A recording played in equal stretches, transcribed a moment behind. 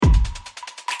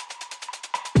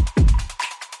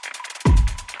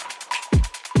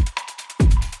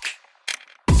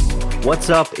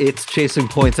What's up? It's Chasing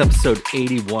Points, episode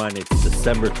 81. It's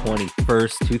December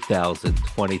 21st,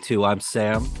 2022. I'm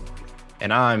Sam.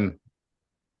 And I'm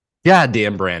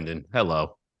goddamn Brandon.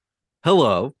 Hello.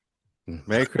 Hello.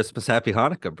 Merry Christmas. Happy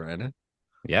Hanukkah, Brandon.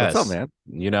 Yes. What's up,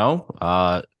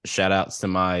 man? Shout outs to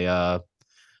my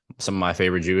some of my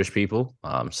favorite Jewish people.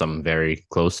 Some very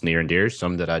close, near and dear,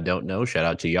 some that I don't know. Shout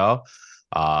out to y'all.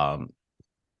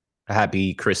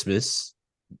 Happy Christmas.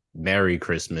 Merry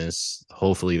Christmas.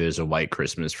 Hopefully there's a white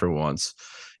Christmas for once,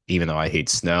 even though I hate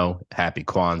snow. Happy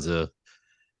Kwanzaa.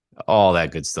 All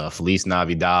that good stuff. Feliz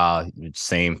Navidad,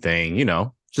 same thing,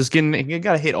 just you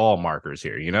got to hit all markers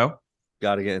here,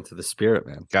 Got to get into the spirit,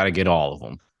 man. Got to get all of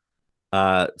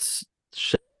them.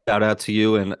 Shout out to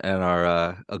you and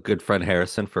our a good friend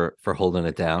Harrison for holding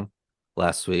it down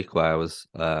last week while I was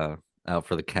out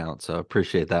for the count. So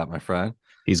appreciate that, my friend.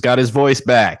 He's got his voice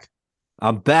back.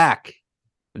 I'm back.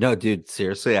 No, dude,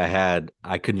 seriously,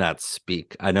 I could not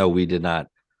speak. I know we did not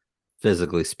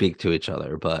physically speak to each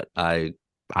other, but I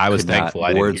was thankful.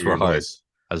 Words were hard. Voice.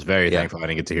 I was very thankful I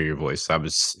didn't get to hear your voice. I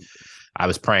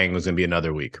was praying it was going to be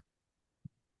another week.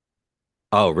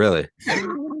 Oh, really?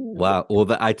 Wow.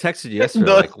 Well, I texted you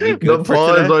yesterday. We good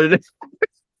for today?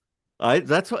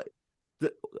 That's what.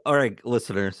 All right,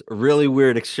 listeners. A really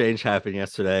weird exchange happened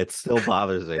yesterday. It still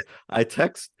bothers me. I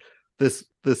text this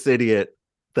idiot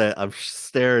that I'm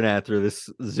staring at through this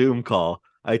Zoom call.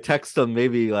 I text him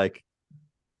maybe like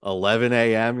 11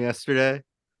 a.m. yesterday.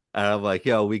 And I'm like,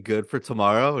 yo, we good for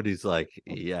tomorrow? And he's like,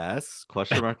 yes,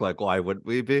 question mark. Like, why wouldn't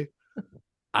we be?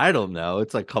 I don't know.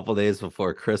 It's like a couple days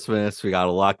before Christmas. We got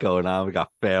a lot going on. We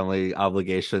got family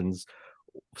obligations,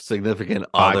 significant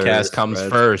podcast comes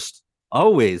first.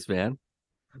 Always, man.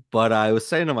 But I was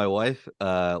saying to my wife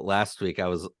last week,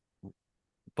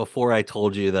 before I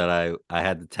told you that I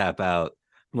had to tap out,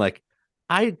 I'm like,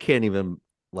 I can't even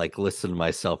listen to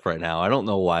myself right now. I don't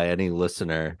know why any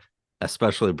listener,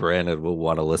 especially Brandon, would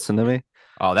want to listen to me.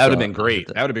 Oh, that would have been great.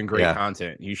 That would have been great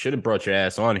content. You should have brought your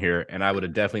ass on here, and I would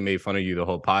have definitely made fun of you the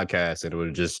whole podcast, and it would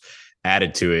have just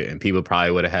added to it, and people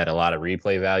probably would have had a lot of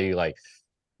replay value. Like,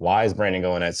 why is Brandon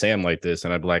going at Sam like this?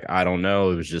 And I'd be like, I don't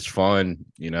know. It was just fun.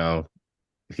 He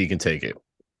can take it.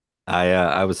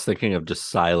 I was thinking of just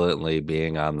silently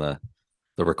being on the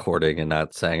recording and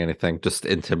not saying anything, just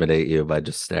intimidate you by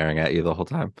just staring at you the whole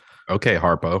time. Okay,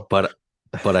 Harpo. But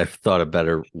I've thought of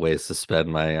better ways to spend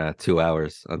my 2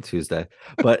 hours on Tuesday.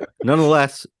 But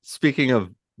nonetheless, speaking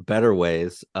of better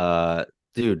ways,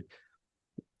 dude,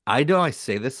 I know I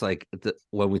say this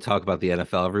when we talk about the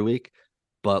NFL every week,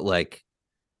 but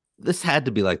this had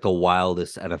to be the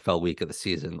wildest NFL week of the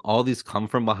season. All these come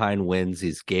from behind wins,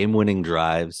 these game-winning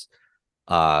drives,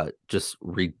 just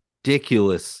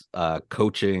ridiculous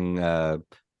coaching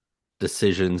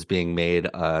decisions being made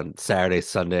on Saturday,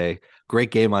 Sunday. Great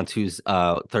game on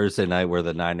Thursday night where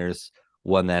the Niners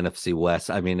won the NFC West.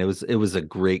 I mean, it was a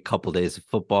great couple days of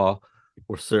football.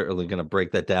 We're certainly going to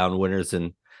break that down, winners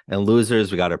and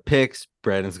losers. We got our picks.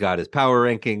 Brandon's got his power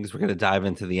rankings. We're going to dive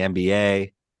into the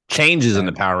NBA. Changes in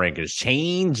the power rankings.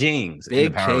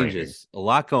 Big changes. A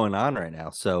lot going on right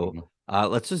now. So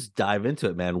let's just dive into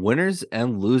it, man. Winners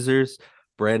and losers.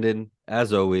 Brandon,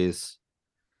 as always,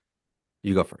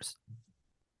 you go first.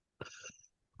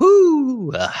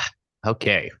 Woo!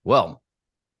 Okay. Well,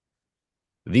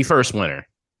 the first winner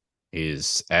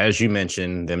is, as you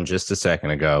mentioned them just a second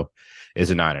ago, is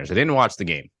the Niners. I didn't watch the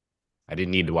game. I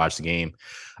didn't need to watch the game.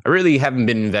 I really haven't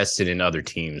been invested in other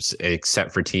teams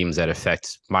except for teams that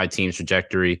affect my team's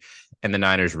trajectory, and the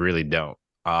Niners really don't.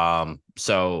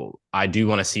 So I do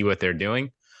want to see what they're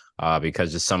doing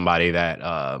because it's somebody that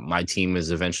my team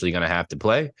is eventually going to have to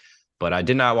play. But I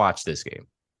did not watch this game.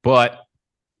 But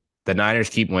the Niners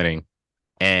keep winning,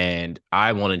 and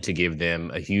I wanted to give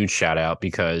them a huge shout out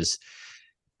because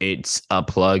it's a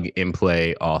plug and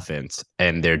play offense,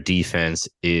 and their defense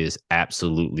is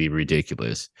absolutely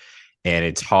ridiculous. And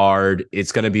it's hard.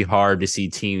 It's going to be hard to see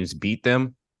teams beat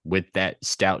them with that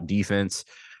stout defense.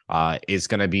 It's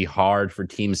going to be hard for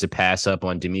teams to pass up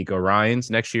on D'Amico Ryans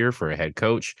next year for a head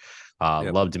coach.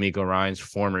 Love D'Amico Ryans,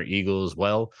 former Eagle as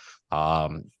well.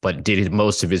 But did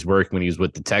most of his work when he was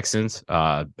with the Texans.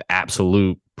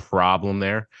 Absolute problem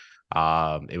there.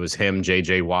 It was him,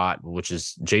 JJ Watt, which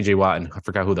is JJ Watt, and I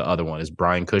forgot who the other one is.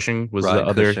 Brian Cushing was the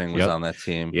other. Cushing was on that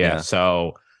team. Yeah.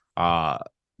 So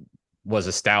was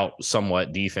a stout,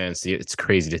 somewhat defense. It's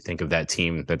crazy to think of that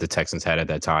team that the Texans had at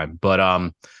that time. But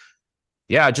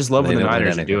yeah, I just love what the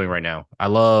Niners are doing right now. I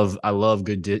love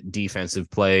good defensive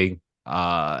play.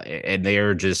 And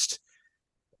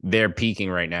they're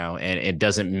peaking right now, and it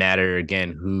doesn't matter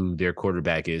again who their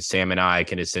quarterback is. Sam and I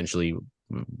can essentially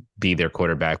be their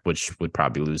quarterback, which would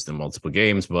probably lose them multiple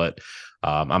games. But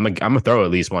I'm gonna throw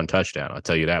at least one touchdown. I'll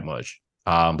tell you that much.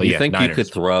 But You yeah, think you could Niners.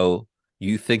 throw?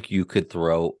 You think you could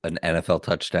throw an NFL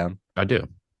touchdown I do.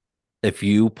 if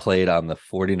you played on the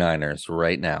 49ers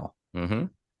right now Mm-hmm.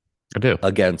 I do.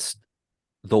 against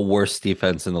the worst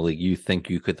defense in the league? You think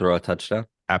you could throw a touchdown?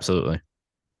 Absolutely.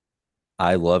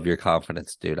 I love your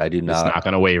confidence, dude. I do It's not. not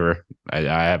going to waver. I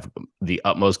have the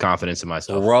utmost confidence in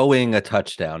myself. Throwing a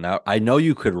touchdown. Now, I know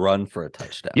you could run for a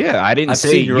touchdown. Yeah, I didn't I've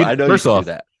say seen your. you. I know you First can do off,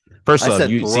 that. first I off,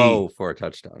 said you throw see, for a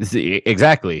touchdown.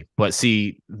 exactly. But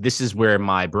see, this is where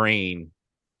my brain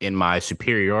in my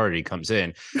superiority comes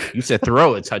in. You said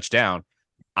throw a touchdown.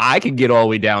 I could get all the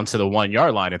way down to the 1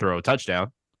 yard line and throw a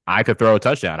touchdown. I could throw a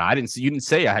touchdown. I didn't. You didn't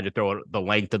say I had to throw the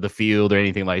length of the field or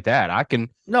anything like that. I can.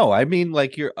 No, I mean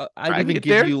like you're. I'd I can even get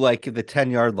give there. you like the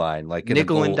 10-yard line, like in a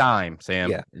Nickel and goal. dime, Sam.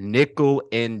 Yeah. Nickel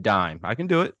and dime. I can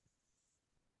do it.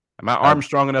 My I arm's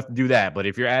strong enough to do that. But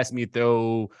if you're asking me to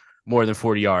throw more than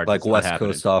 40 yards, like it's not West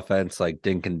happening. Coast offense, like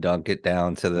dink and dunk it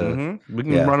down to the. We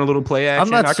can Yeah. run a little play action. I'm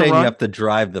not I can saying run. you have to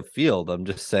drive the field. I'm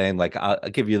just saying like I'll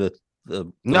give you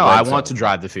the No, red I want zone. to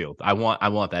drive the field. I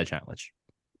want that challenge.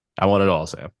 I want it all,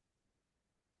 Sam.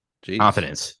 Jeez.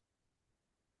 Confidence.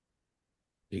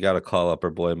 You got to call up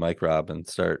our boy Mike Robb and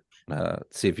start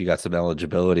see if you got some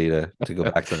eligibility to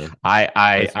go back to the.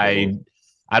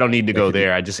 I don't need to go could be-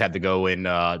 there. I just have to go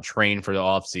and train for the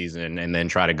off season and then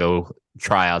try to go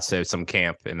try out some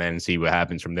camp and then see what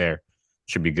happens from there.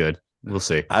 Should be good. We'll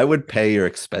see. I would pay your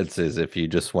expenses if you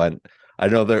just went. I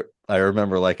know there. I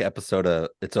remember like episode of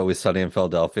It's Always Sunny in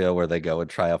Philadelphia where they go and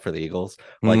try out for the Eagles.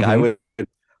 Like Mhm.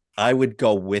 I would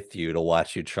go with you to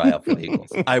watch you try out for the Eagles.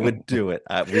 I would do it.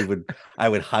 I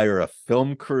would hire a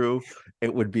film crew.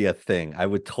 It would be a thing. I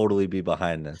would totally be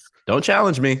behind this. Don't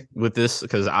challenge me with this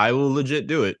because I will legit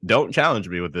do it. Don't challenge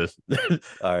me with this.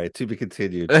 All right, to be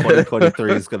continued.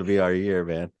 2023 is going to be our year,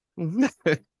 man.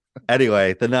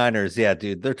 Anyway, the Niners, yeah,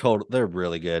 dude, they're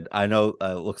really good. I know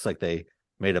it looks like they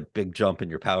made a big jump in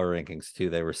your power rankings too.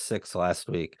 They were 6th last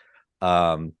week.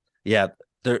 Yeah,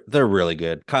 they're really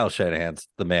good. Kyle Shanahan's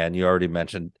the man. You already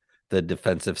mentioned the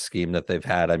defensive scheme that they've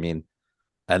had. I mean,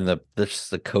 and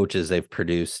the coaches they've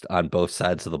produced on both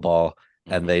sides of the ball,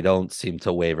 and they don't seem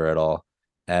to waver at all.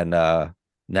 And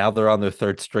now they're on their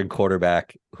third string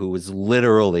quarterback, who was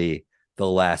literally the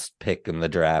last pick in the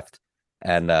draft.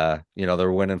 And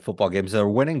they're winning football games. They're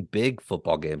winning big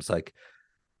football games. Like,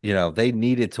 they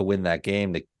needed to win that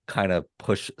game to kind of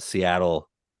push Seattle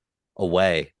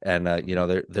away. And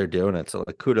they're doing it. So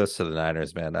like kudos to the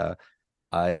Niners, man.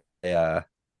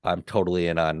 I'm totally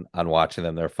in on watching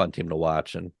them. They're a fun team to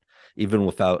watch. And even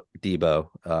without Debo,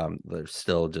 they're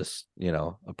still just,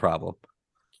 a problem.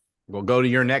 Well, go to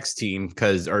your next team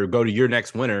or go to your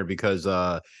next winner because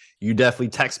you definitely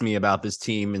text me about this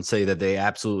team and say that they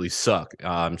absolutely suck.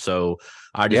 So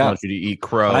I just want you to eat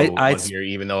crow here,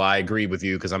 even though I agree with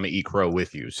you because I'm gonna eat crow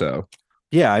with you. So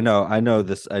yeah, I know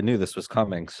this. I knew this was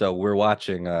coming. So we're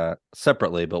watching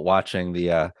separately, but watching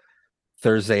the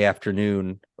Thursday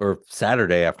afternoon or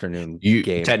Saturday afternoon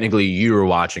game. Technically, you were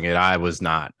watching it. I was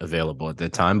not available at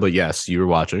that time, but yes, you were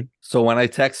watching. So when I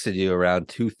texted you around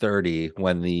 2:30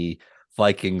 when the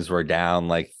Vikings were down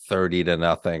like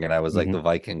 30-0, and I was like, the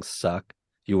Vikings suck.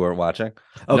 You weren't watching?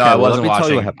 Okay, no, I wasn't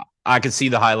watching. I could see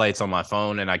the highlights on my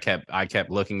phone, and I kept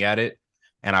looking at it,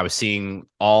 and I was seeing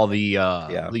all the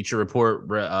Bleacher Report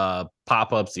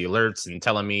pop-ups, the alerts, and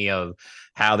telling me of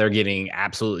how they're getting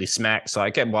absolutely smacked. So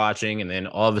I kept watching, and then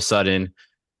all of a sudden,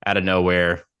 out of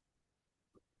nowhere,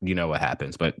 you know what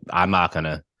happens. But I'm not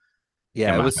gonna.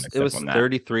 Yeah, it was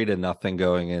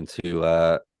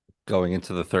 33-0 going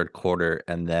into the third quarter,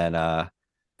 and then the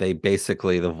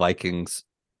Vikings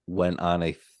went on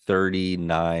a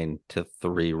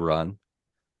 39-3 run.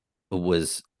 It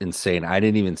was insane. I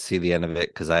didn't even see the end of it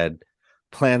because I had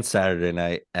planned Saturday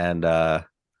night, and I'm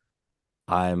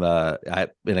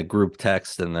in a group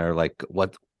text, and they're like,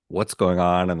 what's going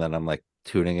on? And then I'm like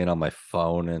tuning in on my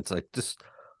phone, and it's like just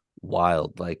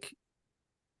wild. Like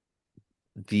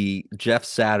the Jeff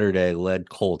Saturday led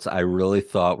Colts, I really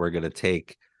thought were going to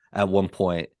take at one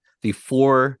point. The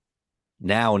 4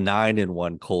 now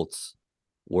 9-1 Colts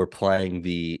were playing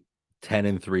the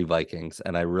 10-3 Vikings,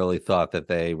 and I really thought that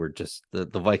they were just the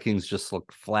Vikings just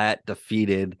looked flat,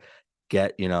 defeated,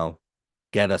 get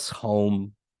us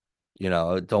home,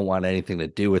 don't want anything to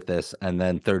do with this. And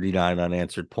then 39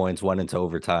 unanswered points went into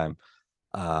overtime,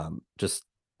 or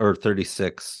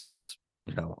 36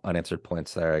 unanswered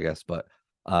points there, I guess. But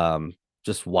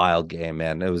just wild game,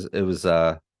 man. It was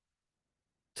to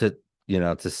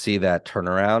see that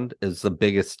turnaround is the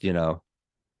biggest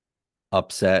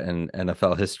upset in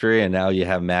NFL history, and now you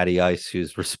have Matty Ice,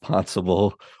 who's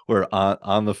responsible or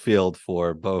on the field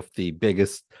for both the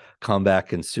biggest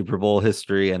comeback in Super Bowl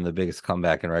history and the biggest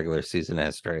comeback in regular season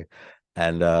history,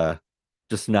 and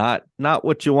just not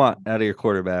what you want out of your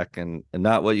quarterback, and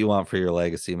not what you want for your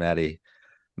legacy,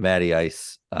 Matty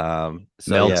Ice. So yeah,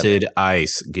 Melted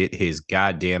Ice. Get his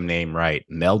goddamn name right.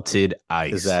 Melted is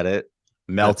Ice. that it?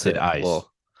 That's Melted it. Ice. Well,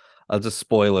 I'll just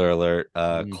spoiler alert.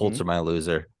 Mm-hmm. Colts are my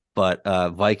loser, but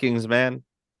Vikings, man,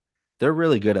 they're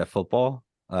really good at football.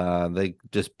 They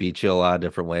just beat you a lot of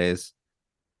different ways.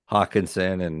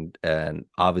 Hawkinson and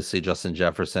obviously Justin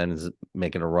Jefferson is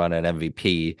making a run at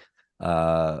MVP.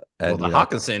 Well, And you know,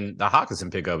 The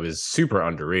Hawkinson pickup is super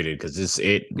underrated because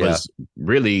it yeah. was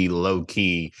really low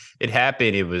key. It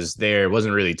happened. It was there. It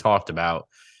wasn't really talked about.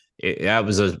 That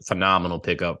was a phenomenal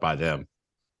pickup by them.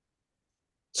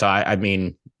 So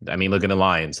look at the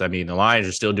Lions. I mean, the Lions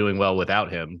are still doing well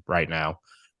without him right now.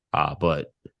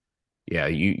 But yeah,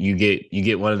 you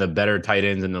get one of the better tight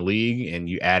ends in the league, and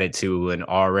you add it to an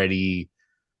already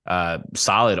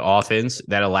solid offense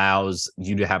that allows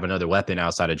you to have another weapon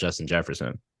outside of Justin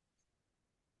Jefferson.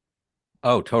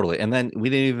 Oh, totally. And then we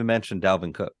didn't even mention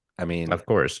Dalvin Cook. I mean, Of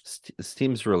course. this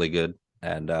team's really good,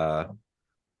 and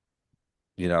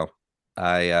you know,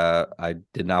 I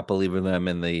did not believe in them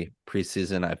in the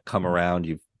preseason. I've come around.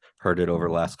 You've heard it over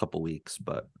the last couple weeks,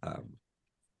 but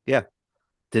yeah,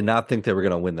 did not think they were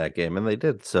going to win that game, and they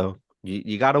did. So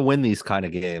you got to win these kind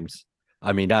of games.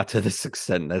 I mean, not to this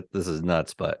extent. That this is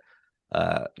nuts, but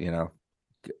you know,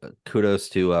 kudos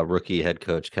to rookie head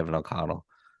coach Kevin O'Connell,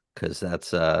 because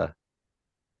that's a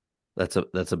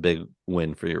big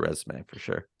win for your resume for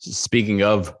sure. Speaking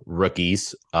of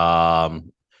rookies,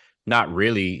 not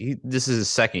really. This is his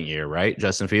second year, right?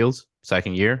 Justin Fields,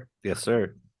 second year. Yes,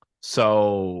 sir.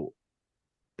 So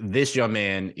this young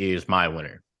man is my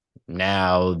winner.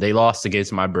 Now they lost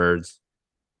against my Birds,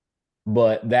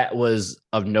 but that was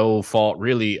of no fault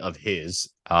really of his.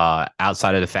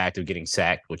 Outside of the fact of getting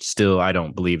sacked, which still I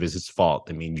don't believe is his fault.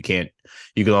 I mean, you can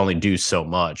only do so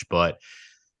much, but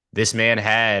this man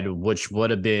had, which would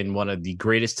have been one of the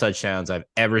greatest touchdowns I've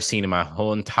ever seen in my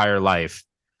whole entire life,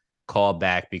 called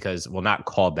back because, well, not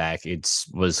called back. It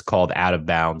was called out of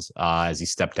bounds as he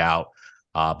stepped out.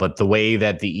 But the way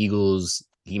that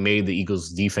he made the Eagles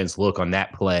defense look on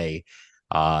that play,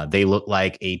 they looked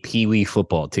like a peewee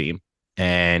football team,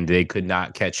 and they could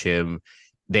not catch him.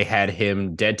 They had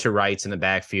him dead to rights in the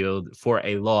backfield for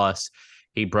a loss.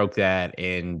 He broke that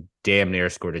and damn near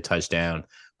scored a touchdown.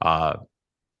 I'm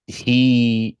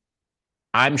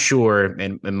sure,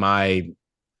 and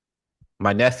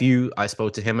my nephew, I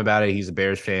spoke to him about it. He's a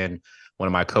Bears fan. One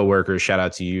of my coworkers, shout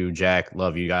out to you, Jack.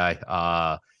 Love you,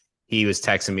 guy. He was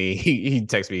texting me. He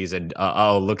texted me. He said,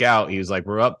 "Oh, look out!" He was like,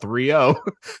 "We're up 3-0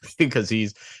 because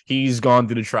he's gone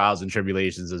through the trials and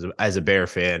tribulations as a Bear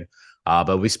fan."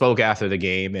 But we spoke after the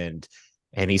game, and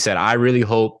he said, "I really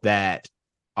hope that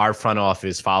our front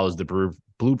office follows the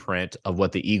blueprint of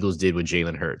what the Eagles did with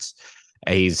Jalen Hurts."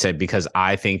 And he said, because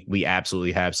I think we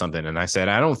absolutely have something. And I said,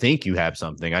 I don't think you have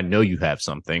something. I know you have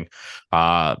something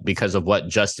because of what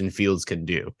Justin Fields can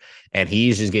do. And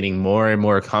he's just getting more and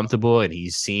more comfortable, and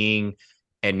he's seeing,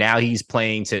 and now he's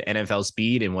playing to NFL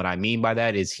speed. And what I mean by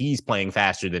that is he's playing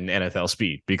faster than NFL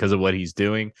speed because of what he's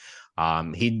doing.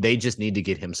 They just need to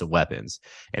get him some weapons.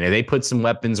 And if they put some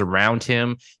weapons around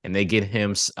him and they get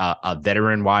him a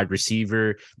veteran wide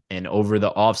receiver, and over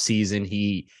the offseason,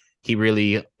 he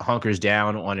really hunkers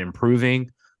down on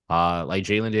improving like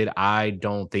Jalen did, I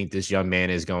don't think this young man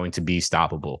is going to be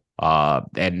stoppable.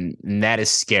 And that is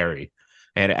scary.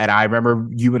 And I remember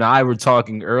you and I were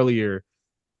talking earlier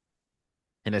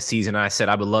in a season. I said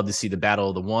I would love to see the battle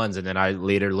of the ones. And then I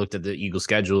later looked at the Eagles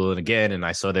schedule and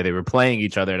I saw that they were playing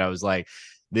each other. And I was like,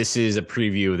 this is a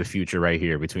preview of the future right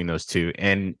here between those two.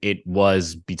 And it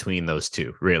was between those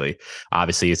two, really.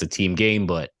 Obviously, it's a team game,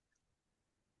 but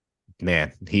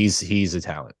man, he's a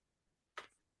talent.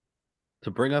 To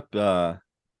bring up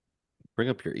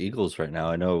your Eagles right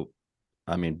now,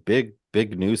 I mean, big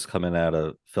news coming out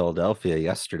of Philadelphia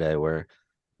yesterday, where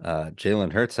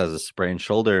Jalen Hurts has a sprained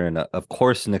shoulder, and of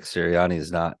course Nick Sirianni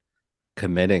is not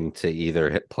committing to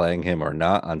either playing him or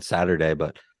not on Saturday.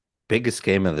 But biggest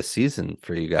game of the season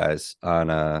for you guys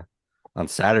on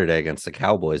Saturday against the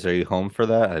Cowboys. Are you home for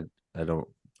that? I don't.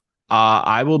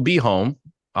 I will be home.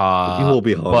 You will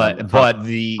be home, but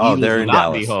the Eagles they're will in not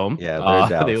Dallas. be home. Yeah, they're in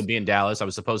Dallas. They will be in Dallas. I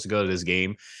was supposed to go to this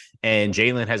game, and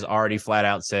Jalen has already flat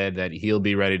out said that he'll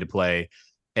be ready to play.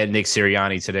 And Nick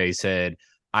Sirianni today said,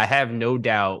 "I have no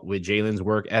doubt with Jalen's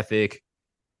work ethic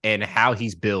and how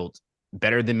he's built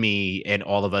better than me and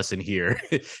all of us in here,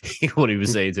 what he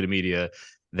was saying to the media,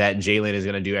 that Jalen is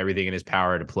going to do everything in his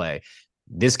power to play.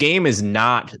 This game is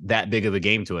not that big of a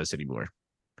game to us anymore.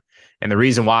 And the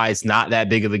reason why it's not that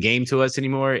big of a game to us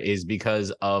anymore is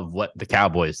because of what the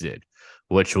Cowboys did,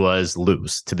 which was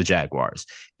lose to the Jaguars.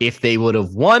 If they would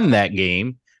have won that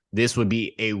game, this would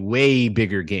be a way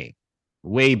bigger game,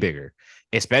 way bigger,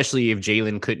 especially if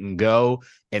Jalen couldn't go.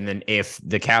 And then if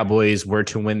the Cowboys were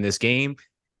to win this game,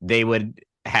 they would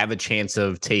have a chance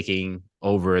of taking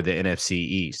over the NFC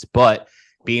East. But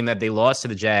being that they lost to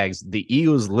the Jags, the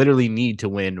Eagles literally need to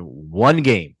win one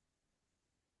game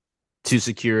to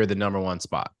secure the number one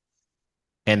spot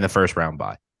and the first round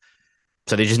bye.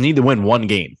 So they just need to win one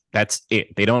game. That's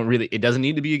it. They don't really, it doesn't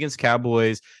need to be against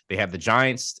Cowboys. They have the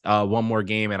Giants one more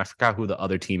game, and I forgot who the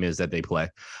other team is that they play.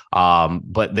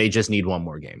 But they just need one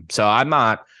more game. So I'm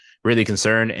not really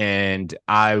concerned, and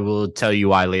I will tell you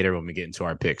why later when we get into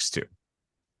our picks too.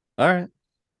 All right.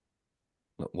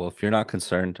 Well, if you're not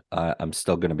concerned, I'm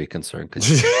still going to be concerned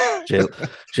because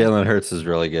Jalen Hurts is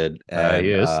really good,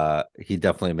 and he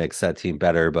definitely makes that team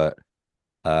better. But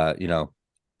you know,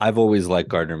 I've always liked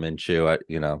Gardner Minshew.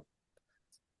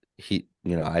 He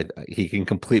can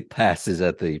complete passes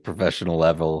at the professional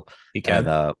level. He can,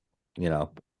 and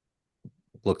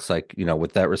looks like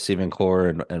with that receiving core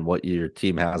and what your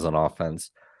team has on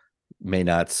offense, may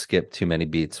not skip too many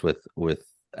beats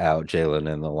without Jalen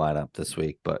in the lineup this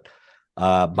week, but.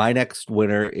 My next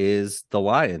winner is the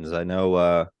Lions. I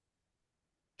know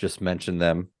just mentioned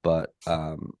them, but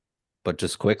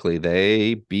just quickly,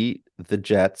 they beat the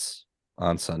Jets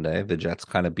on Sunday. The Jets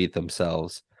kind of beat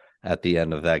themselves at the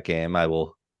end of that game. I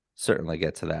will certainly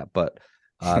get to that. But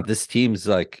this team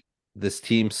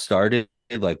started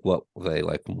like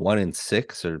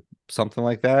 1-6 or something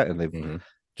like that, and they've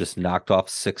just knocked off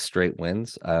 6 straight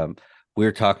wins. We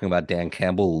were talking about Dan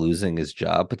Campbell losing his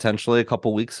job potentially a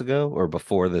couple weeks ago or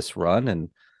before this run. And,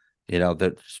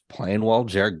 they're just playing well.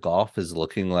 Jared Goff is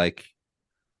looking like,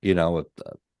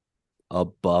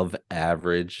 above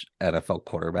average NFL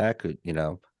quarterback,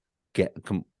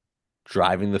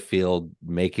 driving the field,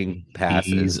 making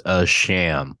passes. He's a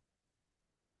sham.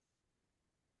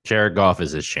 Jared Goff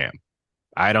is a sham.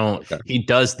 He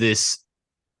does this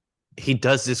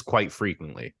quite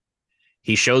frequently.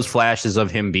 He shows flashes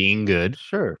of him being good.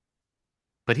 Sure.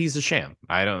 But he's a sham.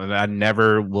 I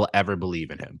never will ever believe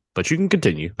in him. But you can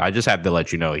continue. I just have to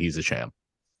let you know he's a sham.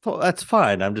 Well, that's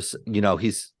fine. I'm just,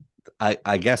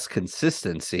 I guess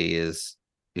consistency is,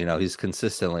 he's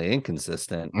consistently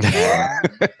inconsistent.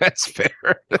 That's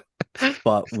fair.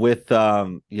 But with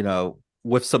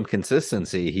with some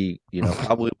consistency, he,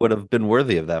 probably would have been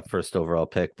worthy of that first overall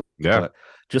pick. But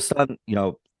just on,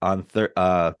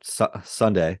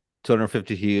 Sunday,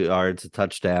 250 yards, a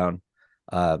touchdown.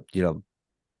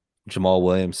 Jamal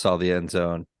Williams saw the end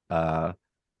zone.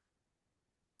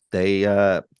 They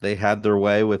had their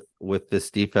way with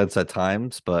this defense at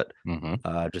times, but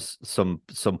just some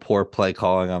poor play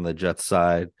calling on the Jets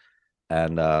side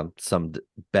and some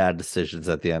bad decisions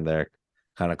at the end there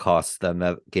kind of cost them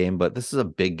that game. But this is a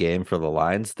big game for the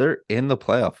Lions. They're in the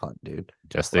playoff hunt, dude.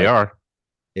 Yes, they are.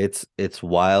 It's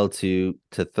wild to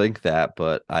think that,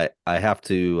 but I have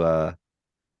to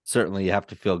certainly you have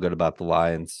to feel good about the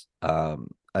Lions,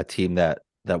 a team that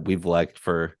we've liked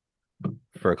for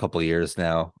a couple of years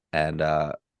now, and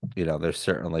they're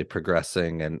certainly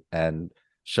progressing and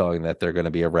showing that they're going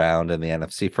to be around in the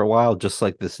NFC for a while, just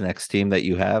like this next team that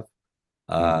you have.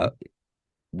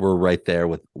 We're right there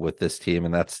with this team,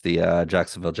 and that's the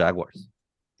Jacksonville Jaguars.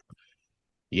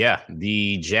 Yeah,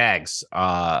 the Jags.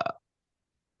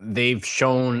 They've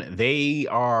shown they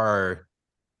are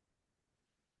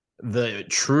the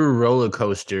true roller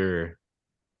coaster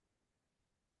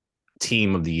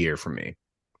team of the year for me,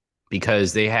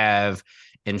 because they have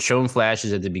and shown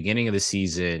flashes at the beginning of the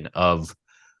season of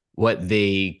what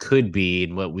they could be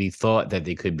and what we thought that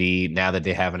they could be now that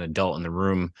they have an adult in the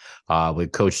room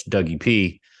with Coach Dougie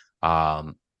P.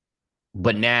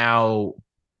 But now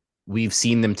we've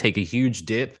seen them take a huge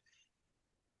dip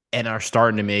and are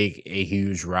starting to make a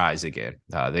huge rise again.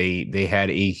 They had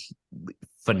a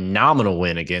phenomenal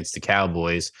win against the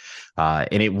Cowboys,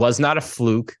 and it was not a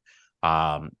fluke.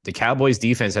 The Cowboys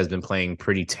defense has been playing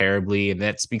pretty terribly, and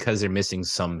that's because they're missing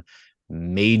some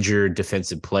major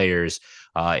defensive players,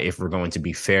 if we're going to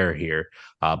be fair here.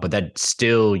 But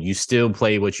you still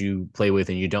play what you play with,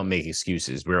 and you don't make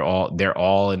excuses. They're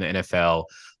all in the NFL.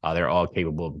 They're all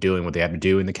capable of doing what they have to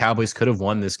do, and the Cowboys could have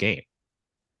won this game.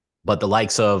 But the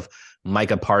likes of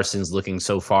Micah Parsons looking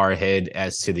so far ahead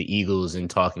as to the Eagles and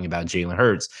talking about Jalen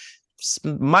Hurts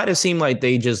might have seemed like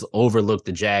they just overlooked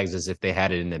the Jags as if they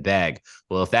had it in the bag.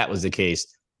 Well, if that was the case,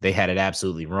 they had it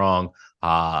absolutely wrong.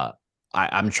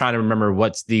 I'm trying to remember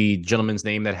what's the gentleman's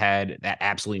name that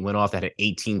absolutely went off, that had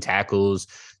 18 tackles,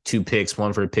 2 picks,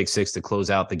 1 for a pick 6 to close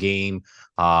out the game.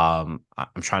 I'm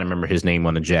trying to remember his name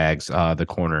on the Jags, the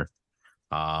corner.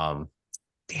 Damn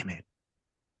it.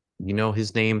 You know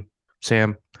his name,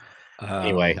 Sam?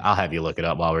 Anyway, I'll have you look it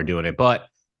up while we're doing it. But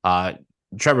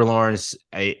Trevor Lawrence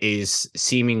is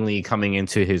seemingly coming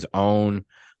into his own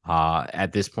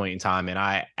at this point in time. And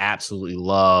I absolutely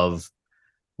love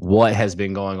what has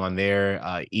been going on there.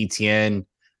 ETN,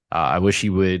 I wish he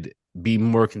would be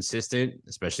more consistent,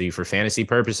 especially for fantasy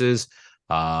purposes.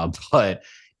 But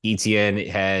ETN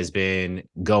has been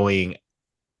going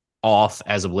off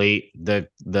as of late.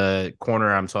 The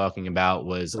corner I'm talking about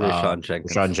was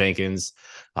Rashawn Jenkins,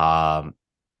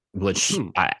 which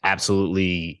I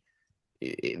absolutely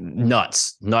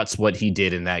nuts what he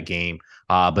did in that game.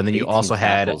 But then you also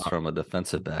had from a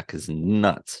defensive back is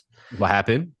nuts. What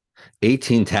happened?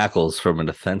 18 tackles from a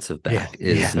defensive back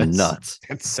is nuts.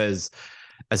 It says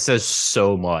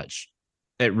so much.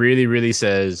 It really, really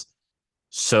says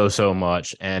so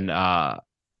much. And I'm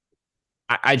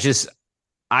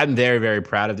very, very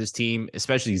proud of this team,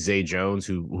 especially Zay Jones,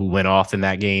 who went off in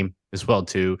that game as well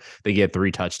too. They get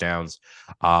 3 touchdowns.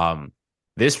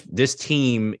 This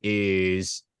team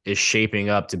is shaping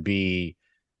up to be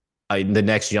the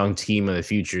next young team of the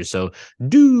future. So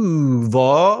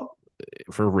Duval,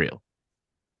 for real.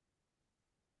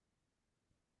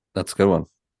 That's a good one.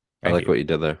 I like what you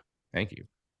did there. Thank you.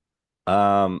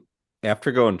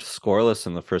 After going scoreless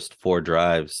in the first 4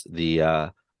 drives,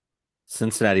 the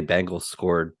Cincinnati Bengals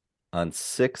scored on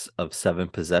 6 of 7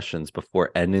 possessions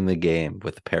before ending the game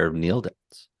with a pair of kneel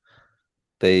downs.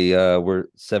 They were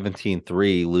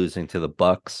 17-3, losing to the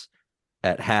Bucks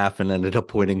at half and ended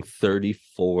up winning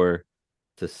 34-6.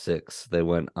 They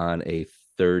went on a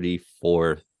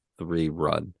 34-3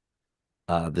 run.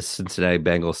 The Cincinnati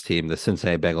Bengals team, the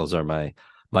Cincinnati Bengals are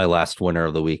my last winner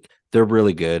of the week. They're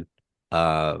really good.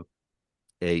 Again,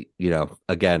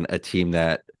 a team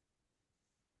that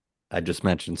I just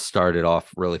mentioned started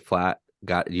off really flat,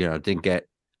 didn't get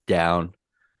down.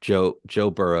 Joe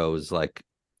Burrow is like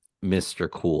Mr.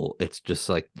 Cool. It's just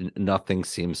like nothing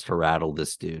seems to rattle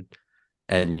this dude.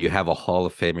 And you have a Hall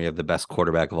of Famer, you have the best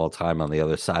quarterback of all time on the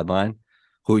other sideline,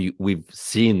 who we've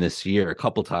seen this year a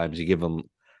couple times. You give him a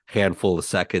handful of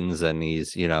seconds and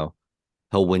he'll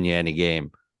win you any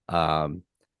game.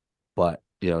 But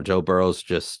Joe Burrow's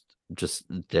just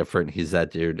different. He's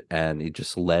that dude, and he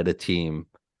just led a team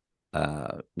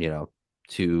to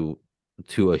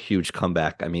a huge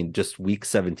comeback. I mean, just week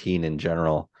 17 in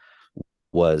general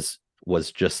was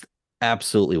just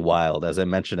absolutely wild. As I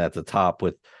mentioned at the top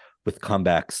with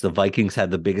comebacks, the Vikings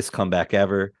had the biggest comeback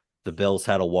ever. The Bills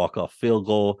had a walk-off field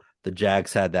goal. The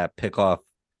Jags had that pick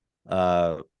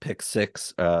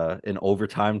 6 in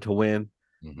overtime to win.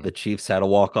 Mm-hmm. The Chiefs had a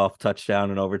walk-off touchdown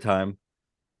in overtime.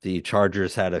 The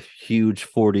Chargers had a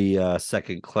huge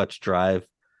 40-second clutch drive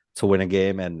to win a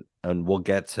game, and we'll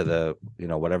get to the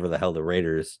whatever the hell the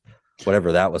Raiders,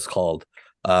 whatever that was called,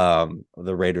 the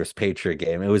Raiders Patriot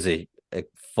game. It was a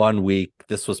fun week.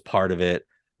 This was part of it.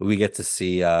 We get to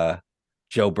see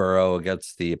Joe Burrow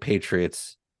against the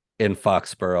Patriots in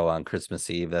Foxborough on Christmas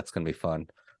Eve. That's gonna be fun.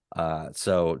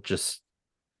 So just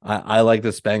I like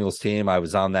this Bengals team. I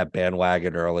was on that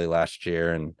bandwagon early last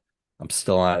year, and I'm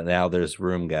still on it now. There's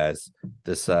room, guys.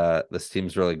 This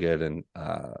team's really good, and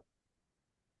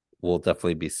we'll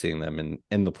definitely be seeing them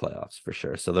in the playoffs for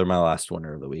sure. So they're my last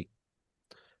winner of the week.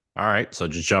 All right, so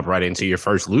just jump right into your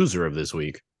first loser of this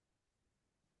week.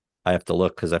 I have to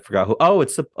look because I forgot who.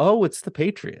 It's the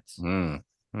Patriots.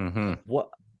 Mm-hmm. What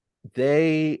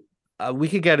they we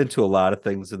could get into a lot of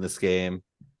things in this game.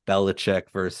 Belichick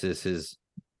versus his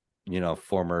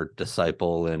former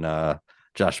disciple and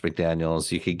Josh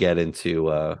McDaniels. You could get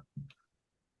into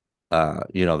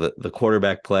the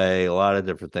quarterback play, a lot of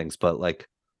different things, but like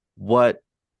what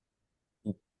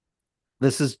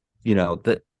this is,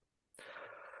 the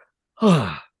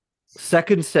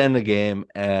seconds to end the game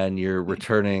and you're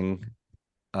returning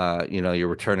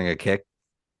a kick,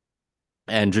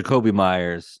 and Jacoby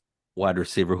Myers, wide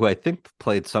receiver, who I think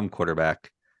played some quarterback,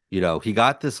 he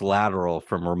got this lateral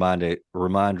from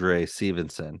Ramondre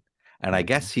Stevenson, and I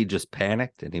guess he just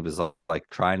panicked and he was like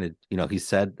trying to, he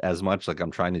said as much like,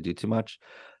 I'm trying to do too much,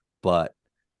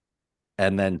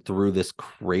 and then threw this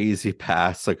crazy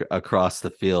pass across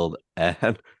the field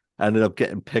and ended up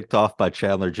getting picked off by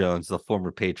Chandler Jones, the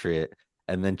former Patriot.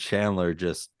 And then Chandler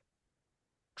just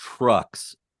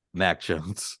trucks Mac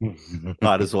Jones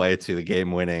got his way to the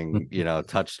game-winning,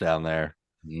 touchdown there,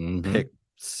 Mhm. pick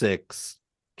six,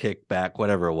 kick back,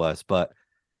 whatever it was. But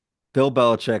Bill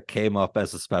Belichick came up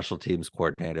as a special teams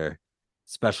coordinator.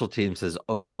 Special teams has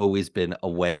always been a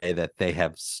way that they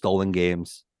have stolen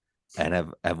games and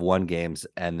have won games,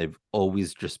 and they've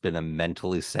always just been a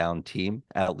mentally sound team,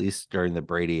 at least during the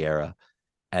Brady era.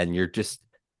 And you're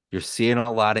seeing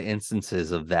a lot of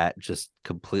instances of that just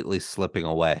completely slipping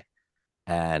away.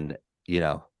 And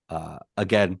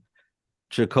again,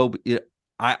 Jacoby,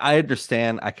 I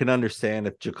understand. I can understand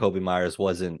if Jacoby Myers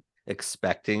wasn't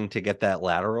expecting to get that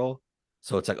lateral.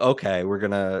 So it's like, okay, we're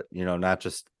gonna, not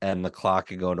just end the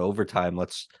clock and go into overtime.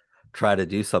 Let's try to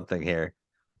do something here.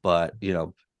 But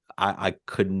I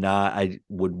could not. I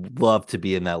would love to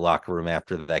be in that locker room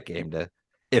after that game to,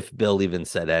 if Bill even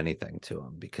said anything to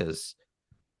him, because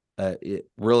it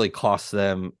really cost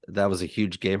them. That was a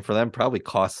huge game for them. Probably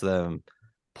cost them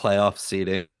playoff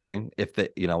seeding if they,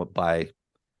 by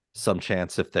some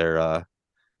chance if they're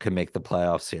can make the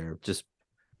playoffs here. Just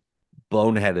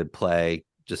boneheaded play.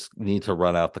 Just need to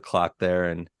run out the clock there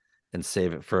and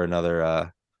save it for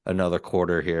another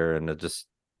quarter here, and just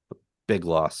a big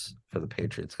loss for the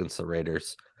Patriots against the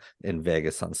Raiders in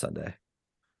Vegas on Sunday.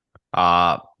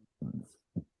 Uh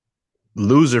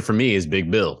Loser for me is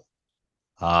Big Bill.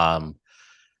 Um,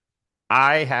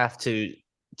 I have to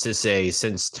say,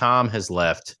 since Tom has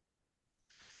left,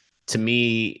 to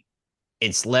me,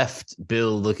 it's left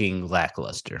Bill looking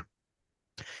lackluster.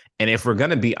 And if we're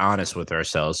going to be honest with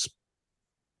ourselves,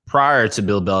 prior to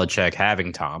Bill Belichick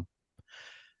having Tom,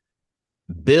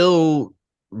 Bill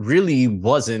really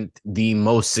wasn't the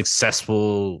most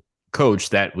successful coach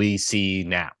that we see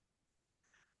now.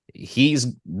 He's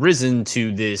risen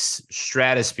to this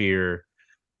stratosphere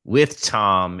with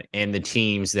Tom and the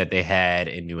teams that they had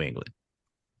in New England.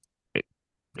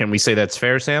 Can we say that's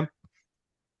fair, Sam?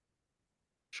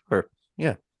 Sure.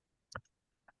 Yeah.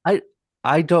 I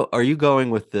I don't. Are you going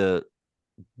with the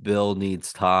Bill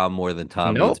needs Tom more than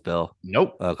Tom needs Nope. Bill?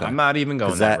 Nope. Okay, I'm not even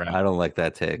because going that that route. I don't like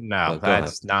that take. No, But go ahead.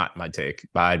 that's not my take.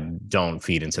 I don't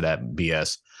feed into that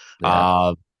BS.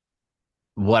 Yeah.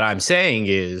 What I'm saying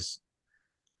is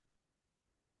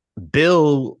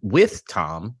Bill with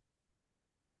Tom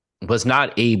was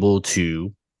not able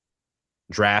to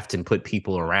draft and put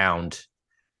people around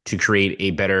to create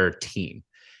a better team.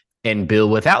 And Bill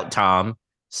without Tom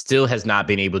still has not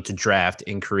been able to draft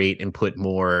and create and put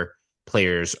more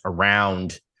players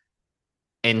around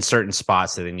in certain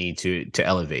spots that they need to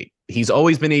elevate. He's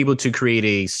always been able to create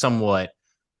a somewhat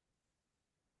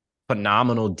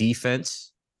phenomenal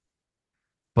defense,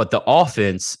 but the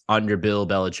offense under Bill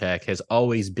Belichick has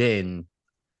always been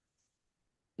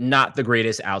not the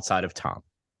greatest outside of Tom.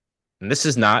 And this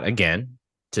is not, again,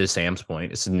 to Sam's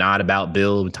point, it's not about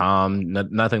Bill, Tom,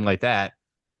 nothing like that.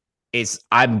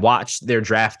 I watched their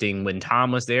drafting when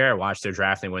Tom was there. I watched their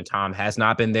drafting when Tom has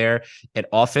not been there. And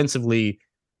offensively,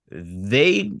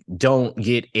 they don't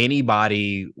get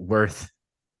anybody worth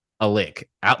a lick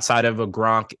outside of a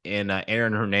Gronk and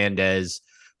Aaron Hernandez.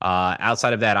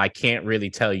 Outside of that, I can't really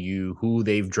tell you who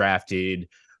they've drafted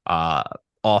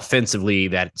offensively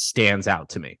that stands out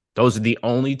to me. Those are the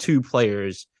only two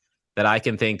players that I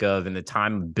can think of in the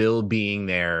time of Bill being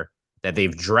there that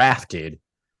they've drafted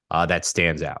that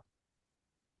stands out.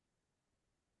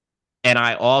 And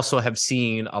I also have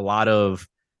seen a lot of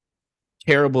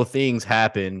terrible things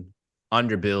happen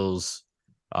under Bill's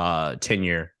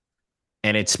tenure,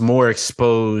 and it's more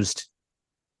exposed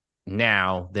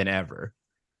now than ever.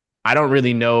 I don't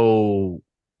really know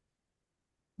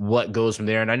what goes from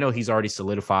there, and I know he's already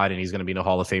solidified and he's going to be in the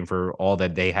Hall of Fame for all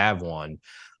that they have won.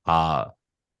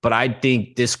 But I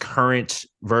think this current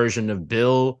version of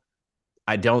Bill,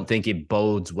 I don't think it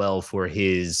bodes well for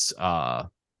his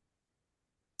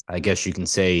I guess you can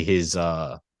say his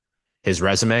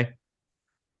resume.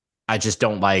 I just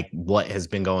don't like what has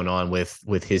been going on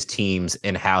with his teams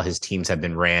and how his teams have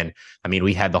been ran. I mean,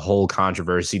 we had the whole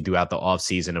controversy throughout the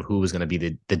offseason of who was going to be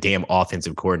the damn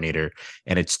offensive coordinator,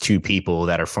 and it's two people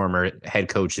that are former head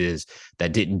coaches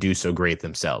that didn't do so great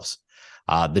themselves.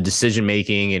 The decision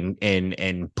making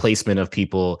and placement of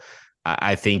people,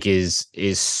 I think, is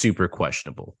super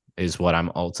questionable, is what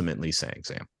I'm ultimately saying,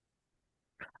 Sam.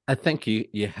 I think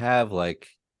you have like,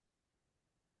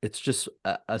 it's just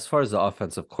as far as the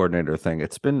offensive coordinator thing,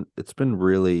 it's been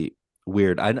really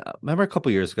weird. I remember a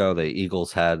couple years ago the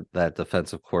Eagles had that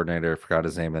defensive coordinator, forgot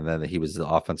his name, and then he was the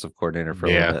offensive coordinator for a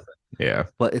little bit. Yeah.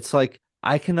 But it's like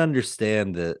I can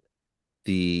understand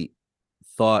the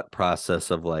thought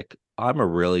process of like, I'm a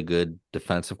really good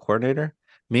defensive coordinator.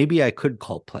 Maybe I could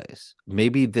call plays.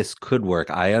 Maybe this could work.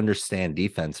 I understand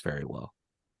defense very well.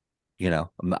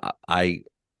 I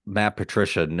Matt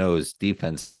Patricia knows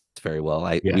defense very well.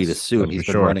 We'd Yes, assume that's for he's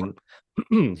been sure. running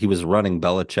he was running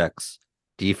Belichick's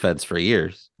defense for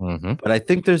years. Mm-hmm. But I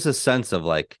think there's a sense of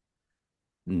like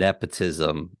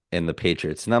nepotism in the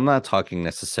Patriots. And I'm not talking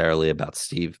necessarily about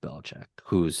Steve Belichick,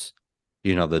 who's,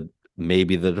 the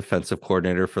maybe the defensive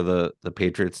coordinator for the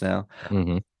Patriots now.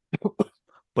 Mm-hmm.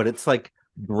 But it's like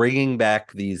bringing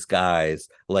back these guys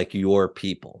like your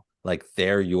people, like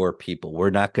they're your people. We're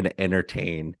not going to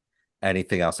entertain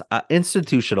anything else.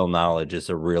 Institutional knowledge is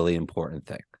a really important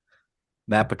thing.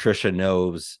 Matt Patricia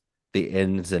knows the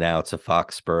ins and outs of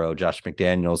Foxborough. Josh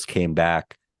McDaniels came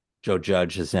back. Joe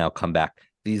Judge has now come back.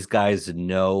 These guys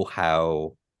know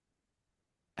how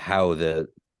the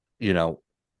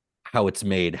how it's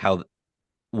made, how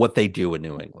what they do in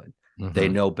New England. They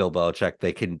Mm-hmm. know Bill Belichick.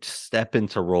 They can step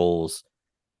into roles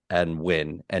and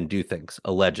win and do things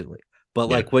allegedly. But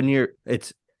Yeah. like when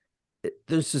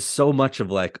there's just so much of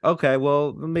like, okay,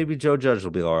 well, maybe Joe Judge will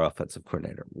be our offensive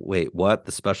coordinator. Wait, what?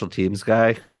 The special teams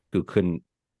guy who couldn't,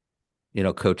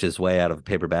 coach his way out of a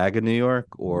paper bag in New York,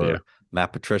 Yeah. or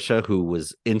Matt Patricia, who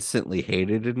was instantly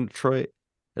hated in Detroit,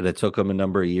 and it took him a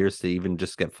number of years to even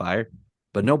just get fired,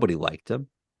 but nobody liked him.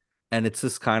 And it's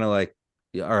just kind of like,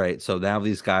 yeah, all right, so now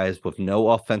these guys with no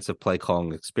offensive play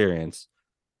calling experience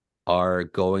are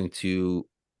going to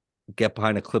get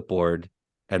behind a clipboard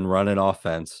and run an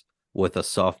offense with a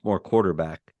sophomore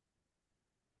quarterback.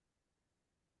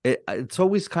 It's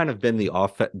always kind of been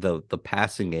the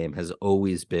passing game has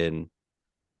always been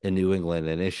in New England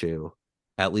an issue,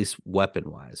 at least weapon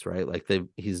wise, right? Like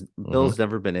Mm-hmm. Bill's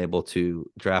never been able to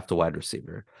draft a wide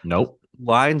receiver. Nope.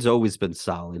 Line's always been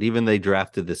solid. Even they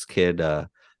drafted this kid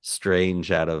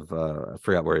Strange out of I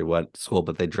forgot where he went to school,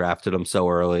 but they drafted him so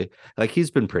early. Like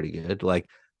he's been pretty good. Like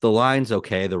the line's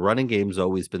okay. The running game's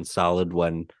always been solid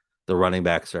when the running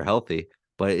backs are healthy.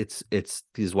 But it's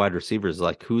these wide receivers,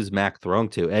 like who's Mac thrown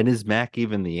to? And is Mac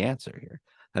even the answer here?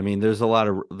 I mean, there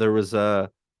was a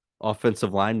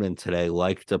offensive lineman today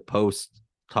liked a post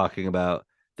talking about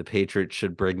the Patriots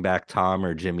should bring back Tom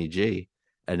or Jimmy G,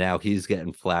 and now he's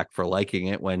getting flack for liking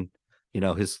it when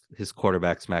his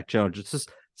quarterback's Mac Jones. It just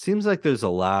seems like there's a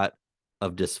lot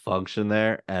of dysfunction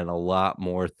there, and a lot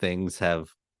more things have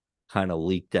kind of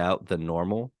leaked out than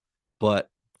normal. But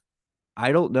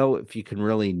I don't know if you can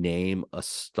really name a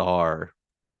star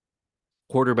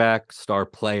quarterback, star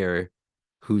player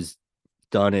who's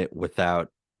done it without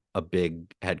a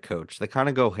big head coach. They kind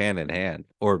of go hand in hand,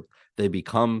 or they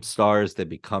become stars, they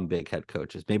become big head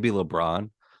coaches. Maybe LeBron.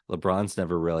 LeBron's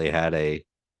never really had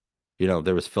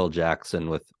there was Phil Jackson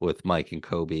with Mike and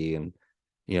Kobe, and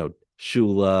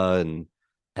Shula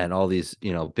and all these,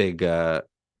 big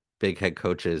head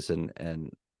coaches,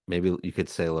 and maybe you could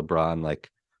say LeBron, like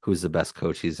who's the best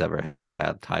coach he's ever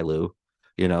had, Ty Lue,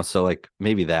 so like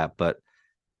maybe that, but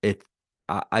it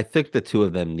I think the two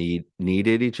of them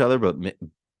needed each other, but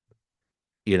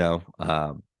you know,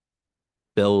 um,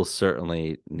 Bill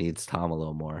certainly needs Tom a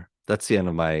little more. That's the end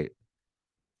of my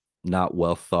not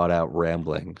well thought out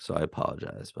rambling, so I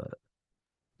apologize, but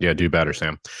Yeah, do better,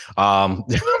 Sam. I'm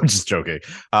just joking.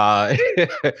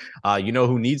 You know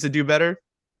who needs to do better?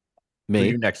 Who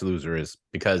your me, next loser is,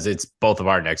 because it's both of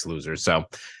our next losers. So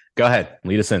go ahead,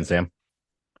 lead us in, Sam.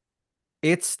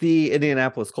 it's the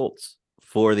Indianapolis Colts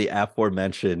for the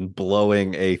aforementioned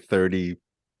blowing a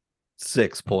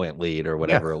 36-point lead or Yeah.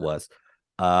 whatever it was.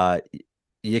 Uh,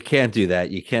 you can't do that.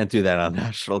 You can't do that on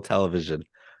national television.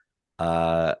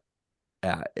 Uh,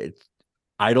 it's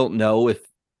I don't know if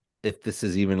this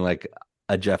is even like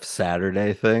a Jeff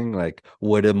Saturday thing. Like,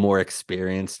 would a more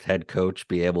experienced head coach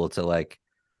be able to like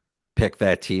pick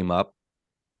that team up?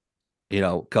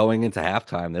 Going into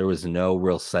halftime, there was no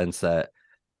real sense that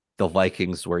the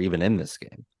Vikings were even in this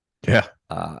game. Yeah.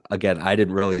 Again, I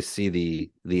didn't really see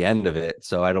the end of it,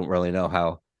 so I don't really know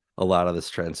how a lot of this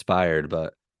transpired.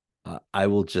 But I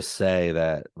will just say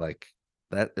that like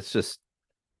that it's just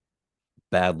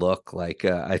bad look. Like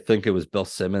I think it was Bill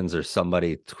Simmons or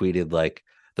somebody tweeted like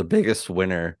the biggest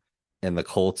winner in the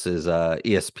Colts is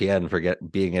ESPN for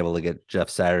being able to get Jeff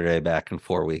Saturday back in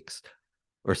 4 weeks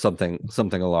or something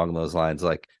along those lines.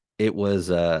 Like it was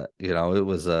a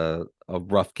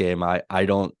rough game. I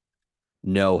don't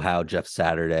know how Jeff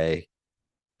Saturday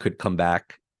could come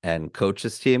back and coach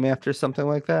his team after something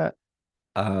like that.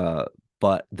 Uh,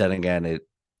 but then again,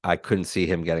 I couldn't see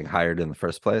him getting hired in the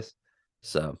first place.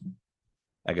 So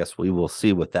I guess we will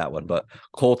see with that one. But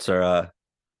Colts are a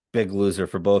big loser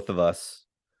for both of us.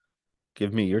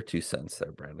 Give me your 2 cents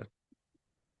there, Brandon.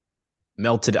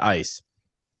 Melted ice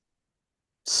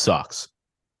sucks.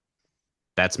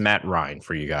 That's Matt Ryan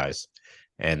for you guys.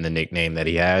 And the nickname that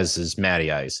he has is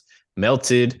Matty Ice.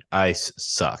 Melted ice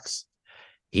sucks.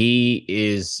 He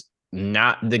is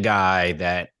not the guy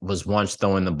that was once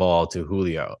throwing the ball to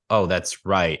Julio. Oh, that's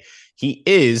right. He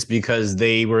is, because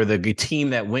they were the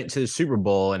team that went to the Super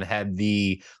Bowl and had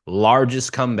the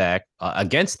largest comeback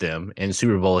against them in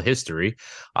Super Bowl history.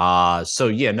 So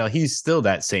yeah, no, he's still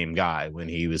that same guy. When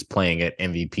he was playing at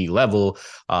MVP level,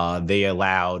 they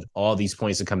allowed all these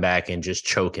points to come back and just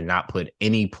choke and not put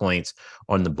any points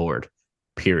on the board.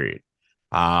 Period.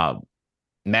 Uh,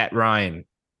 Matt Ryan,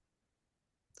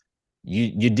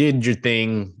 you did your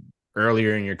thing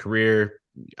earlier in your career.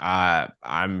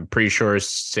 I'm pretty sure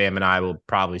Sam and I will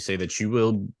probably say that you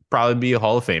will probably be a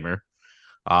Hall of Famer.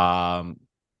 Um,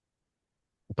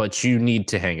 but you need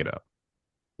to hang it up.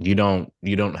 You don't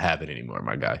have it anymore,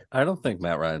 my guy. I don't think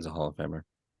Matt Ryan's a Hall of Famer.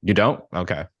 You don't?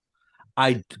 Okay.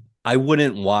 I I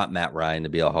wouldn't want Matt Ryan to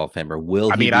be a Hall of Famer.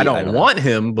 Will I he mean, be? I I don't don't know. want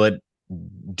him, but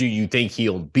do you think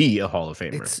he'll be a Hall of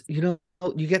Famer? It's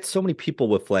you get so many people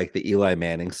with like the Eli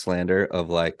Manning slander of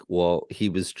like, well, he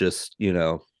was just he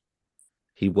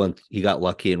got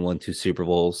lucky and won two Super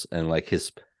Bowls and like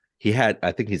he had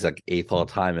I think he's like eighth all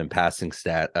time in passing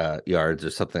stat yards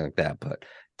or something like that, but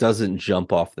doesn't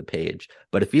jump off the page.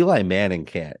 But if Eli Manning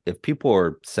can't, if people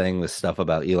are saying this stuff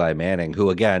about Eli Manning, who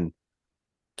again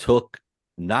took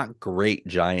not great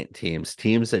giant teams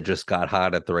that just got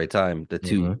hot at the right time, the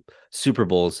two Super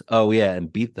Bowls. Oh yeah,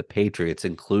 and beat the Patriots,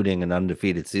 including an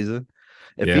undefeated season.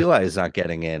 If Yeah. Eli is not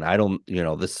getting in, I don't.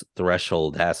 This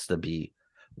threshold has to be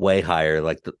way higher.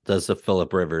 Like, does the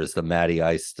Philip Rivers, the Matty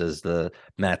Ice, does the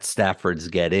Matt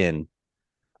Staffords get in?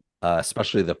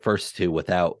 Especially the first two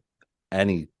without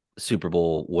any Super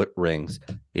Bowl rings.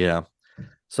 You know,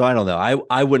 so I don't know.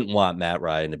 I wouldn't want Matt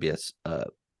Ryan to be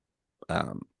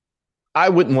um, I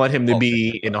wouldn't want him to Hall of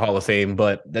Famer, be in the Hall of Fame,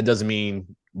 but that doesn't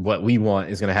mean what we want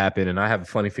is going to happen. And I have a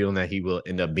funny feeling that he will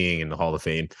end up being in the Hall of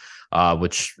Fame,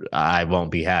 which I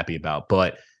won't be happy about.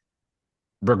 But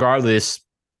regardless,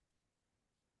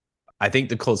 I think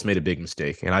the Colts made a big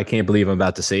mistake. And I can't believe I'm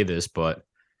about to say this, but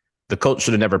the Colts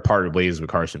should have never parted ways with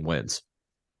Carson Wentz.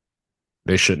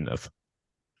 They shouldn't have.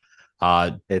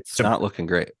 it's So not looking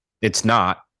great. it's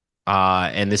not.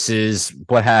 And this is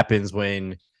what happens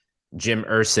when Jim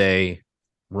Irsay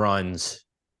runs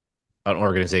an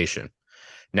organization.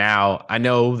 Now, I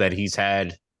know that he's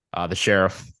had the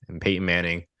sheriff and Peyton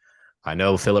Manning. I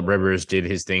know Philip Rivers did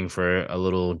his thing for a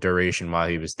little duration while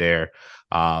he was there.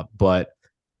 But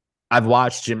I've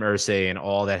watched Jim Irsay and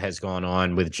all that has gone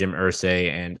on with Jim Irsay,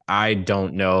 and I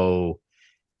don't know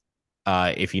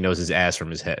if he knows his ass from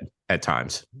his head at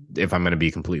times, if I'm going to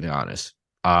be completely honest.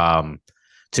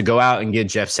 To go out and get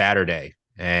Jeff Saturday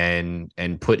and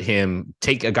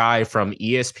take a guy from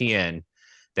ESPN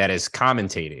that is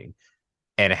commentating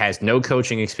and has no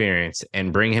coaching experience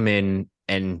and bring him in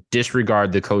and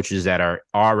disregard the coaches that are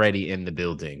already in the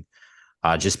building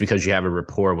just because you have a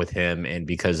rapport with him and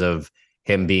because of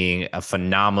him being a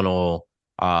phenomenal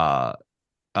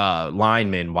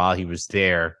lineman while he was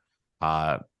there.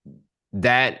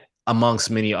 That, amongst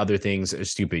many other things,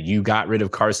 is stupid. You got rid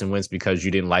of Carson Wentz because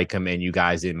you didn't like him and you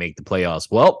guys didn't make the playoffs.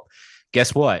 Well,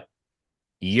 guess what?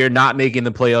 You're not making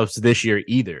the playoffs this year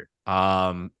either.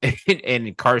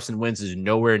 And Carson Wentz is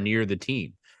nowhere near the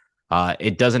team.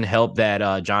 It doesn't help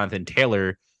that Jonathan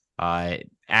Taylor,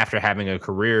 after having a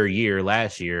career year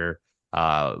last year,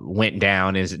 went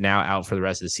down, is now out for the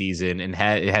rest of the season, and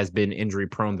it has been injury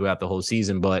prone throughout the whole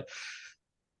season. But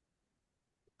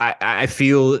I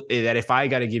feel that if I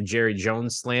got to give Jerry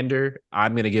Jones slander,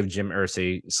 I'm going to give Jim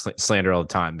Irsay slander all the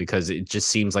time, because it just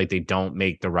seems like they don't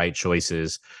make the right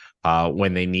choices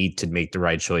when they need to make the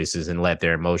right choices and let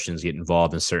their emotions get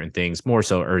involved in certain things. More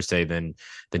so Irsay than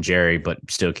Jerry, but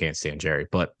still can't stand Jerry.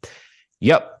 But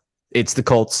yep, it's the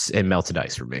Colts and melted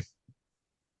ice for me.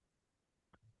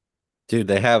 Dude,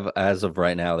 they have, as of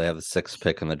right now, they have the sixth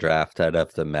pick in the draft. I'd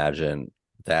have to imagine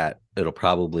that it'll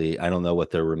probably, I don't know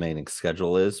what their remaining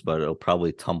schedule is, but it'll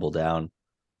probably tumble down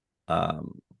a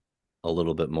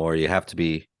little bit more. You have to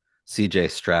be CJ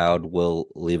Stroud, Will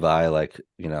Levi, like,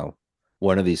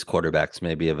 one of these quarterbacks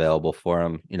may be available for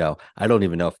him. I don't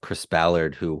even know if Chris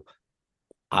Ballard, who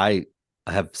I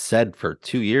have said for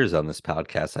 2 years on this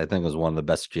podcast, I think was one of the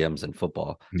best GMs in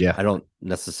football. Yeah. I don't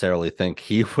necessarily think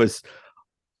he was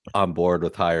on board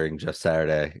with hiring Jeff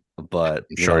Saturday, but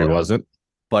I'm sure he wasn't.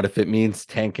 But if it means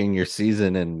tanking your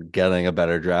season and getting a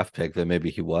better draft pick, then maybe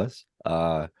he was.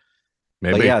 Maybe.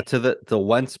 But yeah, to the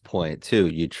Wentz point too,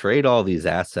 you trade all these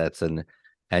assets and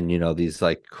these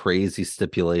like crazy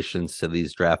stipulations to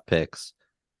these draft picks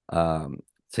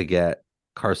to get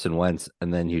Carson Wentz,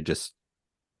 and then you just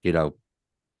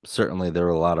certainly there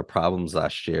were a lot of problems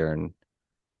last year, and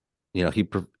he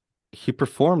he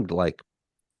performed like,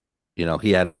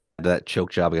 he had that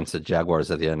choke job against the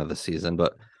Jaguars at the end of the season,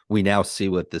 but we now see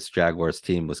what this Jaguars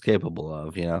team was capable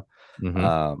of. Mm-hmm.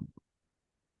 Um,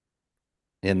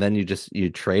 and then you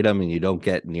trade him and you don't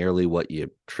get nearly what you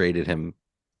traded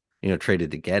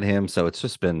to get him. So it's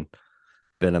just been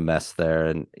a mess there.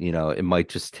 And it might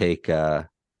just take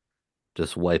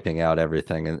just wiping out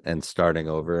everything and starting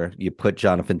over. You put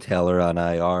Jonathan Taylor on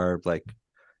IR like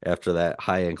after that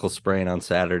high ankle sprain on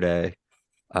Saturday.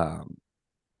 Um,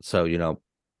 so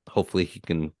hopefully he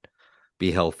can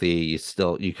be healthy.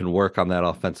 You can work on that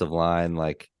offensive line.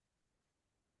 Like,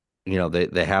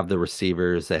 they have the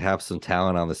receivers, they have some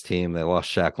talent on this team. They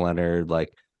lost Shaq Leonard.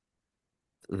 Like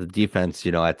the defense,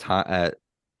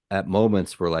 at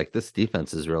moments we're like, this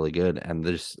defense is really good, and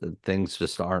there's things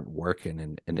just aren't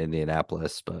working in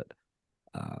Indianapolis. But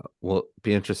will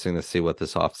be interesting to see what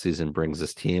this offseason brings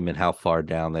this team and how far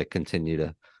down they continue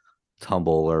to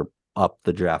tumble or up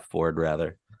the draft board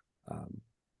rather.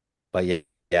 But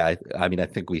yeah, I mean, I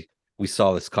think we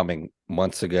saw this coming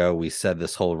months ago. We said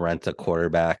this whole rent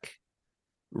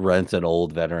an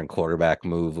old veteran quarterback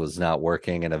move was not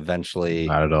working, and eventually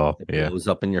Not at all. it Yeah. blows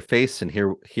up in your face. And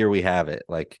here we have it.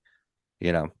 Like,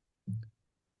 you know,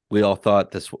 we all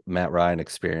thought this Matt Ryan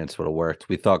experience would have worked.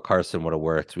 We thought Carson would have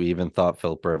worked. We even thought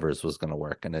Philip Rivers was going to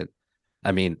work. And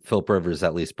I mean, Philip Rivers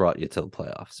at least brought you to the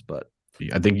playoffs, but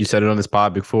I think you said it on this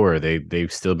pod before.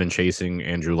 They've still been chasing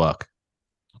Andrew Luck.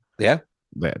 yeah.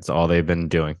 That's all they've been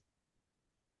doing.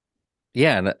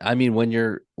 Yeah. And I mean, when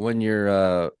you're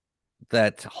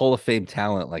that Hall of Fame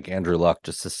talent like Andrew Luck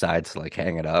just decides to like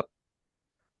hang it up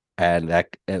and that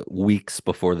weeks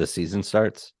before the season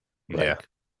starts, like Yeah.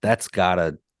 that's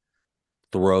gotta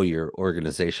throw your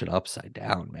organization upside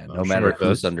down, man. No I'm sure matter it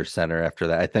who's does. under center after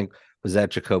that. I think was that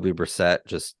Jacoby Brissett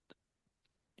just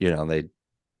they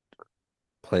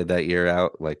played that year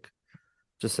out like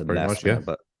just a Pretty mess, much, yeah. man.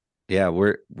 But yeah,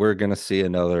 we're gonna see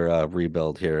another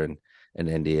rebuild here in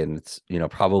Indy, and it's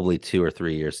probably 2 or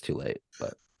 3 years too late.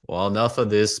 But Well, enough of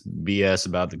this BS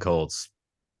about the Colts.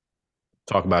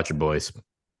 Talk about your boys.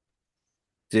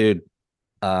 dude,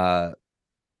 uh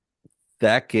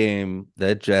that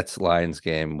Jets Lions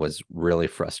game was really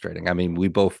frustrating. I mean, we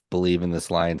both believe in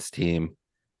this Lions team.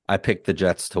 I picked the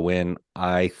Jets to win.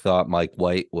 I thought Mike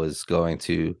White was going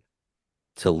to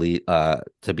lead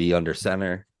to be under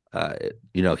center.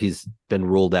 He's been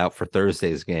ruled out for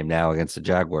Thursday's game now against the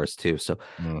Jaguars too. So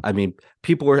Mm. I mean,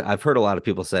 I've heard a lot of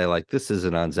people say like this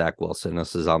isn't on Zach Wilson,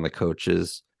 this is on the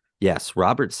coaches. Yes,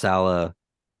 Robert Saleh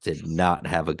did not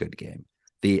have a good game.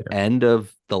 The end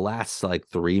of the last like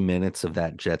 3 minutes of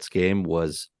that Jets game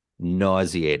was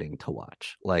nauseating to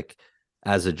watch. Like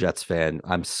as a Jets fan,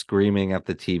 I'm screaming at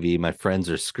the TV. My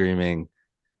friends are screaming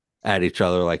at each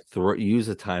other, like use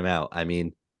a timeout. I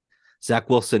mean, Zach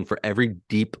Wilson for every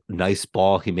deep, nice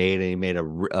ball he made, and he made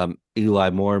Eli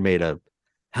Moore made a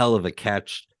hell of a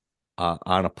catch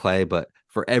on a play, but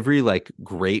for every like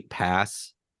great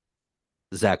pass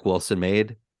Zach Wilson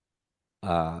made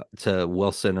to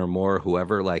Wilson or Moore,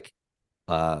 whoever, like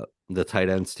the tight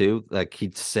ends too, like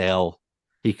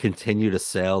he continued to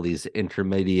sail these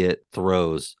intermediate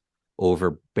throws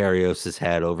over Barrios's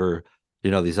head, over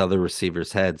these other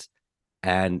receivers' heads,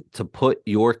 and to put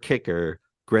your kicker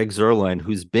Greg Zerline,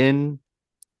 who's been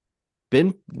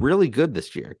really good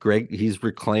this year. He's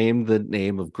reclaimed the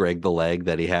name of Greg the Leg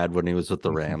that he had when he was with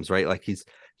the Rams, right? Like he's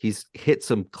hit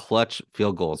some clutch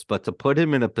field goals, but to put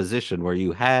him in a position where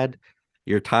you had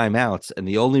your timeouts and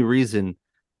the only reason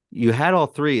you had all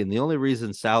three, and the only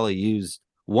reason Saleh used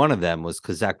one of them was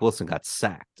because Zach Wilson got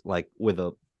sacked, like with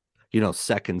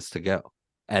seconds to go,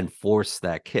 and forced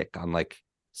that kick on like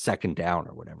second down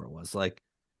or whatever it was. Like,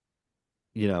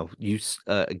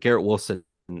 Garrett Wilson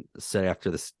said after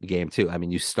this game too. I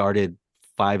mean, you started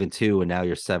 5-2, and now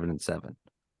you're 7-7,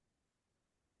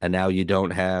 and now you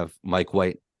don't have Mike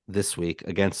White this week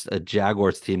against a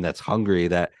Jaguars team that's hungry.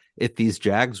 That if these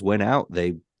Jags win out,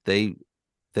 they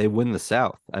win the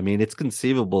South. I mean, it's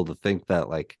conceivable to think that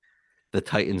like the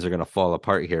Titans are going to fall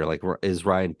apart here. Like, is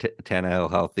Ryan Tannehill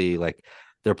healthy? Like,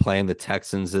 they're playing the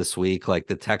Texans this week. Like,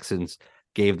 the Texans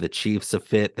gave the Chiefs a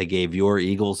fit. They gave your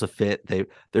Eagles a fit.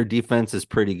 Their defense is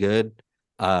pretty good.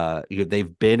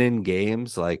 They've been in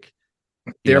games like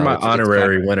They're my it's kind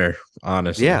honorary winner,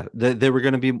 honestly. yeah. They were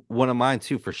going to be one of mine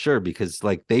too for sure, because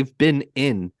like they've been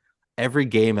in every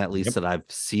game at least Yep. that I've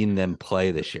seen them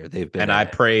play this year. They've been And I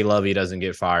pray Lovey doesn't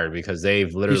get fired because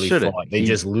they've literally shouldn't. fought. They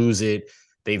just lose it.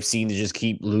 They've seemed to just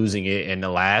keep losing it in the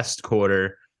last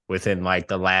quarter. Within like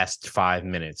the last 5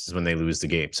 minutes is when they lose the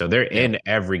game. So they're in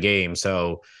every game.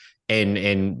 So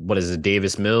and what is it,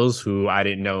 Davis Mills, who I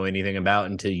didn't know anything about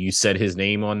until you said his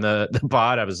name on the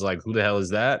pod. I was like, who the hell is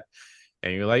that?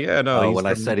 And you're like, yeah, no, Oh, he's when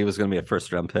I from said he was going to be a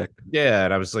first round pick. yeah.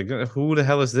 And I was like, who the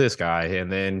hell is this guy?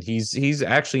 And then he's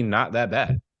actually not that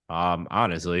bad.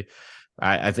 Honestly,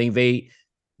 I think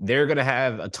they're gonna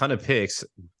have a ton of picks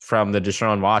from the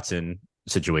Deshaun Watson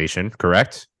situation,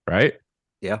 correct? Right?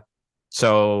 Yeah.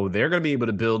 So they're gonna be able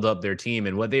to build up their team,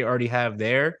 and what they already have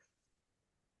there,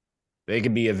 they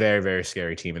could be a very, very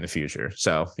scary team in the future.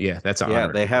 So yeah, that's an Yeah,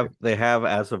 honor. they have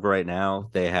as of right now,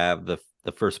 they have the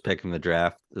first pick in the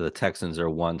draft. The Texans are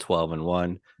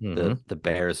 1-12-1. Mm-hmm. The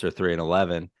Bears are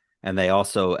 3-11. And they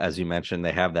also, as you mentioned,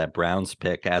 they have that Browns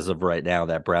pick. As of right now,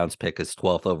 that Browns pick is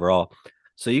 12th overall.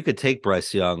 So you could take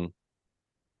Bryce Young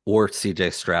or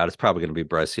CJ Stroud. It's probably going to be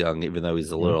Bryce Young, even though he's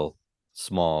a little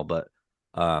small, but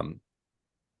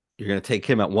you're going to take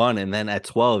him at 1, and then at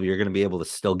 12, you're going to be able to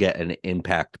still get an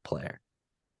impact player.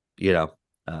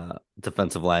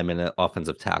 Defensive lineman,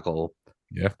 offensive tackle.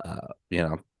 Yeah.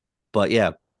 But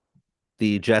yeah,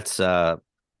 the Jets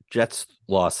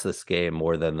lost this game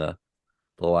more than the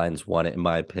Lions won it, in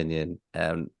my opinion.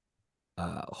 And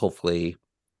hopefully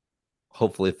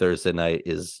Thursday night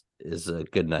is a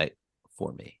good night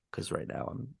for me, because right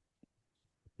now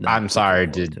I'm sorry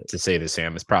to say this,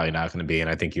 Sam. It's probably not going to be, and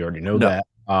I think you already know that.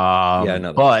 Yeah, I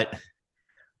know that. But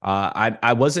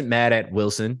I wasn't mad at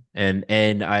Wilson, and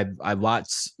I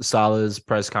watched Salah's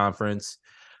press conference,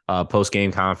 post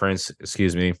game conference,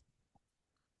 excuse me,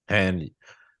 and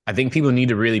I think people need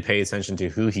to really pay attention to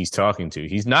who he's talking to.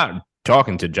 He's not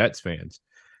talking to Jets fans.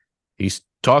 He's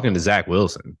talking to Zach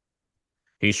Wilson.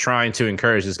 He's trying to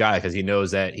encourage this guy because he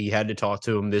knows that he had to talk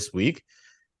to him this week,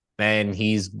 and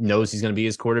he knows he's going to be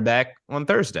his quarterback on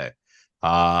Thursday.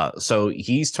 So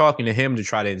he's talking to him to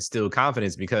try to instill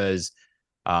confidence, because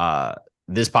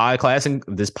this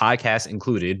podcast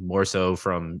included, more so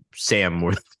from Sam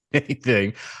more than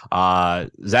anything,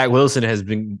 Zach Wilson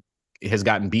has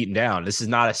gotten beaten down. This is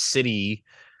not a city.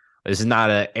 This is not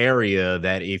an area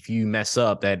that if you mess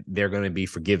up that they're going to be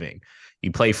forgiving.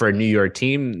 You play for a New York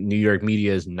team. New York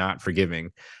media is not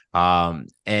forgiving.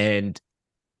 And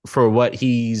for what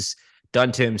he's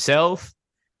done to himself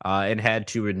and had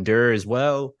to endure as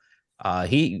well,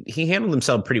 he handled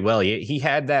himself pretty well. He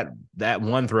had that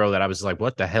one throw that I was like,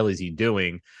 what the hell is he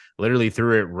doing? Literally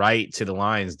threw it right to the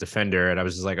Lions defender. And I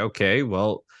was just like, okay,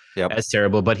 well, That's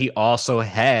terrible. But he also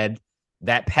had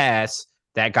that pass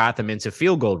that got them into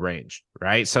field goal range,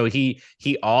 right? So he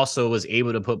also was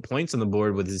able to put points on the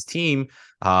board with his team,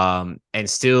 and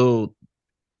still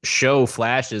show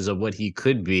flashes of what he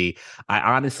could be. I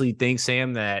honestly think,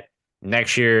 Sam, that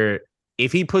next year,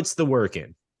 if he puts the work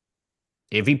in,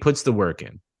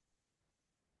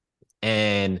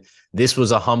 and this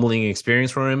was a humbling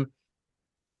experience for him,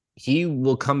 he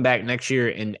will come back next year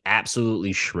and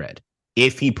absolutely shred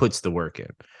if he puts the work in.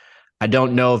 I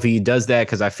don't know if he does that,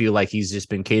 because I feel like he's just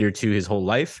been catered to his whole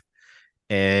life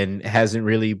and hasn't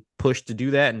really pushed to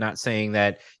do that. And not saying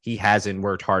that he hasn't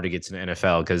worked hard to get to the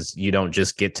NFL, because you don't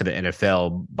just get to the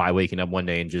NFL by waking up one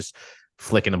day and just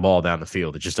flicking the ball down the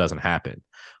field. It just doesn't happen.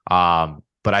 But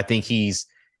I think he's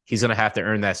going to have to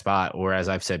earn that spot, or as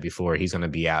I've said before, he's going to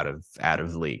be out of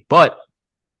the league. But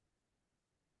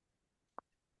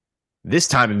this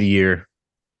time of the year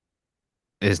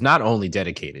is not only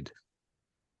dedicated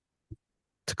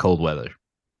to cold weather,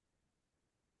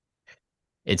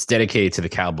 it's dedicated to the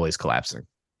Cowboys collapsing.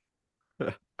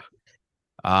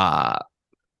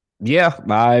 Yeah,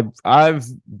 I've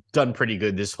done pretty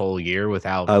good this whole year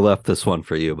without. I left this one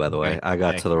for you, by the way. I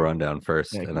got to the rundown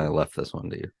first, and I left this one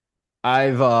to you.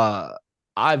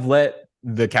 I've let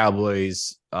the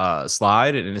Cowboys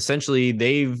slide, and essentially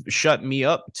they've shut me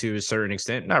up to a certain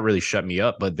extent. Not really shut me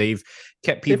up, but they've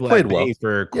kept people at bay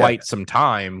for quite some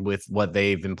time with what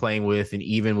they've been playing with, and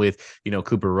even with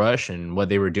Cooper Rush and what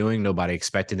they were doing. Nobody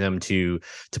expected them to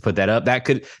put that up.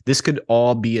 This could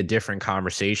all be a different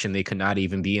conversation. They could not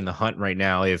even be in the hunt right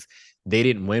now if they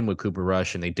didn't win with Cooper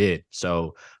Rush, and they did.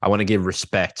 So I want to give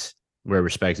respect where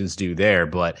respect is due there.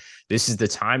 But this is the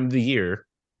time of the year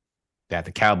that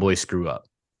the Cowboys screw up.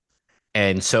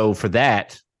 And so for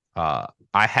that, I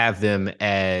have them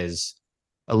as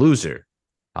a loser.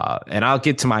 And I'll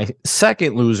get to my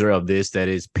second loser of this that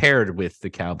is paired with the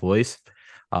Cowboys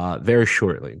very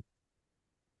shortly.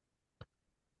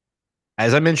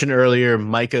 As I mentioned earlier,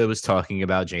 Micah was talking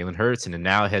about Jalen Hurts, and it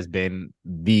now has been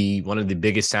one of the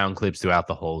biggest sound clips throughout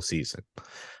the whole season,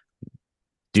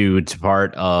 due to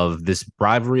part of this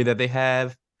rivalry that they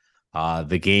have.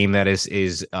 The game that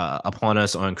is upon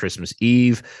us on Christmas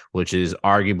Eve, which is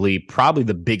arguably probably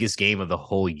the biggest game of the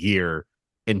whole year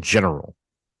in general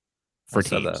for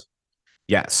teams.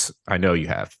 Yes, I know you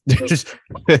have. Just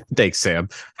thanks, Sam.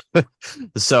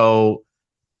 So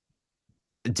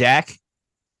Dak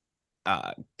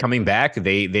coming back,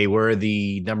 they were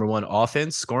the number one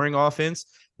offense, scoring offense.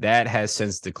 That has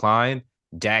since declined.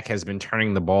 Dak has been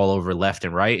turning the ball over left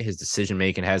and right. His decision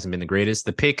making hasn't been the greatest.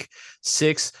 The pick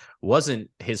six wasn't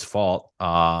his fault.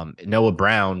 Noah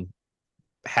Brown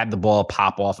had the ball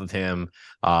pop off of him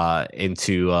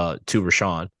into to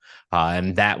Rashawn,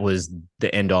 and that was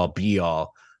the end all be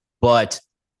all. But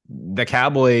the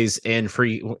Cowboys in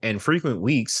frequent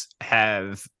weeks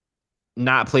have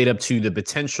not played up to the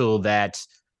potential that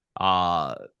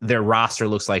their roster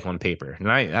looks like on paper.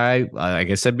 And I like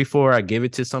I said before, I give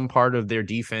it to some part of their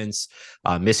defense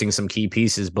missing some key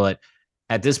pieces, but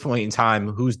at this point in time,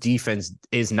 whose defense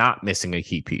is not missing a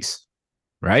key piece,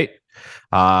 right?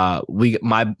 We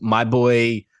my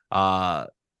boy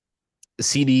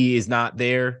CD is not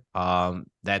there.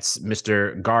 That's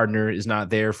Mr. Gardner is not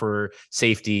there for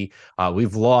safety.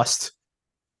 We've lost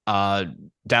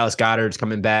Dallas Goedert's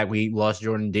coming back. We lost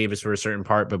Jordan Davis for a certain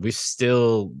part, but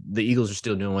the Eagles are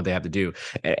still doing what they have to do.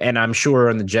 And I'm sure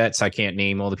on the Jets, I can't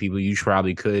name all the people you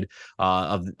probably could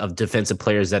of defensive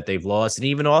players that they've lost, and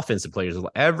even offensive players.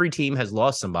 Every team has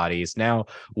lost somebody. It's now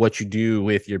what you do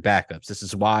with your backups. This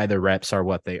is why the reps are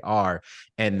what they are.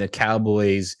 And the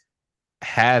Cowboys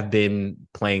have been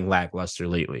playing lackluster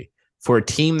lately. For a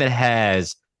team that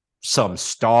has some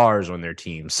stars on their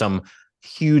team, some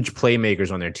huge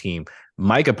playmakers on their team,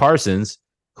 Micah Parsons,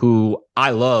 who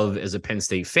I love as a Penn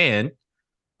State fan,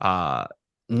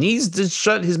 needs to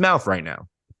shut his mouth right now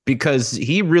because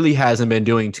he really hasn't been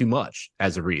doing too much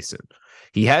as of recent.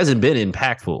 He hasn't been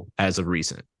impactful as of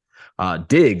recent.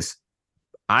 Diggs,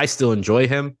 I still enjoy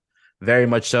him very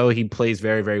much so. He plays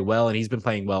very, very well, and he's been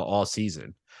playing well all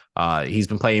season. He's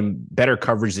been playing better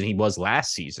coverage than he was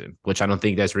last season, which I don't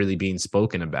think that's really being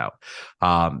spoken about.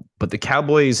 But the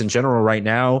Cowboys in general right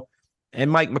now, and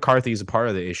Mike McCarthy is a part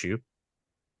of the issue,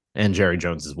 and Jerry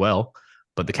Jones as well.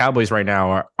 But the Cowboys right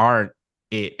now aren't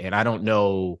it, and I don't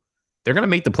know. They're going to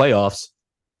make the playoffs,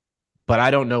 but I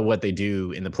don't know what they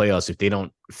do in the playoffs if they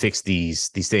don't fix these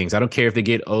things. I don't care if they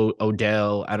get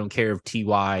Odell. I don't care if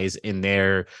Ty is in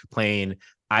there playing.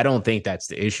 I don't think that's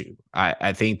the issue.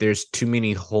 I think there's too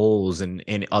many holes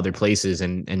in other places,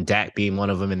 and Dak being one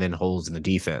of them, and then holes in the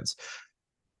defense.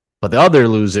 But the other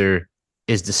loser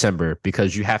is December,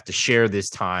 because you have to share this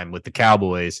time with the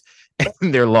Cowboys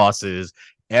and their losses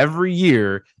every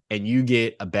year, and you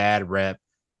get a bad rep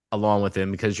along with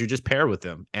them because you're just paired with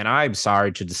them. And I'm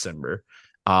sorry to December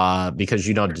because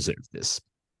you don't deserve this.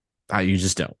 You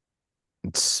just don't.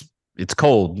 It's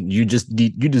cold. You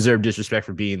deserve disrespect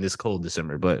for being this cold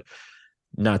December, but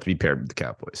not to be paired with the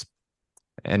Cowboys.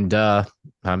 And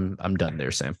I'm done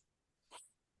there, Sam.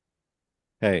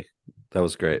 Hey, that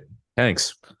was great.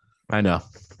 Thanks. I know.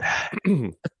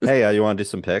 Hey, you want to do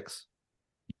some picks?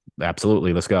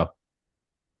 Absolutely. Let's go.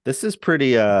 This is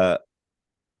pretty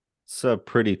it's a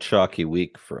pretty chalky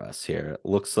week for us here. It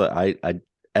looks like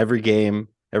every game,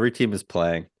 every team is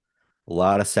playing. A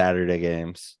lot of Saturday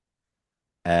games.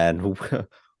 And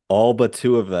all but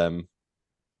two of them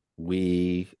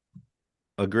we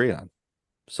agree on.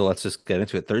 So let's just get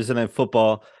into it. Thursday Night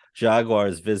Football,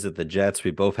 Jaguars visit the Jets.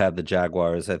 We both have the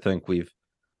Jaguars. I think we've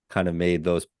kind of made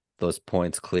those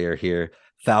points clear here.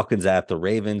 Falcons at the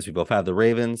Ravens. We both have the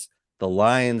Ravens. The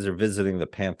Lions are visiting the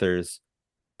Panthers.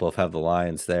 Both have the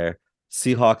Lions there.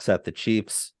 Seahawks at the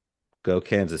Chiefs. Go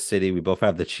Kansas City. We both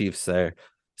have the Chiefs there.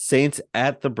 Saints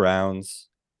at the Browns.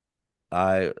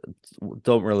 I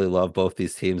don't really love both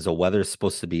these teams. The weather's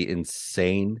supposed to be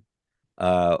insane,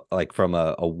 like from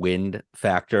a wind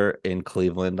factor in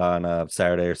Cleveland on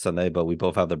Saturday or Sunday, but we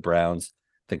both have the Browns.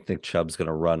 I think Nick Chubb's going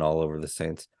to run all over the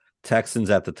Saints. Texans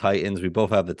at the Titans. We both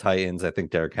have the Titans. I think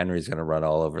Derrick Henry's going to run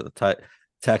all over the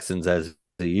Texans, as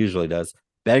he usually does.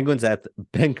 Bengals at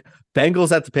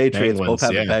the Patriots. Both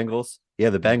have the Bengals. Yeah,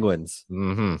 the Penguins.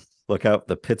 Mm-hmm. Look out,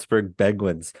 the Pittsburgh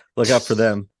Penguins. Look out for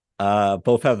them.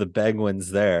 Both have the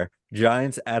Penguins there.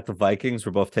 Giants at the Vikings.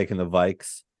 We're both taking the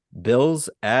Vikes. Bills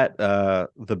at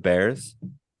the Bears.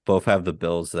 Both have the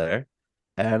Bills there.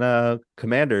 And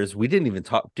Commanders. We didn't even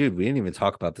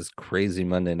talk about this crazy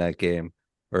Monday night game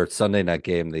or Sunday night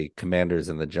game, the Commanders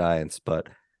and the Giants, but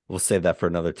we'll save that for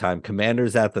another time.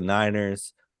 Commanders at the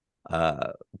Niners.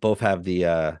 Both have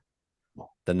the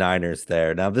Niners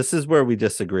there. Now, this is where we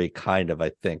disagree, kind of,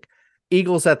 I think.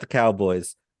 Eagles at the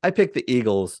Cowboys. I picked the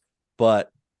Eagles,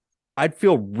 but I'd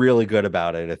feel really good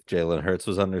about it if Jalen Hurts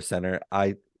was under center.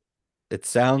 It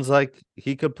sounds like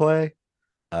he could play.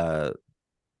 You're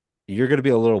going to be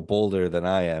a little bolder than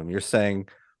I am. You're saying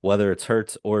whether it's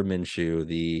Hurts or Minshew,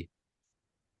 the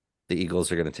the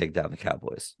Eagles are going to take down the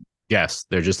Cowboys. Yes,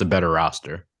 they're just a better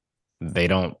roster. They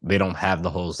don't have the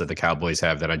holes that the Cowboys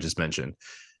have that I just mentioned.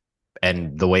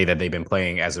 And the way that they've been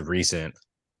playing as of recent,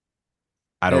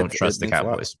 I don't It trust the means a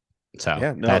lot. Cowboys. So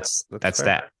Yeah, no, that's that's fair.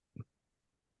 that.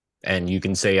 And you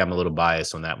can say I'm a little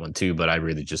biased on that one too, but I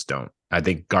really just don't. I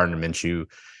think Gardner Minshew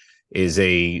is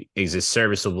a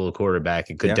serviceable quarterback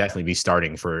and could Yeah. definitely be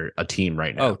starting for a team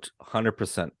right now. Oh,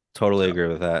 100%. Totally So agree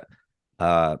with that.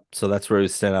 So that's where we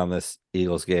stand on this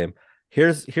Eagles game.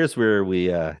 Here's where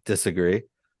we disagree.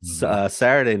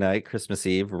 Saturday night, Christmas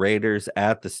Eve, Raiders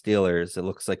at the Steelers. It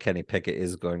looks like Kenny Pickett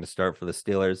is going to start for the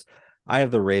Steelers. I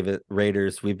have the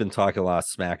Raiders. We've been talking a lot of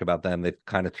smack about them. They've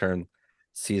kind of turned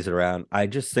season around. I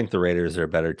just think the Raiders are a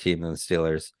better team than the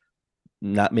Steelers.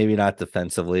 Maybe not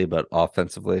defensively, but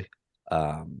offensively.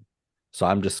 Um, so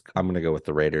I'm gonna go with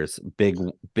the Raiders. Big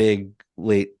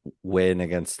late win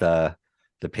against the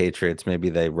Patriots. Maybe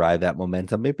they ride that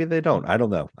momentum. Maybe they don't. I don't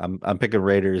know. I'm picking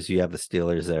Raiders. You have the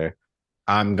Steelers there.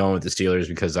 I'm going with the Steelers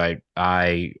because I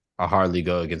hardly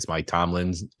go against Mike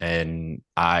Tomlin, and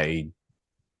I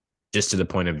just to the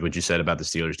point of what you said about the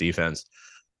Steelers defense.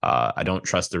 I don't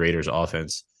trust the Raiders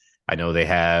offense. I know they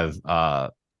have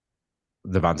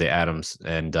Devontae Adams,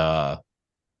 and I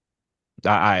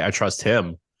trust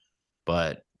him,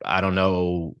 but I don't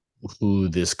know who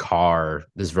this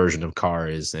version of Carr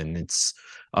is, and it's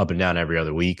up and down every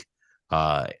other week.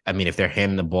 I mean, if they're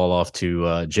handing the ball off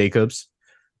to Jacobs,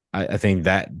 I think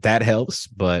that helps,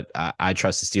 but I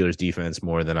trust the Steelers defense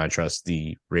more than I trust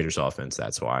the Raiders offense.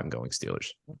 That's why I'm going Steelers.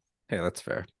 Hey, that's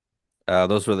fair.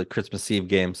 Those were the Christmas Eve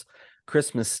games.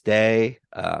 Christmas Day,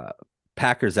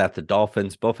 Packers at the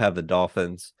Dolphins. Both have the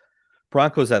Dolphins.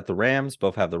 Broncos at the Rams.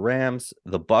 Both have the Rams.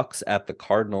 The Bucks at the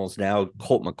Cardinals. Now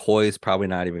Colt McCoy is probably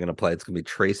not even going to play. It's going to be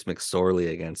Trace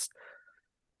McSorley against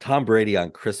Tom Brady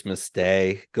on Christmas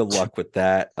Day. Good luck with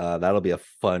that. That'll be a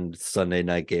fun Sunday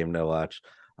night game to watch.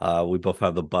 We both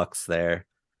have the Bucks there,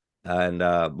 and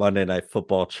Monday Night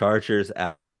Football, Chargers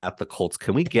at the Colts.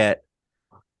 Can we get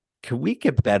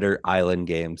better island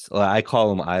games? I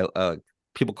call them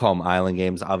people call them island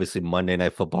games. Obviously, Monday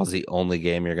Night Football is the only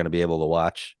game you're going to be able to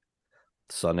watch.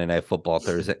 Sunday Night Football,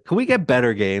 Thursday. Can we get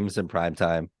better games in prime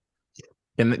time?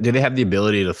 And do they have the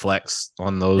ability to flex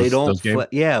on They don't those games?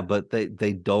 yeah, but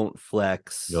they don't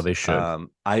flex. No, they should.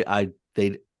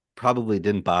 They probably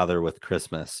didn't bother with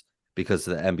Christmas because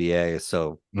the NBA is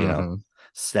so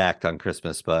stacked on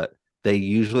Christmas, but they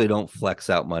usually don't flex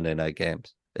out Monday night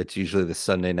games. It's usually the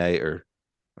Sunday night or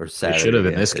Saturday. They should have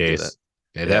in this case.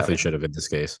 They definitely should have in this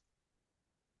case.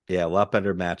 Yeah, a lot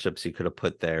better matchups you could have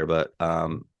put there, but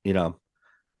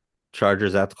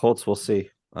Chargers at the Colts, we'll see.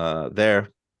 There.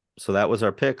 So that was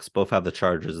our picks. Both have the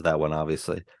Chargers, that one,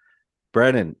 obviously.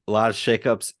 Brennan, a lot of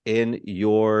shakeups in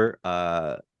your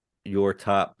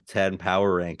top 10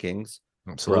 power rankings.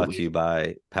 Absolutely. Brought to you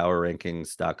by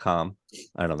powerrankings.com.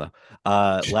 I don't know.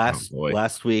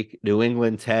 Last week, New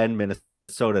England 10,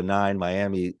 Minnesota 9,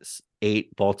 Miami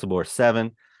 8, Baltimore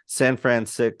 7, San Fran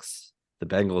 6. The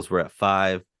Bengals were at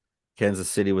 5. Kansas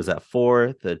City was at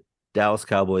 4. The Dallas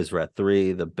Cowboys were at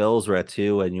 3. The Bills were at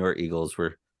 2, and your Eagles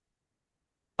were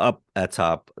up at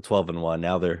top 12-1.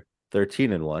 Now they're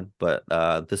 13-1. But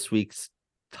this week's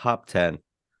top 10,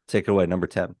 take it away, number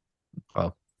 10.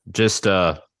 Well, just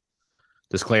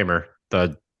disclaimer: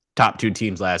 the top 2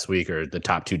 teams last week are the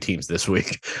top 2 teams this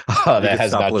week. That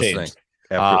has not changed.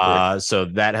 So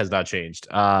that has not changed.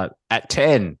 At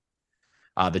 10,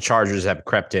 the Chargers have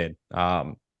crept in.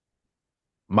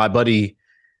 My buddy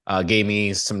gave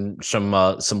me some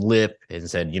lip and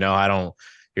said,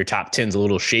 your top 10's a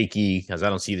little shaky because I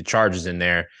don't see the Chargers in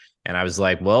there. And I was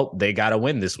like, well, they got to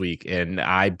win this week. And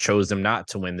I chose them not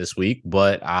to win this week,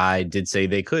 but I did say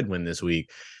they could win this week.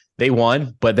 They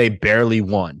won, but they barely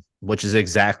won, which is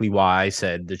exactly why I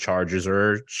said the Chargers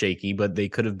are shaky, but they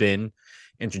could have been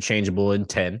interchangeable in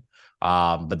 10.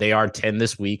 But they are 10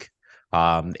 this week,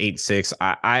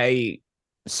 8-6.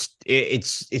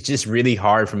 It's just really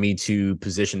hard for me to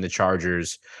position the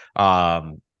Chargers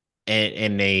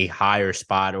in a higher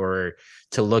spot or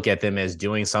to look at them as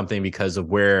doing something because of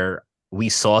where we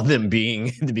saw them being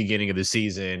at the beginning of the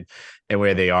season and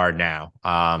where they are now.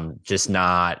 Just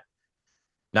not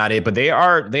it, but they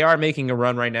are making a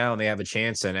run right now and they have a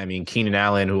chance. And I mean, Keenan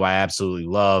Allen, who I absolutely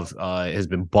love, has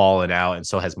been balling out, and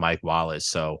so has Mike Wallace.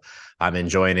 So I'm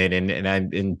enjoying it.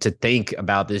 And to think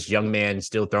about this young man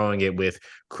still throwing it with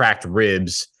cracked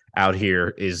ribs out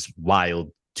here is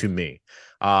wild to me.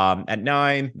 At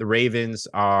 9, the Ravens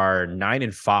are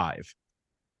 9-5.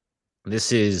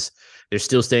 They're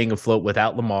still staying afloat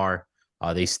without Lamar.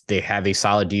 They have a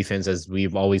solid defense, as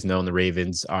we've always known. The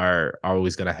Ravens are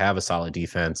always going to have a solid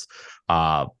defense,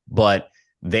 but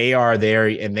they are there,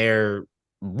 and they're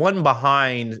one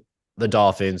behind the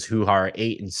Dolphins, who are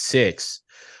 8-6.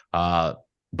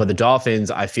 But the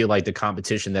Dolphins, I feel like the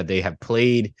competition that they have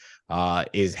played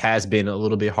has been a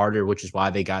little bit harder, which is why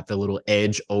they got the little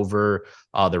edge over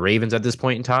the Ravens at this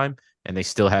point in time, and they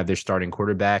still have their starting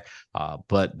quarterback.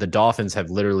 But the Dolphins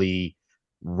have literally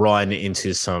run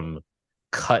into some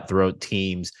cutthroat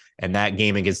teams, and that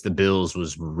game against the Bills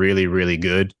was really, really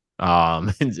good.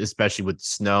 Especially with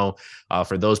snow.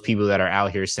 For those people that are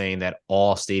out here saying that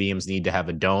all stadiums need to have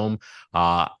a dome,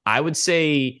 I would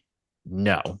say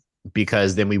no,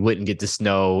 because then we wouldn't get the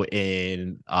snow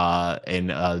in what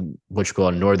you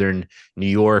call northern New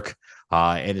York,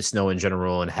 and the snow in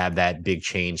general, and have that big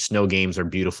change. Snow games are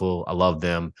beautiful. I love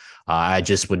them. I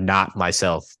just would not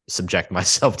subject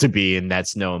myself to be in that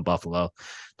snow in Buffalo.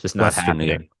 Just not Western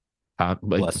New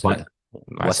happening. Western,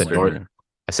 I said Western. northern.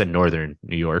 I said northern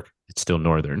New York. It's still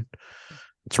northern.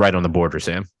 It's right on the border,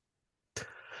 Sam.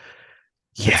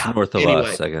 Yeah, it's north of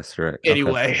us, I guess. Right.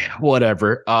 Anyway,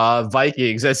 whatever.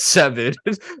 Vikings at 7,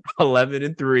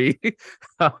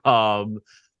 11-3.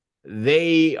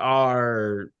 They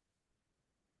are.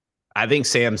 I think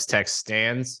Sam's text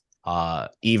stands.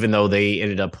 Even though they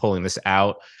ended up pulling this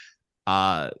out,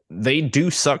 they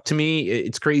do suck to me.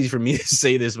 It's crazy for me to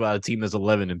say this about a team that's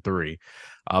 11-3,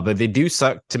 but they do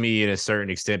suck to me in a certain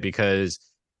extent, because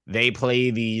they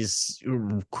play these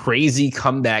crazy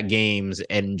comeback games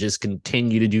and just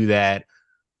continue to do that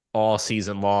all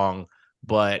season long.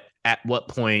 But at what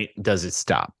point does it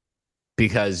stop?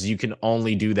 Because you can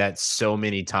only do that so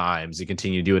many times and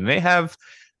continue to do it. And they have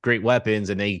great weapons,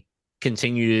 and they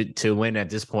continue to win at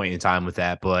this point in time with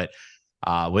that. But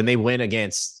when they win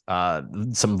against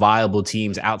some viable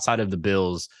teams outside of the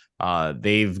Bills,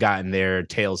 they've gotten their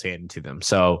tails handed to them.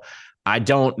 So I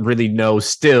don't really know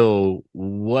still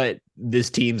what this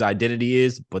team's identity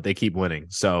is, but they keep winning.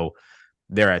 So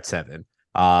they're at 7.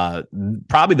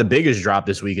 Probably the biggest drop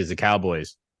this week is the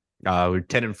Cowboys. We're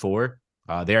 10-4.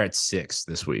 They're at 6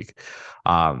 this week.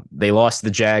 They lost to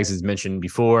the Jags, as mentioned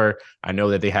before. I know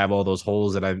that they have all those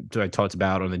holes that I talked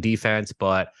about on the defense,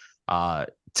 but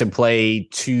to play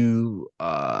two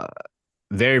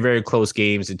very, very close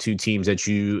games to two teams that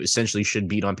you essentially should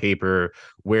beat on paper,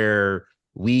 where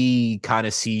we kind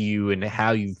of see you and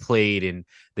how you've played and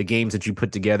the games that you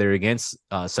put together against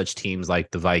such teams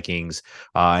like the Vikings,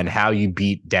 and how you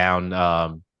beat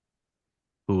down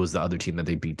who was the other team that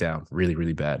they beat down really,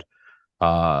 really bad.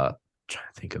 Trying to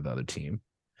think of the other team.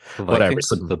 The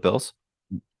Vikings, whatever. The Bills.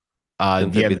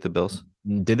 Did they beat the Bills?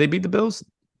 Did they beat the Bills?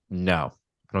 No,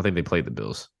 I don't think they played the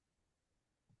Bills.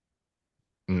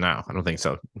 No, I don't think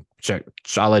so. Check.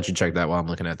 I'll let you check that while I'm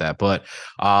looking at that. But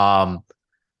I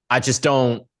just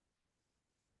don't.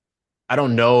 I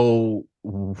don't know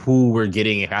who we're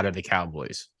getting out of the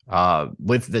Cowboys.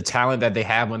 With the talent that they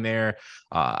have on there,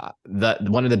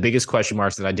 one of the biggest question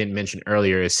marks that I didn't mention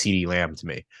earlier is CeeDee Lamb to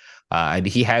me.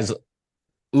 He has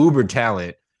uber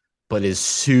talent, but is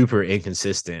super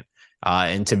inconsistent.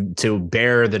 And to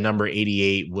bear the number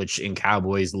 88, which in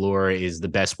Cowboys lore is the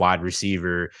best wide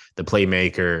receiver, the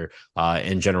playmaker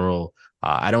in general,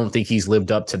 I don't think he's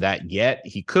lived up to that yet.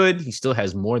 He could. He still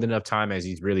has more than enough time, as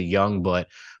he's really young, but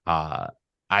I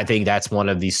think that's one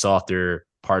of the softer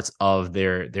parts of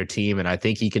their team, and I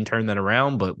think he can turn that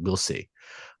around, but we'll see.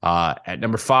 At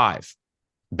number 5,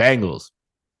 Bengals,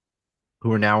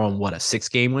 who are now on a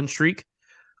 6-game win streak.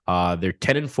 They're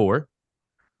 10-4.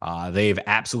 They've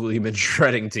absolutely been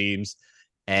shredding teams,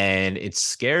 and it's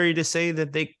scary to say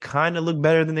that they kind of look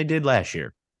better than they did last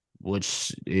year,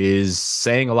 which is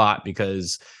saying a lot,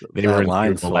 because they were in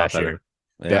last year.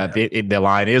 Yeah, the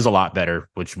line is a lot better,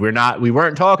 which we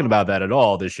weren't talking about that at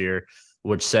all this year,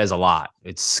 which says a lot.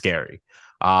 It's scary.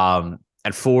 At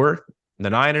 4, the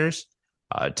Niners,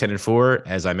 10-4,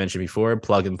 as I mentioned before,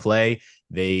 plug and play.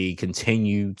 They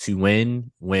continue to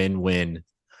win.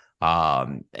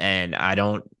 And I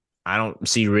don't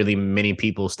see really many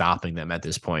people stopping them at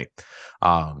this point.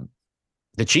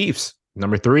 The Chiefs,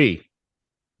 number 3.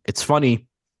 It's funny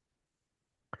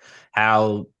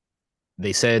how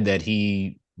they said that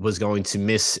he was going to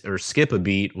miss or skip a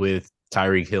beat with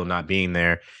Tyreek Hill not being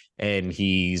there, and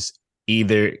he's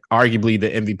either arguably the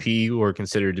MVP or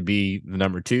considered to be the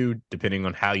number 2, depending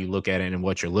on how you look at it and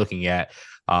what you're looking at.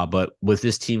 But with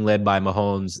this team led by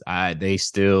Mahomes, they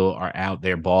still are out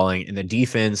there balling, and the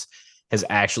defense has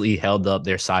actually held up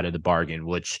their side of the bargain,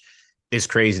 which is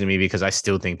crazy to me, because I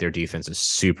still think their defense is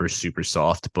super, super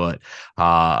soft. But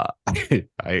I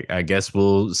guess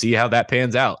we'll see how that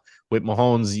pans out. with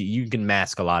Mahomes, you can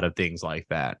mask a lot of things like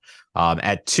that.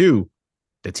 At 2,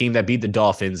 the team that beat the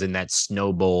Dolphins in that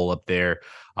Snow Bowl up there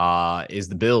is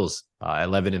the Bills,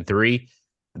 11-3.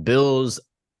 The Bills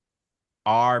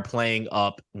are playing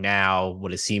up now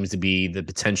what it seems to be the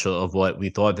potential of what we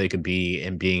thought they could be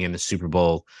and being in the Super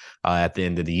Bowl at the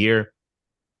end of the year.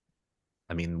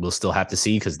 I mean, we'll still have to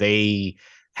see because they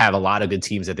have a lot of good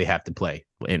teams that they have to play.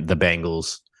 The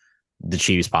Bengals, the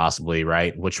Chiefs, possibly,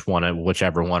 right?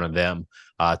 Whichever one of them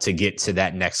to get to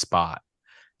that next spot.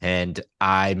 And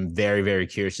I'm very, very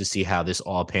curious to see how this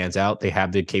all pans out. They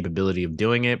have the capability of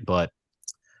doing it, but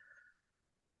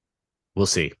we'll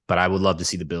see. But I would love to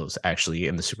see the Bills actually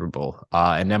in the Super Bowl.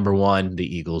 And number 1,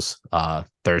 the Eagles,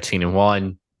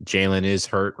 13-1. Jalen is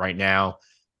hurt right now.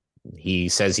 He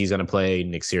says he's going to play.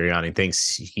 Nick Sirianni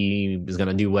thinks he is going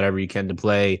to do whatever he can to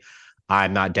play.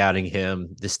 I'm not doubting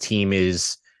him. This team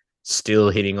is still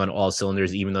hitting on all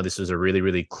cylinders, even though this was a really,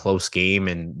 really close game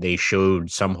and they showed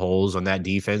some holes on that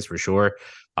defense for sure.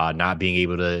 Not being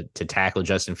able to tackle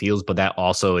Justin Fields, but that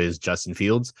also is Justin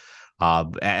Fields.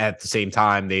 At the same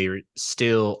time, they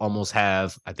still almost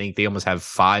have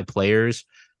 5 players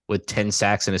with 10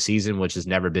 sacks in a season, which has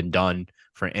never been done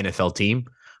for an NFL team.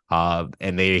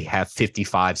 And they have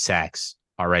 55 sacks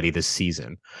already this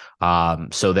season.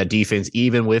 So that defense,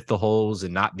 even with the holes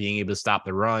and not being able to stop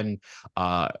the run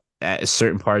at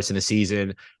certain parts in the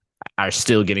season, are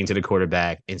still getting to the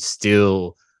quarterback and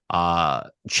still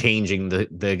changing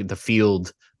the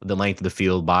field, the length of the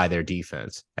field by their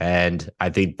defense. And I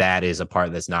think that is a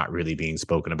part that's not really being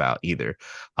spoken about either.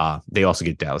 They also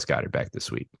get Dallas Goedert back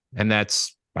this week. And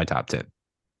that's my top 10.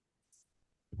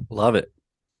 Love it.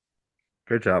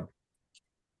 Great job.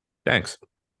 Thanks.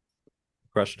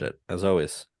 Crushed it, as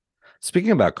always.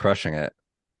 Speaking about crushing it,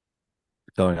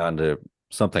 going on to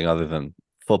something other than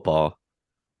football,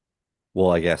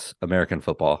 well, I guess American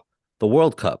football, the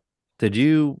World Cup. Did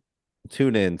you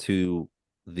tune in to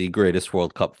the greatest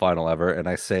World Cup final ever? And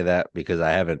I say that because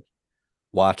I haven't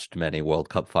watched many World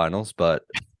Cup finals, but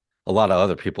a lot of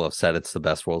other people have said it's the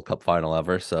best World Cup final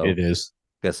ever. So it is.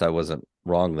 Guess I wasn't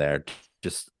wrong there.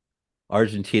 Just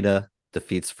Argentina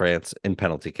defeats France in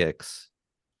penalty kicks.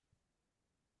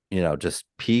 Just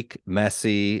peak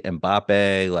Messi,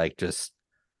 Mbappe, like just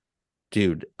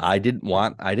dude, I didn't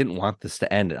want this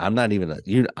to end. I'm not even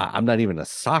a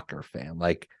soccer fan.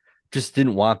 Like, just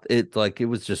didn't want it. Like, it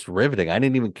was just riveting. I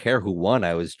didn't even care who won.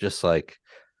 I was just like,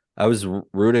 I was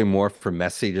rooting more for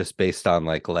Messi just based on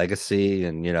like legacy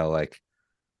and like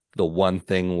the one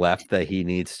thing left that he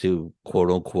needs to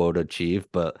quote unquote achieve.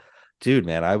 But dude,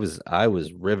 man, I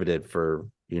was riveted for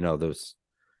those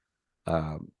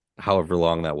however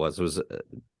long that was. It was a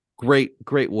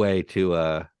great way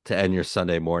to end your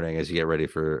Sunday morning as you get ready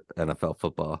for NFL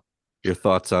football. Your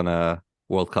thoughts on a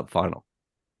World Cup final?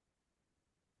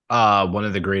 One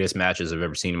of the greatest matches I've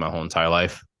ever seen in my whole entire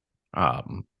life.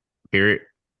 Period.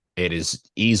 It is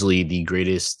easily the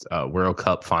greatest World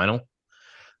Cup final.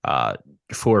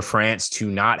 For France to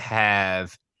not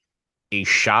have a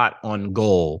shot on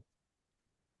goal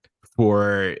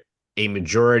for a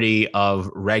majority of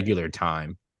regular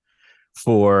time,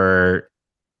 for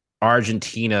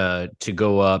Argentina to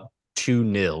go up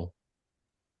 2-0.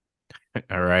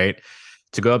 All right.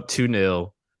 To go up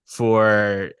 2-0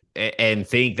 and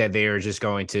think that they are just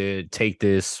going to take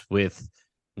this with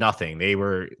nothing. They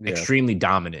were extremely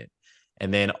dominant.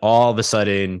 And then all of a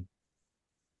sudden,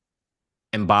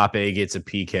 Mbappe gets a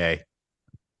PK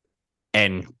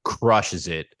and crushes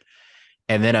it.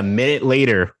 And then a minute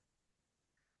later,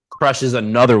 crushes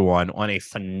another one on a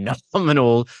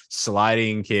phenomenal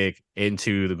sliding kick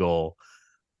into the goal.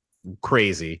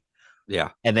 Crazy. Yeah.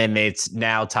 And then it's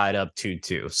now tied up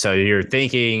 2-2. So you're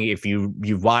thinking, if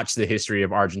you've watched the history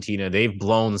of Argentina, they've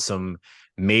blown some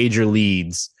major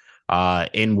leads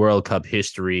in World Cup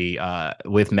history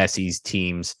with Messi's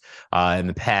teams in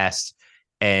the past.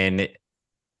 And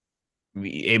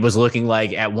it was looking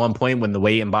like at one point when the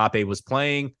way Mbappe was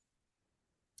playing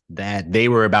that they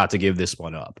were about to give this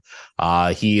one up.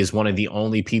 He is one of the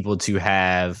only people to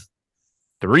have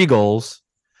 3 goals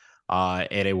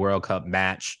in a World Cup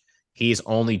match. He's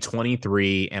only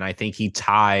 23, and I think he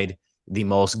tied the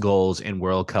most goals in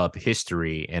World Cup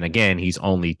history. And again, he's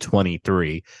only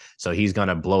 23, so he's going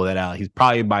to blow that out. He's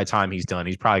probably, by the time he's done,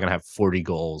 he's probably going to have 40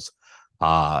 goals,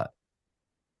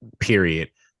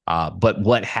 period. But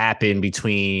what happened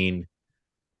between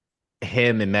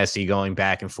him and Messi going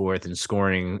back and forth and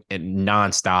scoring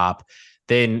nonstop,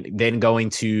 then going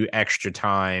to extra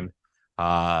time,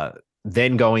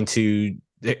 then going to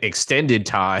extended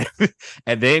time,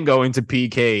 and then going to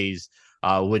PKs.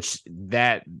 which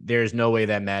that there's no way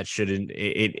that match shouldn't.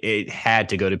 It had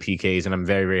to go to PKs, and I'm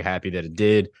very very happy that it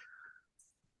did.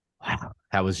 Wow,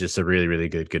 that was just a really really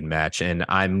good match, and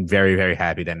I'm very very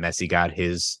happy that Messi got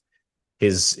his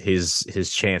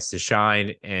chance to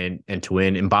shine and to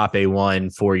win. Mbappe won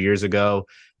 4 years ago,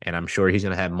 and I'm sure he's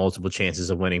going to have multiple chances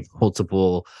of winning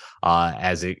multiple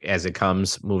as it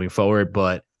comes moving forward.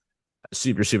 But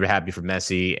super super happy for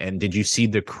Messi. And did you see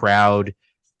the crowd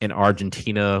in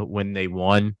Argentina when they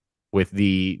won with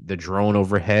the drone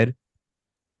overhead?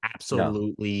 No.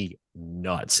 Absolutely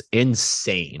nuts,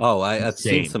 insane, Oh, I've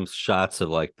seen insane. some shots of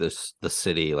like the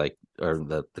city, like, or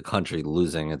the country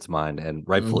losing its mind, and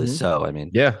rightfully Mm-hmm. so. I mean,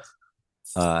 Yeah,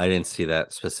 I didn't see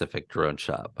that specific drone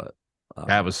shot, but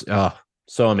that was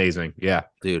so amazing. Yeah,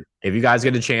 dude, if you guys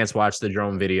get a chance, watch the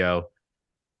drone video.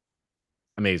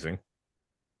 Amazing.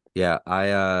 yeah,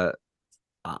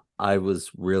 I was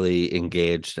really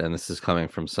engaged, and this is coming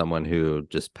from someone who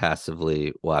just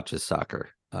passively watches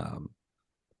soccer.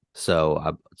 So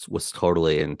I was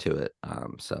totally into it.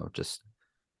 So just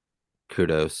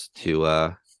kudos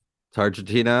to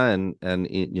Argentina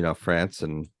and France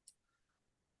and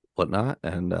whatnot.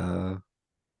 And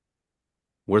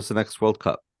where's the next World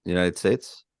Cup? United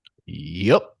States?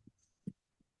 Yep.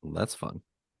 Well, that's fun.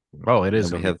 Oh, it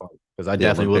is Then we going to be have fun because I the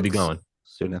definitely will be Olympics going.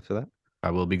 soon after that. I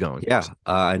will be going. Yeah,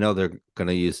 I know they're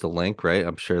gonna use the link, right?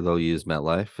 I'm sure they'll use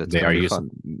MetLife. It's They gonna are be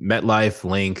fun. using MetLife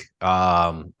Link.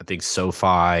 I think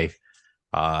SoFi.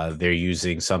 They're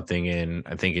using something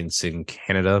I think it's in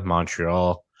Canada,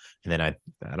 Montreal, and then I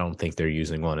don't think they're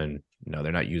using one in. No,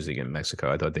 they're not using it in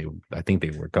Mexico. I think they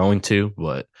were going to,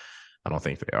 but I don't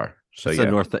think they are. So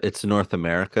yeah, It's North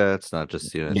America. It's not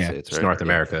just the United yeah, States, it's right? North Yeah.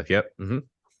 America. Yep. Mm-hmm.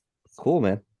 Cool,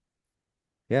 man.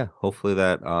 Yeah, hopefully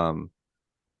that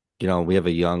we have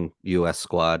a young US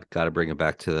squad. Got to bring it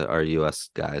back to our US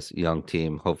guys, young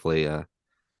team. Hopefully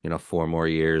 4 more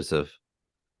years of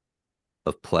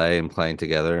play and playing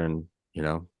together, and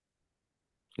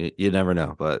you never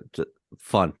know, but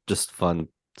just fun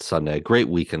Sunday. Great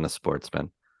weekend of sports,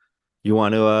 man. You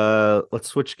want to let's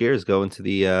switch gears, go into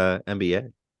the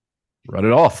NBA. Run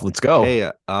it off. Let's go. Hey,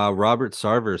 Robert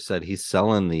Sarver said he's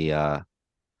selling the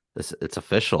it's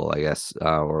official, I guess,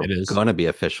 or It is. gonna be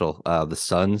official.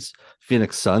 The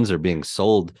Phoenix Suns are being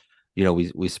sold.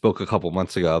 We spoke a couple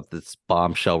months ago of this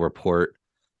bombshell report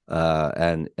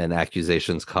and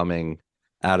accusations coming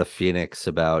out of Phoenix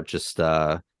about just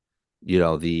the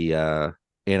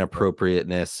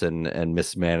inappropriateness and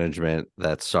mismanagement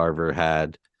that Sarver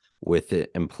had with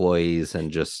employees, and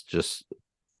just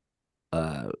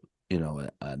uh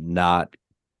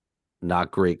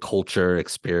not great culture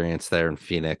experience there in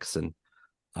Phoenix. And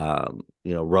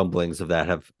rumblings of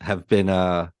that have been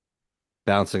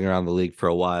bouncing around the league for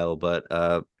a while. But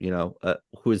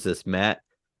who is this? Matt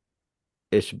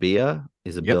Ishbia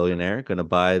is a Yep. billionaire, going to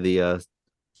buy the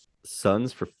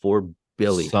Suns for $4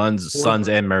 billion. Suns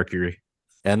and Mercury.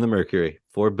 And the Mercury,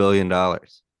 $4 billion.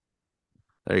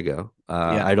 There you go.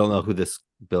 Yeah. I don't know who this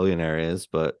billionaire is,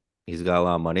 but he's got a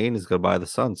lot of money and he's going to buy the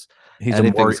Suns. He's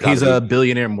Anything's got he's to a be.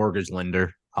 billionaire mortgage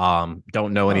lender.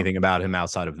 Don't know Oh, anything about him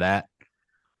outside of that.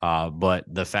 But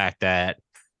the fact that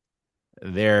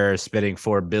they're spending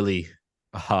 $4 billion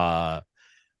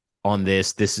on the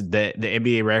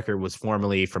NBA record was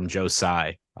formerly from Joe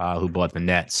Tsai, who bought the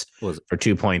Nets was for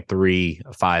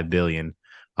 $2.35 billion.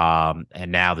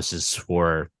 And now this is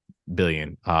 $4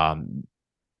 billion.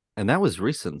 and that was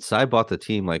recent. Cy bought the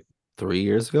team like 3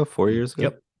 years ago, 4 years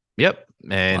ago. Yep.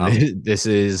 And Wow. this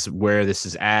is where this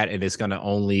is at, and it's going to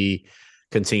only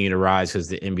continue to rise because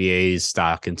the NBA's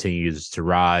stock continues to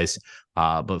rise.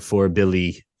 But $4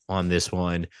 billion on this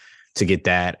one to get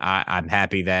that, I'm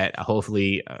happy that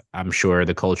hopefully, I'm sure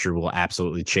the culture will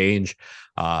absolutely change.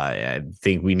 I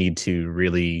think we need to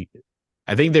really,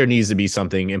 I think there needs to be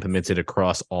something implemented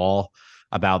across all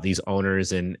about these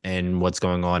owners and what's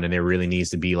going on, and there really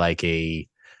needs to be like a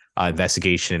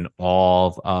investigation in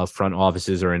all front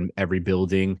offices or in every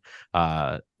building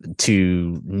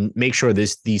to make sure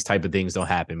these type of things don't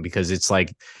happen, because it's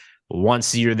like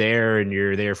once you're there and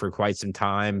you're there for quite some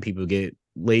time, people get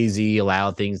lazy,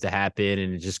 allow things to happen,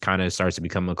 and it just kind of starts to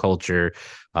become a culture,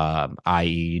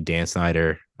 i.e. Dan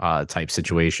Snyder type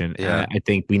situation. Yeah. I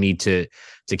think we need to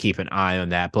keep an eye on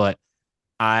that. But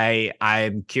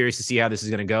I'm curious to see how this is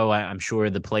going to go. I'm sure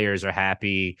the players are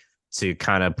happy to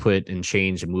kind of put and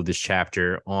change and move this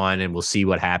chapter on, and we'll see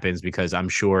what happens, because I'm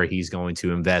sure he's going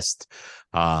to invest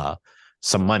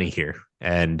some money here,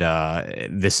 and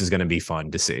this is going to be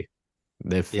fun to see.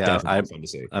 Yeah, Definitely fun to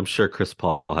see. I'm sure Chris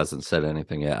Paul hasn't said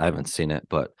anything yet. I haven't seen it,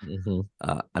 but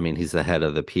I mean, he's the head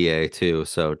of the PA too,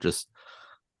 so just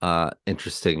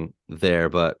interesting there.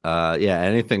 But yeah,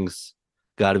 anything's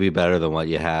got to be better than what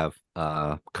you have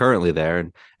currently there,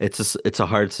 and it's a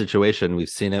hard situation. We've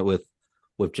seen it with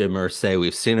Jim Irsay,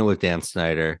 we've seen it with Dan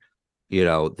Snyder. You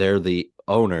know, they're the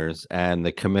owners, and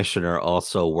the commissioner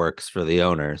also works for the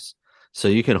owners. So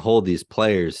you can hold these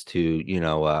players to,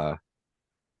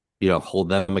 hold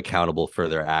them accountable for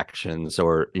their actions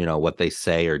or, what they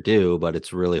say or do, but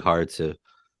it's really hard to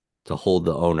hold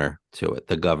the owner to it,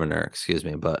 the governor, excuse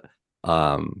me. But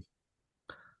um,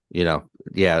 yeah,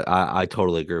 I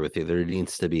totally agree with you. There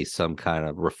needs to be some kind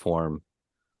of reform.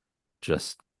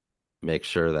 Just make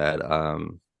sure that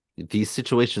these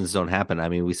situations don't happen. I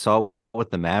mean, we saw with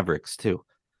the Mavericks too,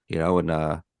 and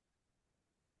a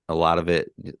lot of it,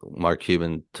 Mark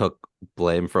Cuban took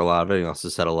blame for a lot of it. He also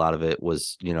said a lot of it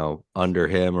was, under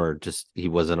him, or just he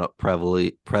wasn't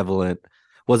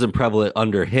wasn't prevalent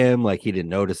under him, like he didn't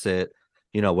notice it,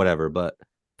 whatever. But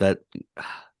that,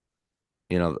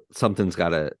 something's got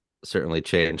to certainly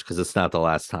change, because it's not the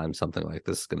last time something like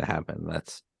this is going to happen.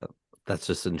 That's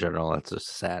just in general. That's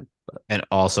just sad. But And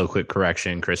also, quick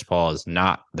correction: Chris Paul is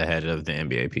not the head of the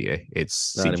NBAPA.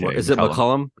 It's not anymore. CJ Is it McCollum.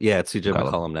 McCollum? Yeah, it's CJ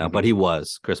McCollum now, but he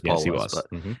was. Chris Paul Yes, he was. was.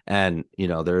 But Mhm. and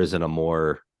there isn't a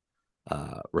more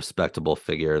respectable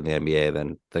figure in the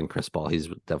NBA than Chris Paul. He's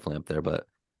definitely up there. But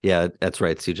yeah, that's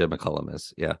right. CJ McCollum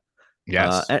is. Yeah.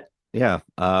 Yes. Yeah.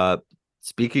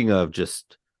 Speaking of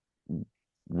just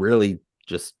really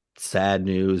just sad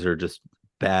news, or just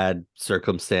bad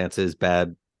circumstances,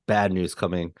 bad news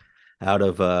coming out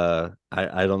of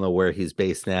I don't know where he's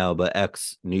based now, but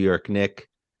ex New York Knick,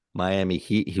 Miami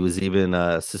Heat. He was even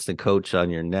assistant coach on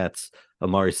your Nets.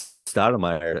 Amari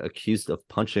Stoudemire accused of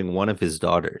punching one of his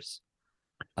daughters.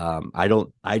 I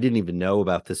didn't even know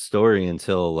about this story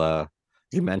until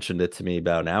you mentioned it to me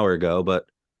about an hour ago. But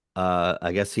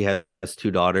I guess he has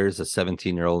two daughters, a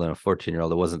 17-year-old and a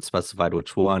 14-year-old. It wasn't specified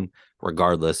which one.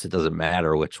 Regardless, it doesn't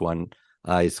matter which one.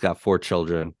 He's got four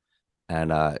children,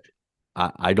 and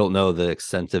I don't know the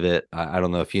extent of it. I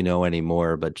don't know if you know any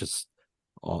more, but just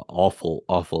awful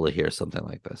to hear something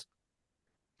like this.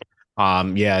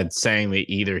 Yeah, it's saying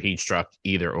that either he struck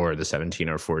either or the 17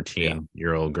 or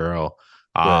 14-year-old girl.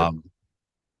 Right.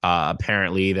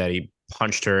 Apparently that he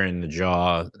punched her in the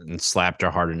jaw and slapped her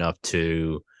hard enough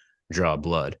to draw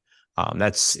blood.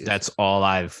 That's all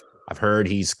I've heard.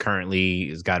 He's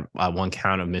got one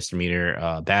count of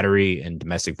misdemeanor battery and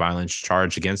domestic violence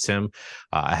charge against him.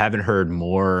 I haven't heard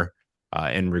more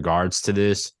in regards to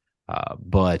this,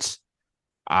 but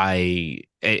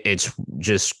it's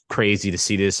just crazy to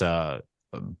see this. A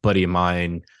buddy of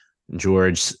mine,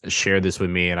 George, shared this with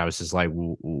me, and I was just like,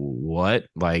 what?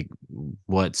 Like,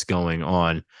 what's going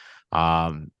on?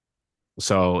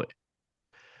 So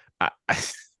I,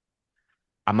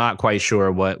 I'm not quite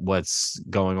sure what's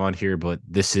going on here, but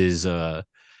this is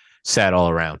sad all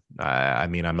around. I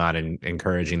mean, I'm not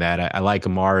encouraging that. I like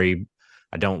Amari.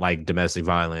 I don't like domestic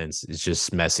violence. It's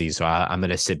just messy. So I'm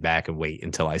going to sit back and wait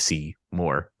until I see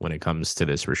more when it comes to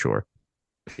this, for sure.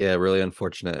 Yeah, really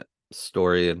unfortunate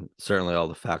story, and certainly all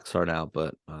the facts aren't out,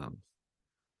 but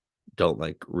don't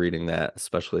like reading that,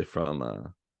 especially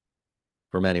from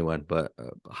anyone, but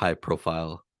a high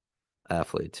profile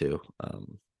athlete too.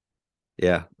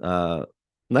 Yeah.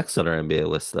 Next on our NBA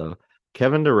list, though,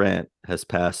 Kevin Durant has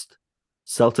passed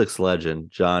Celtics legend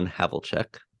John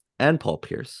Havlicek and Paul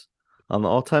Pierce on the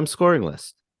all-time scoring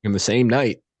list In the same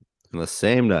night in the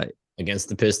same night against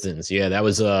the Pistons. Yeah, that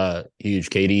was huge.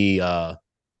 KD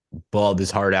balled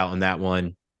his heart out in that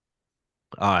one.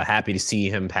 Happy to see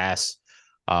him pass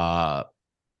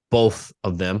both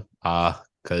of them,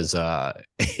 because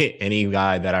any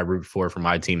guy that I root for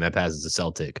my team that passes the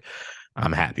Celtic,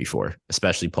 I'm happy for,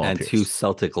 especially Paul and Pierce. two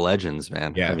Celtic legends,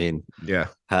 man. Yeah. I mean, Yeah.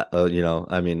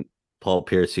 I mean, Paul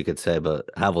Pierce, you could say, but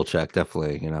Havlicek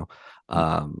definitely,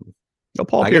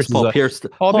 Paul I Pierce guess Paul Pierce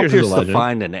Pierce is a legend.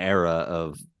 defined an era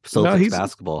of No, Celtics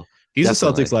basketball. He's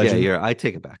Definitely. a Celtics legend. Yeah, I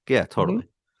take it back. Yeah, totally.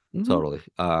 Mhm. Totally.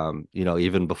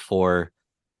 Even before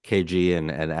KG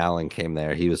and Allen came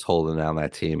there, he was holding down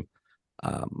that team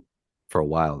for a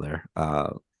while there.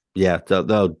 Yeah,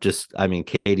 though, just I mean,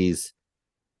 Katie's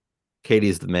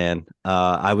the man.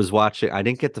 I was watching, I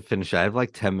didn't get to finish it. I have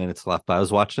like 10 minutes left, but I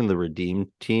was watching the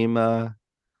Redeem Team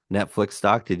Netflix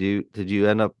doc. Did you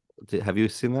end up have you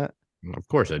seen that? Of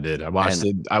course I did. I watched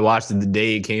it the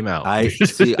day it came out. I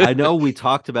see. I know we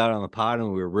talked about it on the pod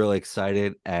and we were really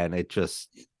excited, and it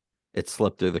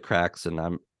slipped through the cracks. And I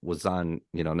was on,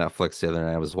 Netflix the other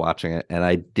night. I was watching it, and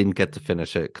I didn't get to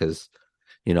finish it because,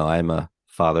 I'm a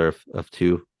father of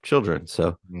two children,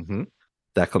 so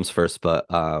that comes first. But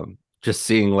just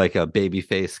seeing like a baby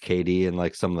face KD and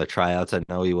like some of the tryouts, I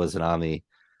know he wasn't on the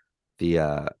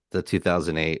the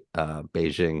 2008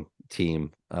 Beijing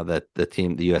team, that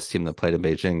the US team that played in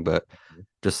Beijing, but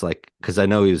just like because I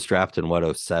know he was drafted in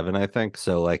what, '07, I think.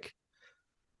 So like,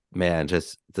 man,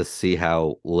 just to see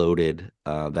how loaded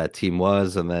that team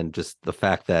was, and then just the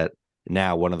fact that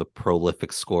now one of the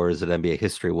prolific scorers in NBA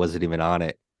history wasn't even on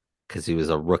it because he was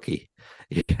a rookie,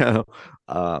 you know.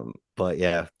 But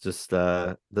yeah, just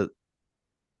they're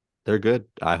good.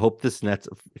 I hope this Nets,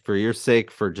 for your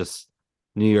sake, for just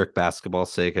New York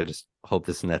basketball's sake, I just hope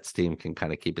this Nets team can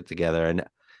kind of keep it together. And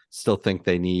still think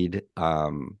they need. I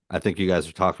think you guys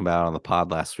were talking about on the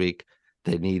pod last week.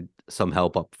 They need some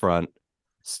help up front.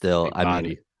 Still, Big I mean,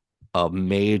 body. a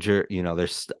major.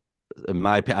 There's in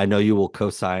my I know you will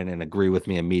co-sign and agree with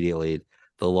me immediately.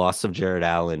 The loss of Jared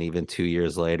Allen, even 2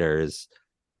 years later, is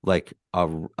like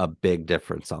a big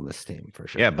difference on this team for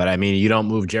Yeah, sure. but I mean, you don't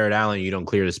move Jared Allen, you don't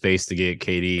clear the space to get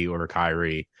KD or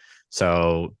Kyrie.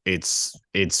 So it's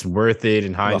worth it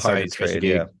in The hindsight, Harden especially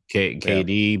trade, get yeah, yeah.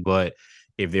 KD. But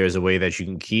if there's a way that you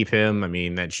can keep him, I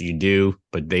mean, that you do.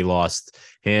 But they lost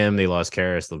him, they lost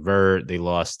Karis LeVert, they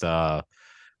lost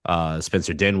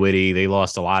Spencer Dinwiddie. They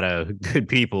lost a lot of good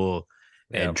people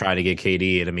Yeah. and try to get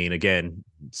KD. And I mean, again,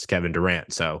 it's Kevin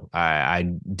Durant. So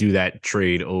I do that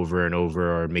trade over and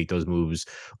over or make those moves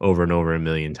over and over a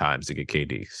million times to get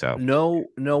KD. So No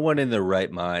one in their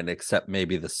right mind, except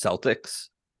maybe the Celtics,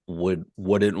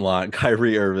 wouldn't want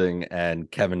Kyrie Irving and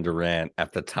Kevin Durant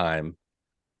at the time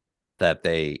that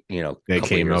a they couple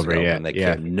came years over. ago Yeah. when they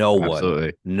Yeah. came. No one,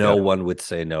 Absolutely. no Yeah. one would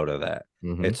say no to that.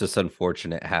 Mm-hmm. It's just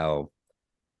unfortunate how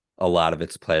a lot of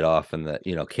it's played off, and that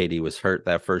KD was hurt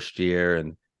that first year,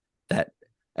 and that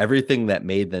everything that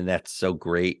made the Nets so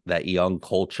great, that young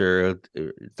culture,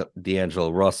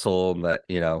 D'Angelo Russell, and that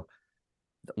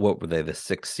what were they, the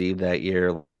sixth seed that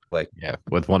year? Like, Yeah.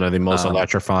 With one of the most um,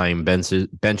 electrifying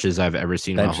benches I've ever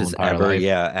seen in my whole benches entire ever, life.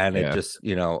 yeah. And it Yeah. just,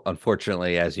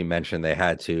 unfortunately, as you mentioned, they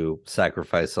had to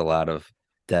sacrifice a lot of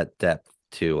that depth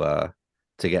to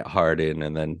get Harden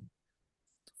and then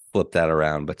flip that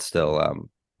around. But still,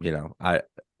 I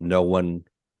no one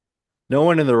no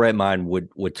one in the right mind would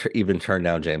even turn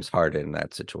down James Harden in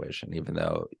that situation, even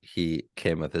though he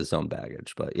came with his own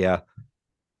baggage. But yeah,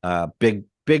 big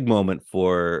moment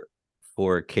for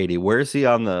Katie. Where is he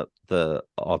on the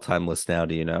all time list now?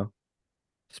 Do you know?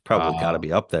 He's probably got to Uh,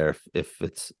 be up there if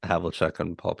it's Havlicek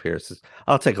and Paul Pierce.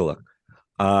 I'll take a look.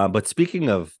 But speaking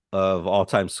of all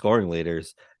time scoring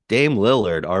leaders, Dame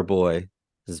Lillard, our boy,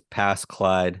 has passed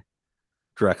Clyde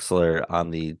Drexler on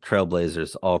the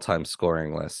Trailblazers all time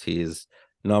scoring list. He's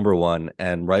number one,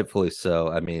 and rightfully so.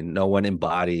 I mean, no one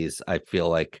embodies, I feel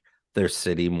like, their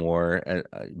city more in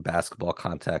basketball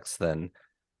context than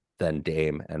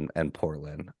Dame and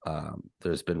Portland.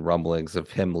 There's been rumblings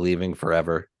of him leaving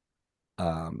forever,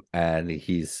 and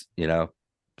he's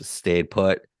stayed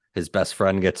put. His best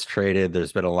friend gets traded.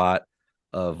 There's been a lot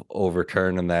of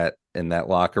overturn in that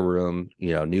locker room.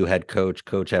 New head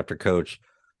coach after coach.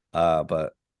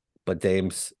 But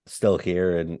Dame's still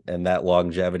here, and that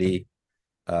longevity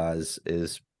is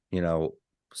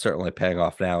certainly paying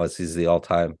off now as he's the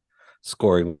all-time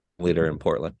scoring leader in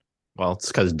Portland. Well, it's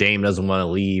because Dame doesn't want to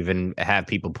leave and have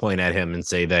people point at him and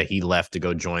say that he left to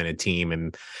go join a team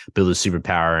and build a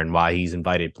superpower, and why he's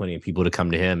invited plenty of people to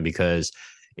come to him, because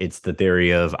it's the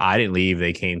theory of I didn't leave,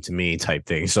 they came to me type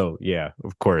thing. So yeah,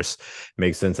 of course,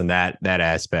 makes sense in that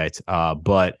aspect.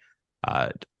 But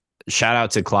shout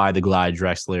out to Clyde the Glide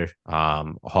Drexler,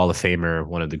 Hall of Famer,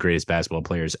 one of the greatest basketball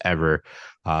players ever.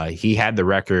 He had the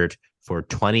record for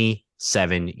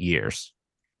 27 years.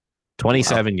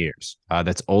 27 years.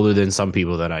 That's older than some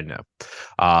people that I know.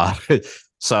 Uh,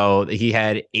 so he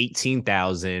had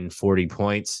 18,040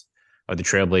 points of the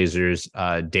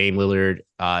Trailblazers. Dame Lillard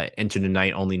entered the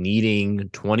night only needing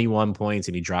 21 points,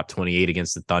 and he dropped 28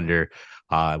 against the Thunder,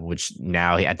 which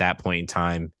now at that point in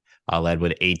time led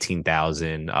with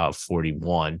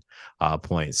 18,041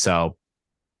 points. So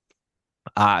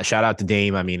shout out to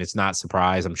Dame. I mean, it's not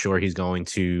surprise. I'm sure he's going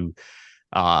to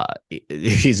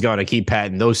keep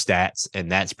padding those stats, and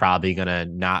that's probably going to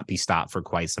not be stopped for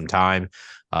quite some time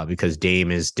because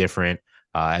Dame is different.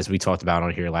 As we talked about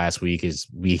on here last week, is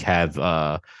we have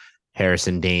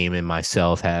Harrison, Dame, and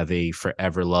myself have a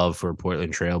forever love for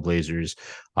Portland Trailblazers,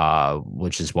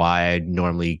 which is why I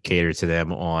normally cater to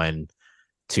them on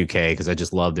 2K, because I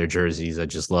just love their jerseys. I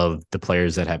just love the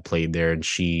players that have played there, and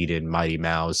Sheed and Mighty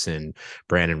Mouse and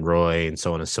Brandon Roy and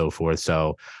so on and so forth.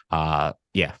 So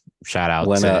yeah, shout out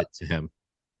When to him.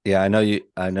 Yeah, I know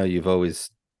you've always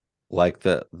liked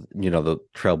the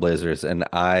Trailblazers, and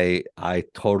I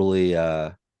totally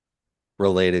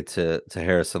related to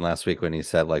Harrison last week when he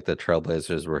said like the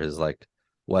Trailblazers were his like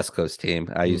West Coast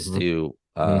team. I used Mm-hmm. to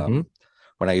Mm-hmm.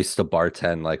 when I used to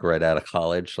bartend like right out of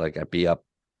college, like I'd be up,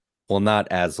 well, not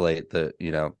as late.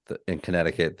 In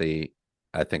Connecticut,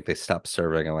 I think they stopped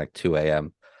serving at like 2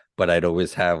 a.m. But I'd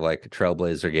always have like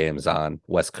Trailblazer games on,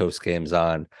 West Coast games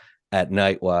on at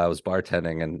night while I was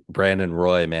bartending. And Brandon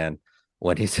Roy, man,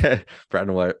 when he said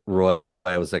Roy,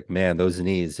 I was like, man, those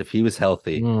knees, if he was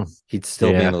healthy, Mm, he'd still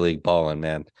be in yeah. the league balling,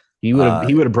 man. He Uh,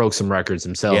 would have broke some records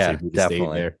himself yeah, if he'd have stayed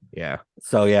definitely. there. Yeah.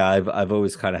 So yeah, I've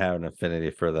always kind of had an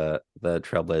affinity for the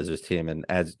Trailblazers team, and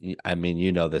I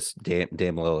mean, this, Dame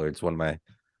Lillard's one of my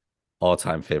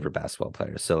all-time favorite basketball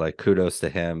players. So like, kudos to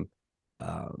him.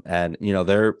 And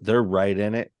they're right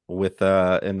in it with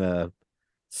in the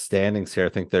standings here. I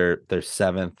think they're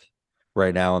seventh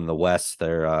right now in the West.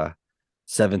 They're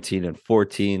 17 and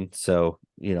 14. So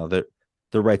they're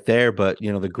right there. But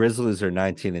the Grizzlies are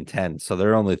 19 and 10, so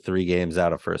they're only 3 games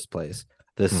out of first place.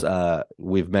 Hmm. This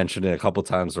we've mentioned it a couple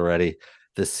times already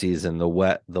this season.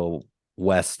 The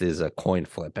West is a coin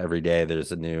flip every day.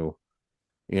 There's a new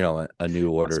a new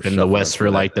It's order been the shuffling West for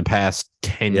through there. like the past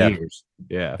 10 Yeah, years.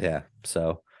 Yeah. yeah.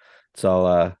 So it's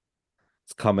all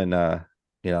it's coming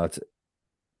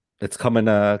it's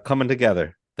coming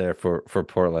together there for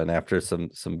Portland after some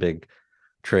big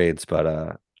trades. But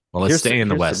Well, let's here's stay in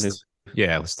the here's some new. West.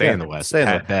 Yeah, let's stay Yeah, in the West. saying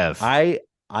Pat Bev. I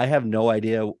have no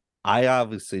idea. I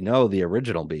obviously know the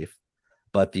original beef,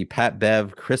 but the Pat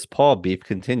Bev Chris Paul beef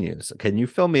continues. Can you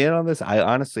fill me in on this? I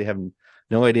honestly have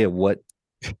no idea what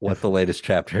the latest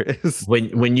chapter is.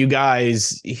 When you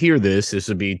guys hear this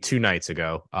would be 2 nights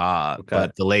ago. Okay.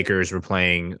 But the Lakers were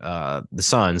playing the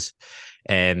Suns,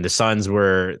 and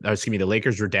the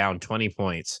Lakers were down 20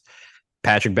 points.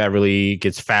 Patrick Beverly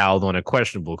gets fouled on a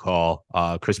questionable call.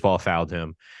 Chris Paul fouled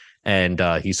him, and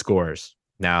he scores.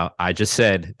 Now, I just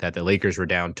said that the Lakers were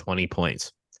down 20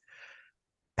 points.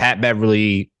 Pat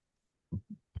Beverly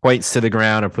points to the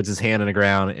ground or puts his hand on the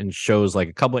ground and shows like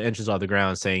a couple of inches off the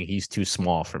ground, saying he's too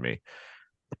small for me.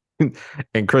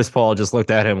 And Chris Paul just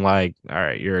looked at him like, all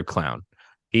right, you're a clown.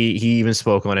 He even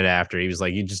spoke on it after. He was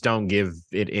like, you just don't give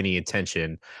it any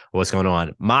attention. What's going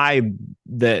on?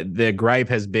 The gripe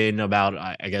has been about,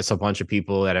 I guess, a bunch of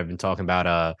people that have been talking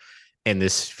about in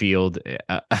this field.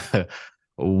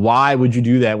 Why would you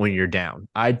do that when you're down?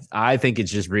 I think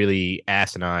it's just really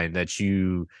asinine that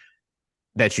you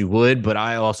would, but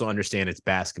I also understand it's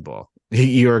basketball.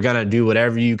 You're gonna do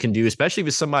whatever you can do, especially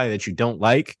with somebody that you don't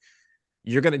like.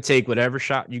 You're going to take whatever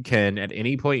shot you can at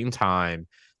any point in time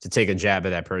to take a jab at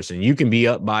that person. You can be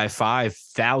up by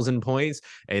 5,000 points,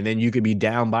 and then you could be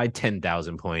down by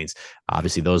 10,000 points.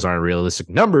 Obviously, those aren't realistic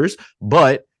numbers,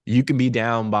 but you can be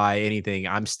down by anything.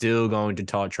 I'm still going to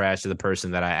talk trash to the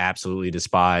person that I absolutely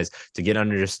despise, to get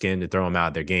under their skin, to throw them out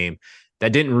of their game.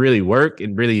 That didn't really work.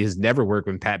 It really has never worked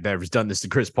when Pat Bever's done this to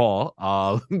Chris Paul,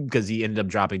 because he ended up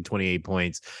dropping 28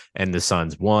 points and the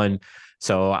Suns won.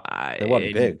 So They won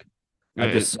big. I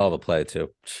just saw the play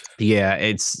too. Yeah,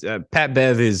 it's Pat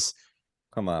Bev is.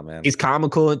 Come on, man. He's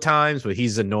comical at times, but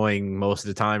he's annoying most of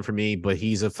the time for me. But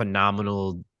he's a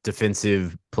phenomenal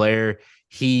defensive player.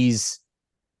 He's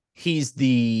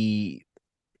the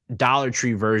Dollar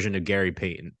Tree version of Gary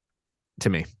Payton to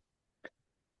me.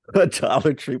 The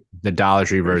Dollar Tree. The Dollar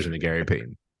Tree version of Gary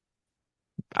Payton.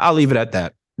 I'll leave it at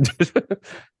that.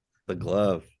 The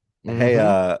glove. Mm-hmm.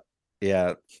 Hey,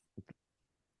 yeah.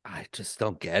 I just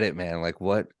don't get it, man. Like,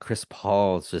 what Chris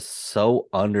Paul is just so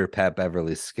under Pat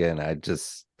Beverly's skin.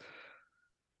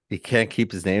 He can't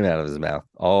keep his name out of his mouth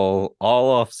all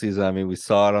off season. I mean, we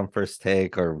saw it on First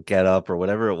Take or Get Up or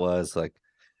whatever it was. Like,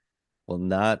 will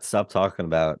not stop talking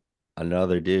about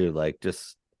another dude. Like,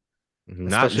 just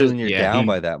not especially just when you're down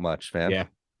by that much, man. Yeah,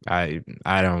 I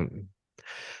don't.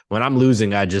 When I'm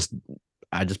losing, I just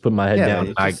put my head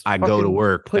down. I go to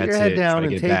work. Put your head down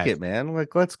and take it, man.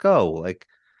 Like, let's go. Like,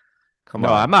 come on.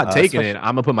 No, I'm not taking it.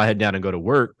 I'm gonna put my head down and go to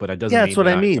work, but it doesn't. Yeah, that's what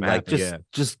I mean. Like,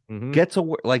 just mm-hmm. get to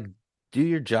work. Like, do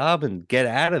your job and get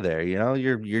out of there.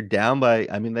 You're down by.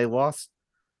 I mean, they lost.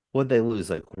 What'd they lose?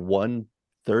 Like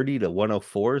 130 to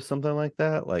 104 or something like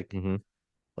that. Like,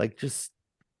 like just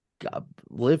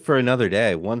live for another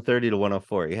day. 130 to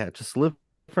 104. Yeah, just live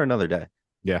for another day.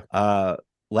 Yeah.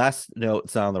 Last note,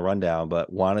 it's on the rundown,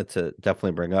 but wanted to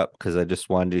definitely bring up because I just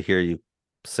wanted to hear you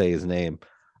say his name.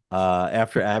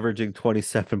 After averaging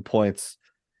 27 points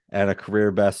and a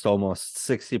career best almost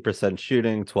 60%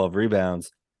 shooting, 12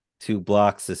 rebounds, 2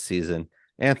 blocks this season,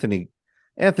 Anthony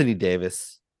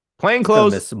Davis playing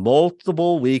close, missed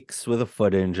multiple weeks with a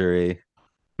foot injury.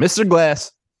 Mr.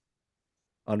 Glass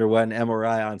underwent an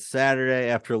MRI on Saturday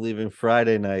after leaving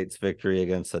Friday night's victory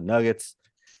against the Nuggets,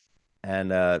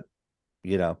 and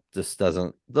just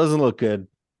doesn't look good.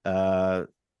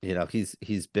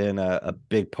 he's been a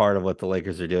big part of what the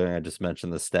Lakers are doing. I just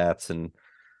mentioned the stats, and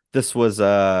this was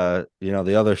the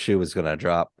other shoe was gonna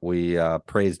drop. We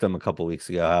praised him a couple weeks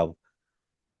ago how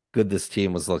good this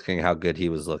team was looking, how good he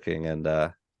was looking, and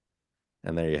there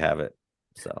you have it.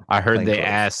 So I heard plain they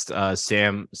clothes.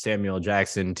 asked Samuel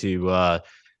Jackson to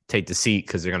take the seat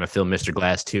because they're going to film Mr.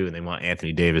 Glass too, and they want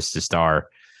Anthony Davis to star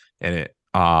in it.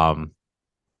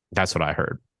 That's what I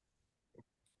heard.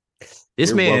 This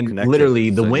You're well man, connected, literally,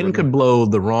 the so you wind would could know. blow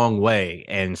the wrong way,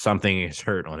 and something is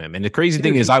hurt on him. And the crazy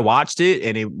thing Dude, is, I watched it,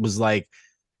 and it was like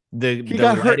he the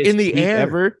got hurt in lightest the tweak air.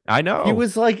 ever. I He know,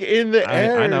 was like in the I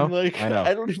air, and know, like I know.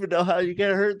 I don't even know how you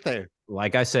get hurt there.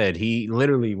 Like I said, he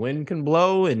literally wind can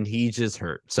blow and he just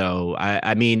hurt. So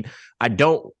I mean, I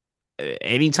don't.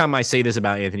 Anytime I say this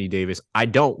about Anthony Davis, I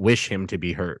don't wish him to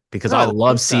be hurt because I No, of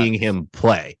love course not. seeing him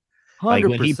play. Like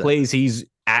when he 100%. plays, he's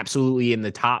absolutely in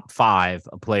the top five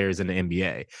of players in the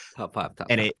NBA. Top five, top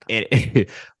And five.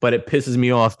 but it pisses me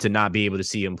off to not be able to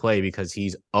see him play because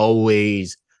he's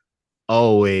always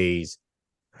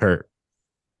hurt,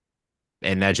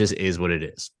 and that just is what it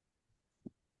is.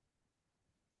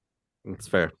 It's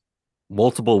fair.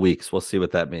 Multiple weeks. We'll see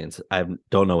what that means. I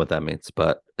don't know what that means,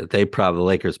 but the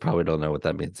Lakers probably don't know what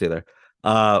that means either.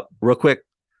 Real quick,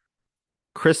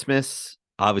 Christmas.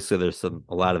 Obviously, there's a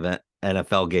lot of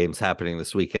NFL games happening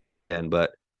this weekend,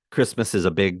 but Christmas is a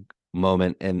big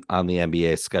moment on the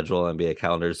NBA schedule, NBA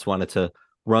calendar. Just wanted to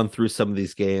run through some of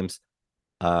these games,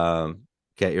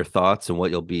 get your thoughts and what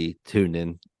you'll be tuned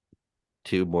in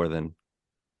to more than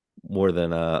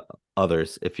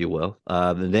others, if you will.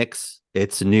 The Knicks,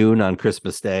 it's noon on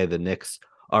Christmas Day. The Knicks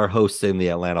are hosting the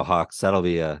Atlanta Hawks. That'll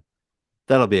be a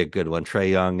good one.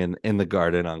 Trae Young in the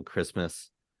Garden on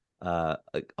Christmas.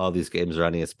 All these games are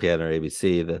on ESPN or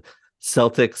ABC. The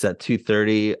Celtics at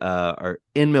 2:30 are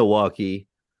in Milwaukee.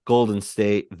 Golden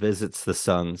State visits the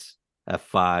Suns at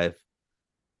 5.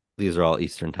 These are all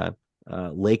Eastern time.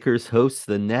 Lakers host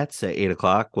the Nets at 8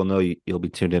 o'clock. We'll know you'll be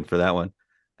tuned in for that one.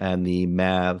 And the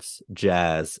Mavs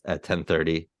Jazz at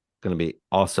 10:30. Going to be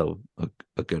also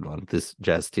a good one. This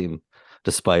Jazz team,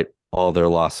 despite all their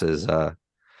losses,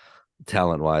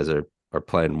 talent wise, are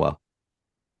playing well.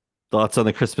 Thoughts on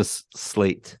the Christmas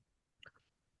slate?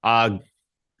 Uh,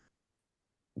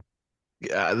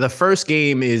 the first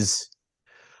game is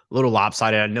a little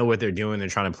lopsided. I know what they're doing. They're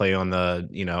trying to play on the,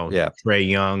 Yeah. Trae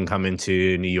Young coming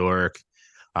to New York,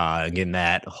 getting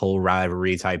that whole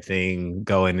rivalry type thing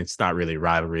going. It's not really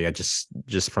rivalry. I just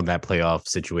from that playoff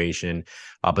situation.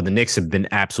 But the Knicks have been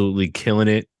absolutely killing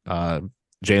it.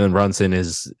 Jalen Brunson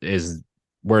is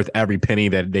worth every penny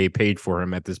that they paid for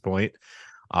him at this point.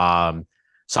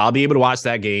 So I'll be able to watch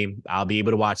that game. I'll be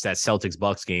able to watch that Celtics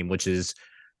Bucks game, which is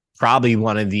probably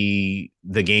one of the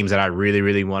games that I really,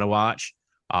 really want to watch.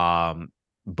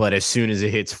 But as soon as it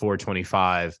hits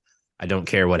 425, I don't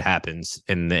care what happens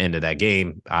in the end of that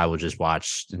game. I will just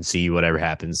watch and see whatever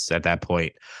happens at that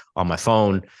point on my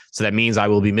phone. So that means I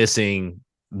will be missing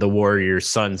the Warriors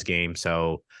Suns game.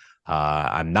 So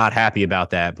I'm not happy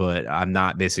about that, but I'm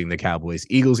not missing the Cowboys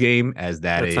Eagles game as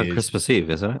That's on Christmas Eve,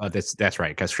 isn't it? That's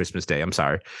right. That's Christmas Day. I'm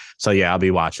sorry. So yeah, I'll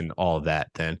be watching all of that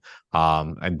then.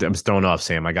 I'm just thrown off,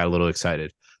 Sam. I got a little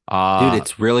excited. Dude,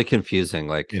 it's really confusing.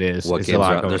 Like it is. what It's a games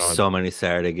lot are going there's on. so many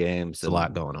Saturday games. It's a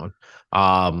lot going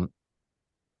on.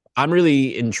 I'm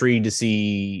really intrigued to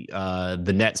see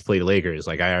the Nets play the Lakers.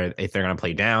 Like, if they're gonna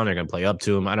play down, they're gonna play up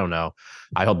to them. I don't know.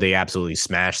 I hope they absolutely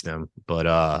smash them,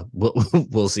 but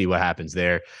we'll see what happens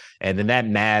there. And then that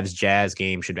Mavs Jazz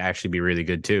game should actually be really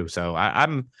good too. So I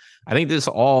think this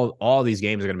all these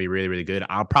games are gonna be really, really good.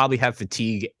 I'll probably have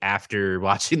fatigue after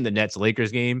watching the Nets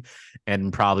Lakers game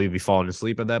and probably be falling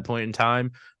asleep at that point in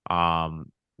time.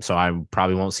 So I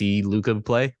probably won't see Luka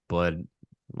play, but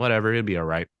whatever, it'll be all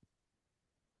right.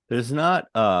 There's not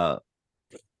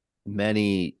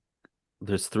many.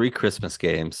 There's 3 Christmas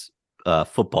games.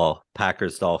 Football: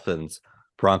 Packers, Dolphins,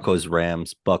 Broncos,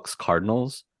 Rams, Bucks,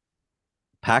 Cardinals.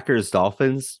 Packers,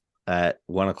 Dolphins at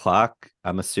 1 o'clock.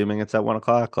 I'm assuming it's at 1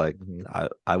 o'clock. Like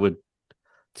I would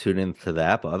tune into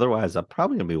that, but otherwise, I'm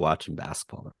probably gonna be watching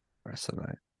basketball the rest of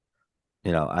the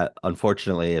night.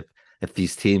 Unfortunately, if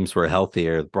these teams were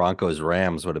healthier, Broncos,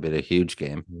 Rams would have been a huge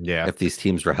game. Yeah. If these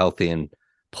teams were healthy and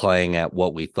playing at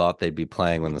what we thought they'd be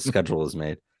playing when the schedule was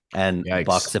made. And Yikes.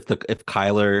 Bucks, if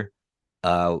Kyler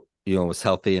was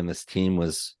healthy and this team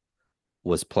was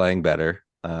playing better,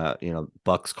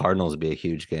 Bucks Cardinals would be a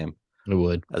huge game. It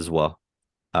would as well.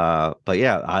 But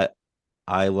yeah,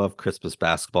 I love Christmas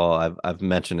basketball. I've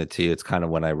mentioned it to you. It's kind of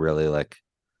when I really like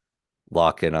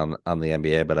lock in on the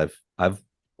NBA, but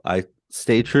I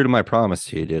stayed true to my promise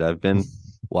to you, dude. I've been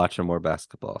watching more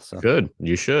basketball. So good.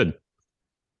 You should.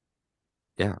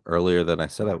 Yeah, earlier than I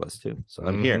said I was too. So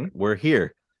I'm Mm-hmm. here. We're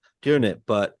here doing it.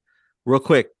 But real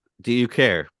quick, do you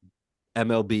care?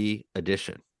 MLB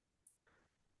edition.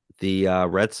 The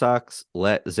Red Sox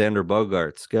let Xander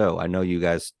Bogaerts go. I know you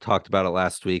guys talked about it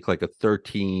last week, like a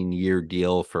 13-year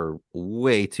deal for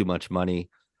way too much money.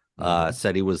 Mm-hmm.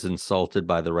 Said he was insulted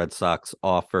by the Red Sox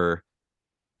offer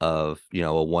of,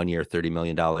 a 1 year, $30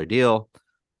 million deal.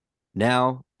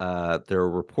 Now, there are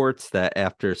reports that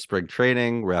after spring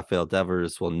training, Rafael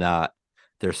Devers will not,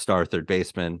 their star third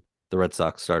baseman, the Red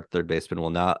Sox star third baseman, will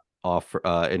not offer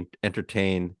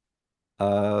entertain,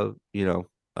 uh, you know,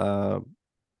 uh,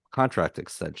 contract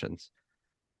extensions,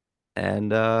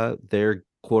 and they're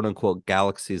quote unquote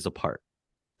galaxies apart.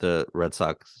 The Red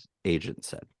Sox agent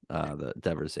said, the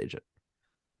Devers agent.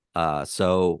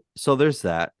 So there's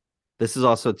that. This is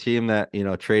also a team that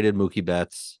traded Mookie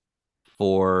Betts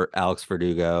for Alex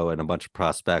Verdugo and a bunch of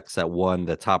prospects. That won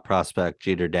the top prospect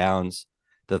Jeter Downs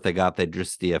that they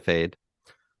just DFA'd.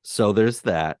 So there's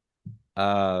that.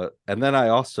 And then I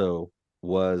also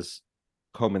was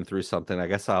combing through something. I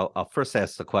guess I'll first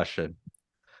ask the question.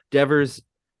 Devers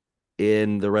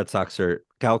in the Red Sox are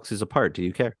galaxies apart. Do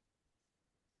you care?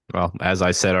 Well, as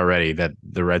I said already, that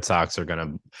the Red Sox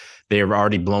they have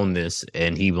already blown this,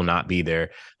 and he will not be there.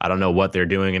 I don't know what they're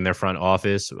doing in their front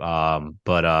office,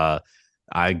 but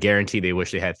I guarantee they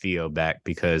wish they had Theo back,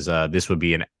 because this would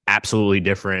be an absolutely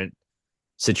different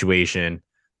situation.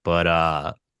 But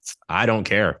I don't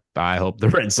care. I hope the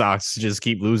Red Sox just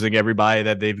keep losing everybody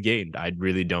that they've gained. I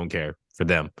really don't care for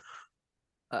them.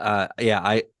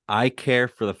 Yeah, I care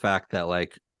for the fact that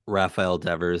like Rafael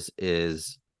Devers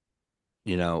is,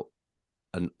 you know,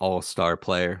 an all-star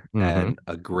player Mm-hmm. and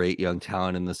a great young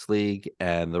talent in this league.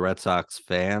 And the Red Sox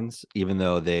fans, even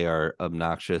though they are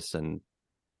obnoxious and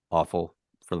awful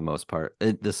for the most part,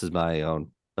 this is my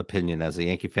own opinion as a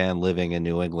Yankee fan living in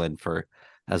New England for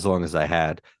as long as I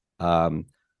had. Um,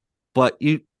 but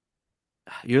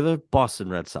you're the Boston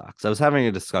Red Sox. I was having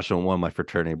a discussion with one of my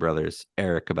fraternity brothers,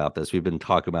 Eric, about this. We've been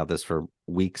talking about this for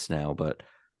weeks now, but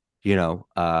you know,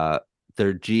 uh,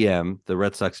 their GM, the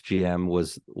Red Sox GM,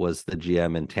 was the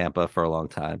GM in Tampa for a long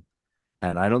time,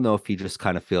 and I don't know if he just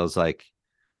kind of feels like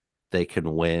they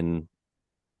can win,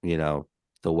 you know,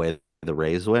 the way the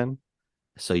Rays win.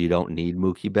 So you don't need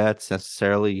Mookie Betts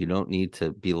necessarily. You don't need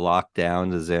to be locked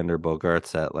down to Xander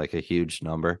Bogaerts at like a huge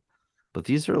number. But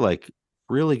these are like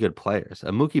really good players.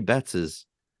 And Mookie Betts is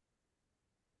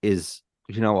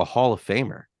a Hall of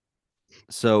Famer.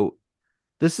 So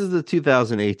this is the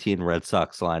 2018 Red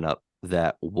Sox lineup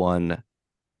that won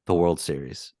the World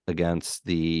Series against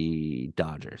the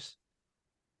Dodgers.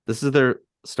 This is their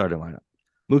starting lineup.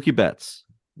 Mookie Betts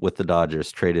with the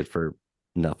Dodgers traded for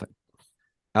nothing.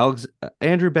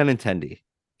 Andrew Benintendi,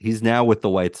 he's now with the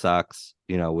White Sox.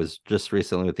 Was just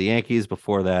recently with the Yankees.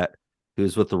 Before that, he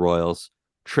was with the Royals.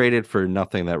 Traded for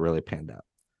nothing that really panned out.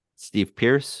 Steve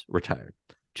Pearce retired.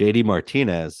 JD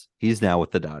Martinez, he's now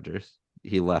with the Dodgers.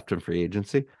 He left in free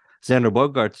agency. Xander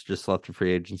Bogaerts just left in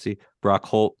free agency. Brock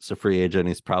Holt's a free agent.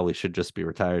 He's probably should just be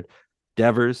retired.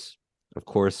 Devers, of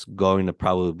course, going to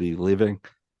probably be leaving.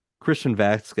 Christian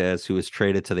Vasquez, who was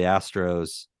traded to the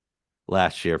Astros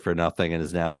last year for nothing and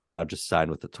is now just signed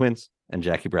with the Twins. And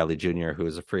Jackie Bradley Jr., who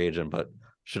is a free agent, but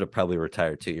should have probably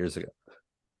retired 2 years ago.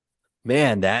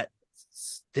 Man, that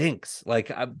stinks.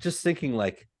 Like, I'm just thinking,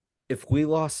 like, if we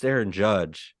lost Aaron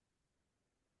Judge,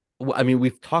 I mean,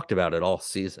 we've talked about it all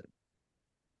season.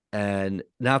 And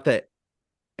not that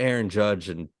Aaron Judge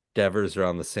and Devers are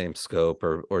on the same scope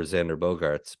or Xander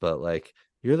Bogaerts, but like,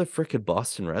 you're the freaking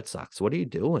Boston Red Sox. What are you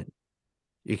doing?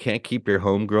 You can't keep your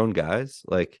homegrown guys.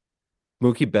 Like,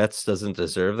 Mookie Betts doesn't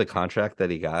deserve the contract that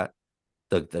he got,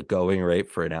 the going rate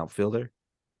for an outfielder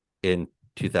in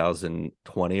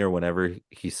 2020 or whenever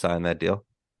he signed that deal.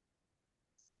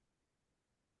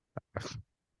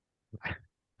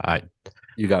 I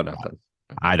You got nothing.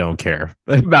 I don't care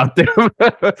about them.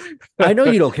 I know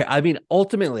you don't care. I mean,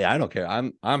 ultimately, I don't care.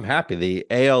 I'm happy. The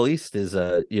AL East is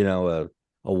a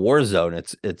war zone.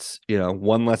 It's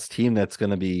one less team that's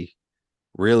going to be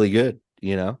really good.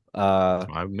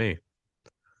 Fine me.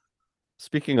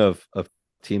 Speaking of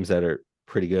teams that are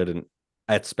pretty good and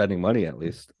at spending money, at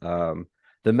least, the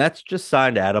Mets just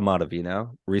signed Adam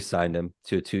Ottavino, re-signed him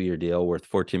to a 2-year deal worth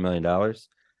 $14 million.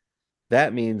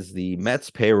 That means the Mets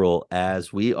payroll,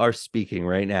 as we are speaking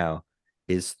right now,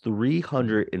 is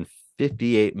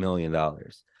 $358 million.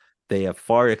 They have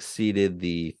far exceeded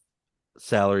the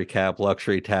salary cap,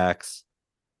 luxury tax,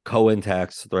 Cohen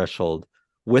tax threshold.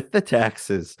 With the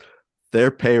taxes,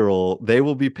 their payroll, they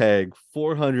will be paying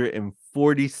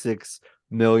 $446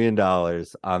 million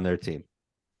on their team.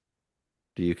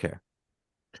 Do you care?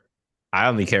 I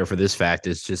only care for this fact.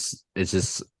 It's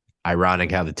just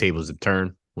ironic how the tables have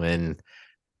turned when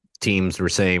teams were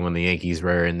saying when the Yankees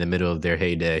were in the middle of their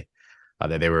heyday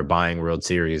that they were buying World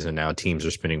Series, and now teams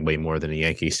are spending way more than the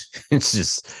Yankees.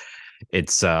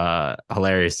 It's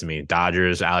hilarious to me.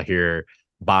 Dodgers out here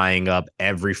buying up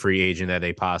every free agent that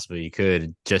they possibly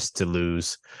could just to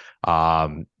lose.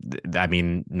 I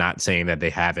mean, not saying that they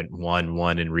haven't won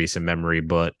one in recent memory,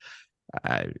 but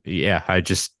yeah,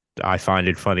 I find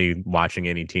it funny watching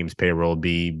any team's payroll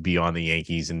be on the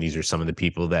Yankees, and these are some of the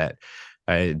people that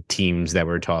teams that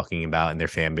we're talking about and their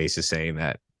fan base is saying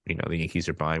that the Yankees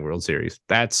are buying World Series.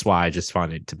 That's why I just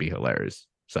find it to be hilarious.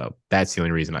 So that's the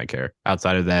only reason I care.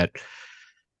 Outside of that,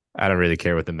 I don't really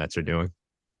care what the Mets are doing.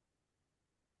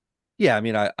 Yeah, I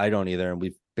mean, I don't either. And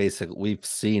we've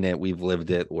seen it, we've lived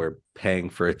it, where paying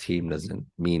for a team doesn't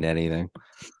mean anything.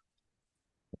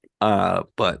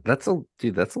 But that's a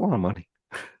lot of money.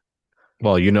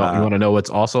 Well, you want to know what's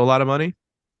also a lot of money?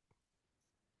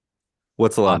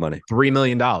 What's a lot of money? $3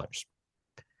 million.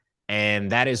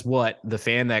 And that is what the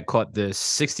fan that caught the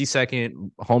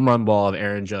 60-second home run ball of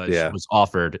Aaron Judge was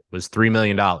offered, was $3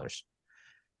 million.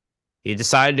 He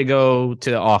decided to go to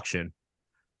the auction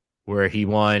where he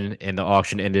won, and the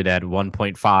auction ended at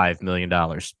 $1.5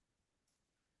 million.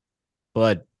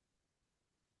 But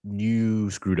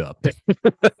you screwed up.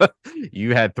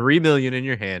 You had $3 million in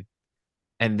your hand.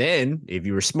 And then if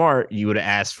you were smart, you would have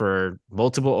asked for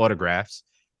multiple autographs.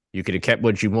 You could have kept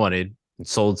what you wanted and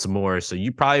sold some more. So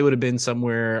you probably would have been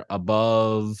somewhere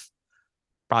above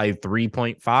probably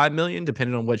 3.5 million,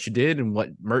 depending on what you did and what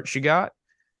merch you got.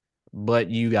 But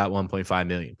you got 1.5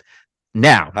 million.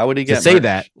 Now, how would he get to say merch?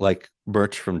 that? Like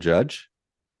merch from Judge?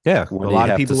 Yeah. Would a lot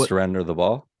of people surrender the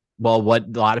ball? Well, what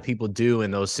a lot of people do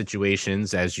in those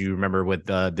situations, as you remember with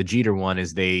the Jeter one,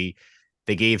 is they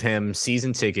gave him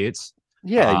season tickets.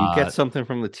 Yeah, you get something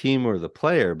from the team or the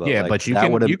player, but yeah, but you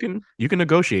can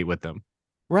negotiate with them,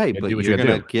 right? But you're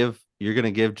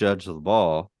gonna give Judge the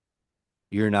ball.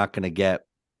 You're not gonna get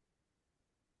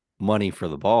money for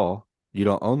the ball. You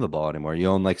don't own the ball anymore. You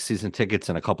own like season tickets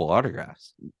and a couple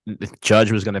autographs.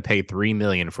 Judge was gonna pay $3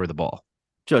 million for the ball.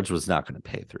 Judge was not going to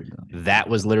pay $3 million. That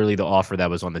was literally the offer that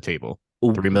was on the table.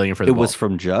 $3 million for the ball. It was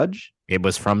from Judge? It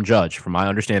was from Judge. From my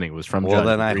understanding, it was from Judge. Well,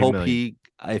 then I hope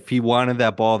if he wanted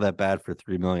that ball that bad for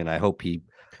 $3 million, I hope he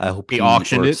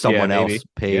auctioned it. Someone else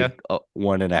paid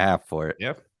 1.5 for it.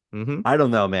 Yeah. Mm-hmm. I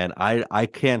don't know, man. I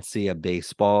can't see a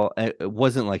baseball. It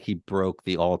wasn't like he broke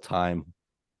the all-time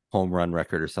home run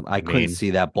record or something. I couldn't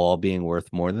see that ball being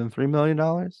worth more than $3 million.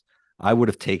 I would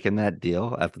have taken that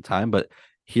deal at the time, but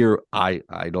here, I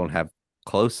don't have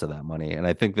close to that money, and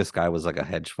I think this guy was like a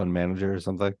hedge fund manager or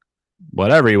something.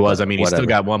 Whatever he was, I mean, he still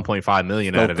got 1.5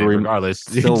 million out of it, regardless.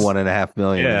 Still 1.5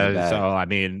 million. Yeah, so I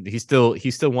mean, he still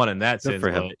won in that sense.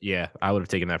 But yeah, I would have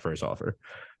taken that first offer.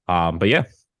 But yeah,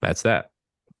 that's that.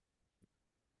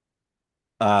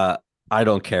 I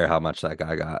don't care how much that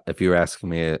guy got. If you're asking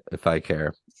me if I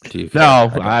care, do you care?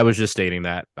 No, I was just stating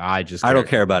that. I don't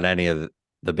care about any of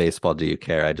the baseball. Do you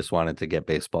care? I just wanted to get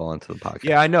baseball into the podcast.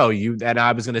 Yeah, I know you, and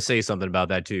I was going to say something about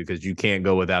that too, because you can't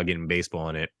go without getting baseball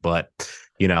in it. But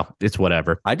it's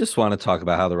whatever. I just want to talk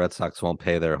about how the Red Sox won't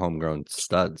pay their homegrown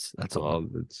studs. That's all.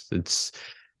 It's.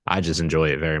 I just enjoy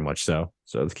it very much. So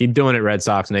keep doing it, Red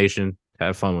Sox Nation.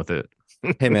 Have fun with it.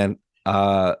 Hey man,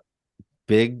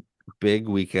 big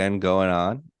weekend going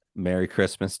on. Merry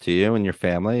Christmas to you and your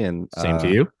family, and same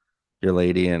to you, your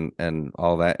lady, and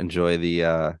all that. Enjoy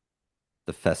the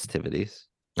festivities.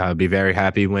 I'll be very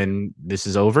happy when this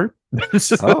is over.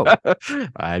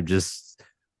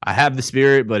 I have the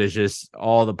spirit, but it's just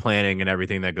all the planning and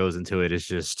everything that goes into it is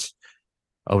just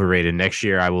overrated. Next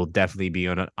year, I will definitely be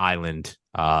on an island.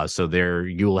 So there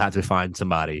you will have to find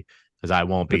somebody, because I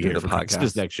won't be here for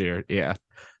Christmas next year. Yeah.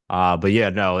 But yeah,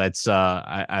 no, that's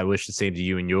I wish the same to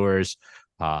you and yours,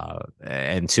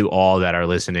 and to all that are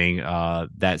listening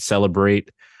that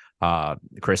celebrate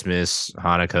Christmas,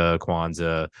 Hanukkah,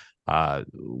 Kwanzaa.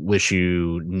 Wish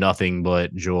you nothing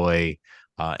but joy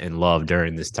and love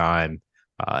during this time.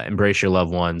 Embrace your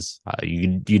loved ones.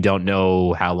 You don't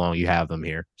know how long you have them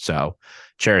here, so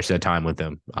cherish that time with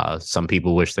them. Some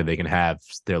people wish that they can have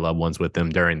their loved ones with them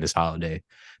during this holiday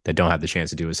that don't have the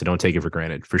chance to do it, so don't take it for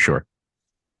granted, for sure.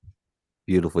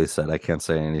 Beautifully said. I can't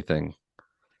say anything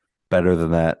better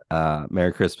than that.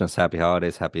 Merry Christmas, happy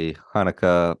holidays, happy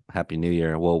Hanukkah, happy New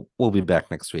Year. We'll be back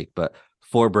next week. But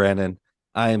for Brandon,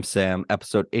 I am Sam.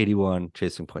 Episode 81,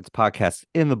 Chasing Points podcast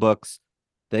in the books.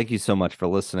 Thank you so much for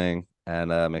listening,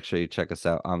 and make sure you check us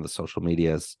out on the social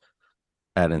medias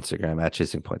at Instagram at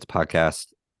Chasing Points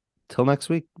podcast. Till next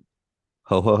week,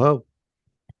 ho ho ho.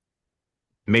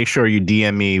 Make sure you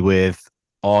DM me with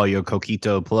all your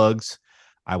Coquito plugs.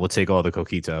 I will take all the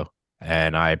Coquito.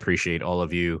 And I appreciate all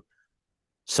of you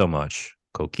so much.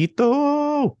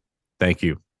 Coquito. Thank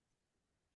you.